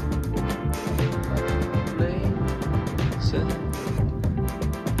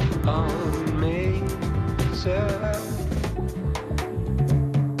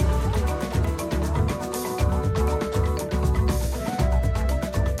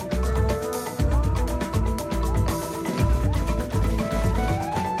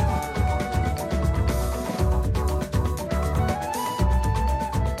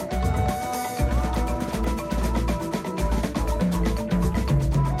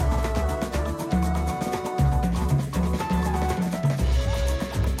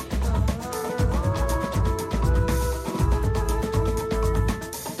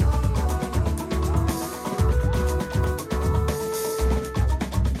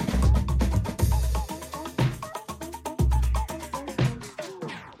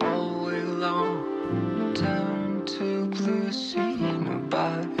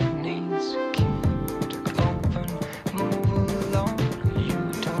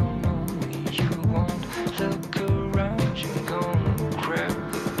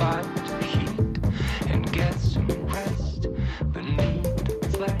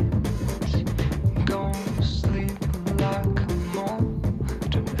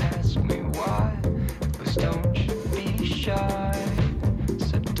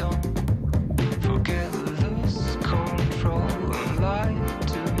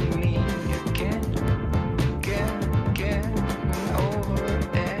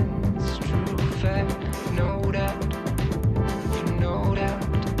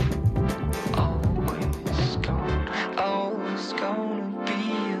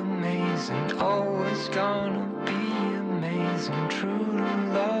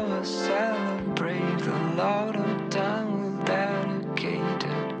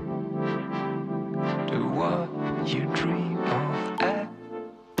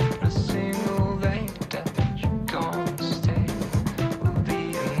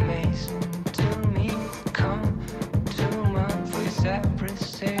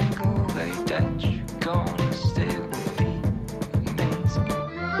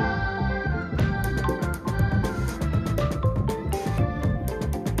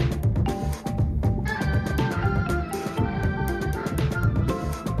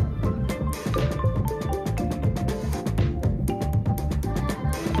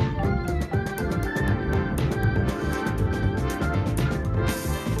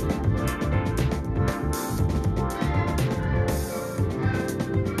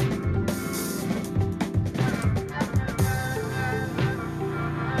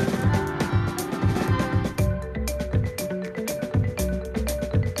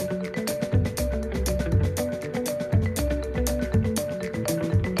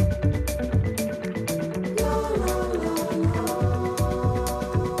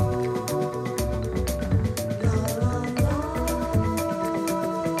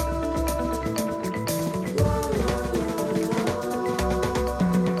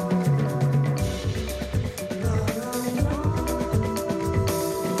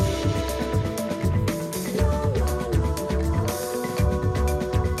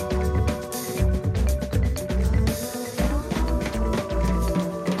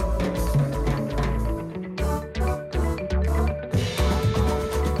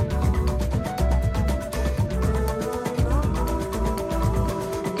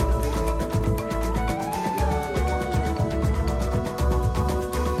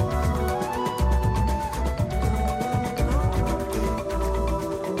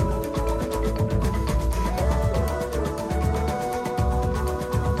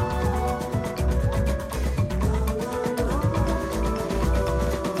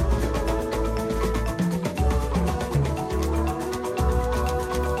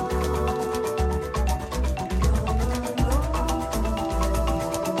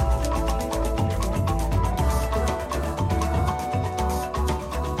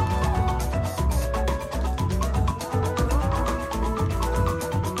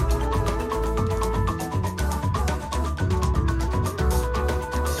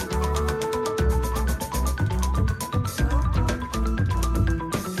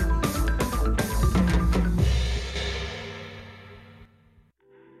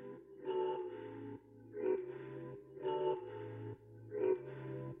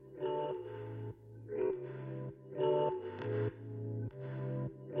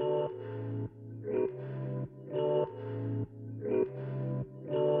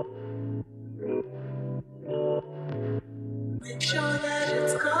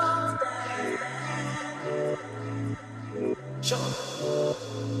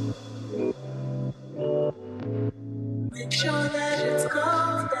 sure that it's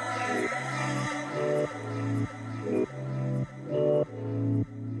golden.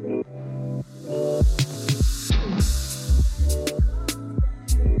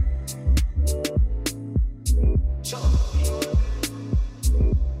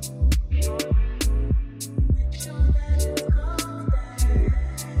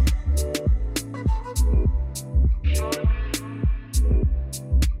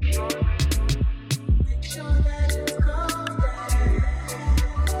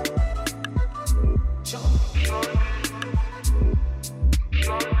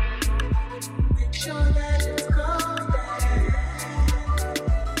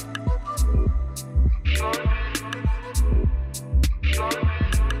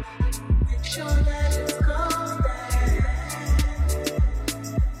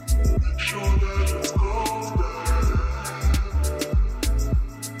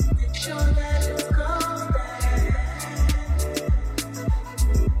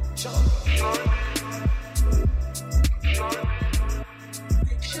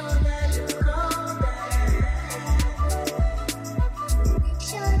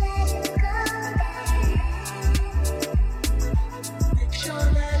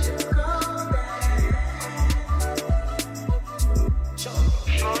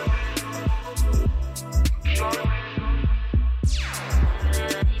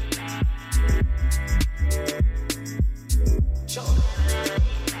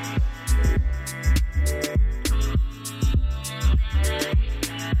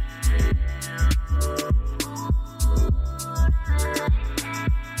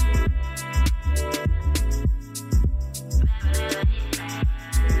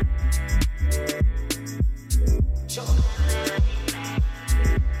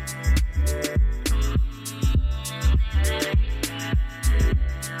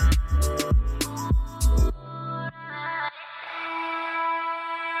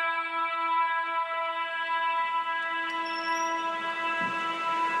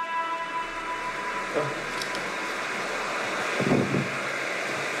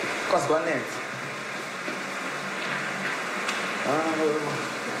 What's going next?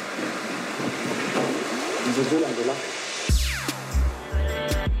 Ndula.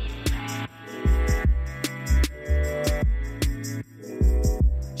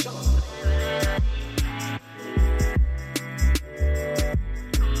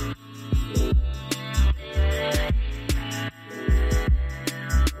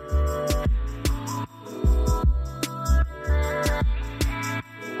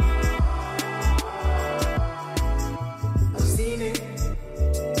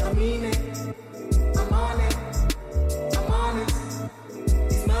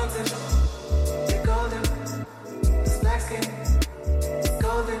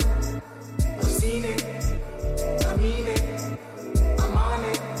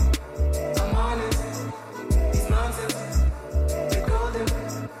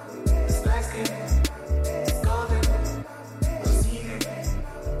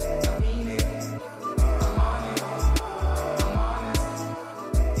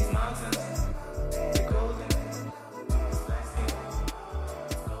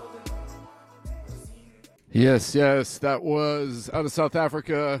 Yes, that was out of South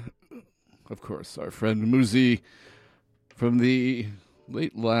Africa. Of course, our friend Muzi from the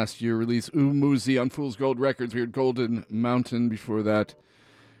late last year release Muzi on Fool's Gold Records. We heard Golden Mountain before that.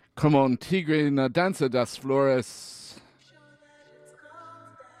 Come on, Tigre na danza das flores.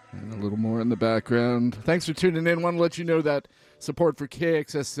 And a little more in the background. Thanks for tuning in. Want to let you know that support for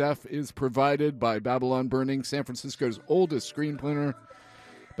KXSF is provided by Babylon Burning, San Francisco's oldest screen printer.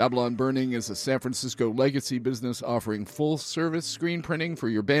 Babylon Burning is a San Francisco legacy business offering full-service screen printing for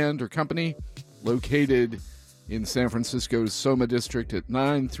your band or company. Located in San Francisco's Soma District at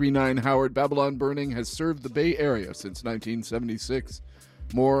 939 Howard, Babylon Burning has served the Bay Area since 1976.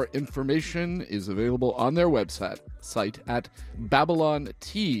 More information is available on their website at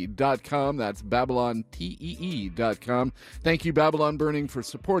babylontee.com. That's babylontee.com. Thank you, Babylon Burning, for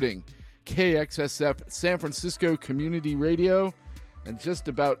supporting KXSF San Francisco Community Radio. And just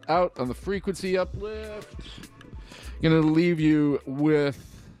about out on the Frequency Uplift, going to leave you with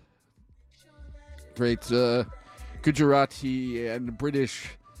great Gujarati and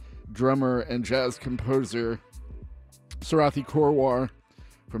British drummer and jazz composer Sarathi Korwar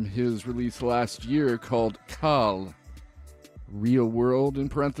from his release last year called Kal, Real World in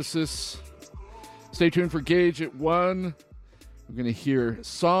parenthesis. Stay tuned for Gauge at 1. We're going to hear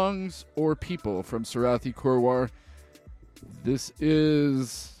Songs or People from Sarathi Korwar. This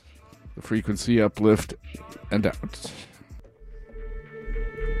is the Frequency Uplift and out.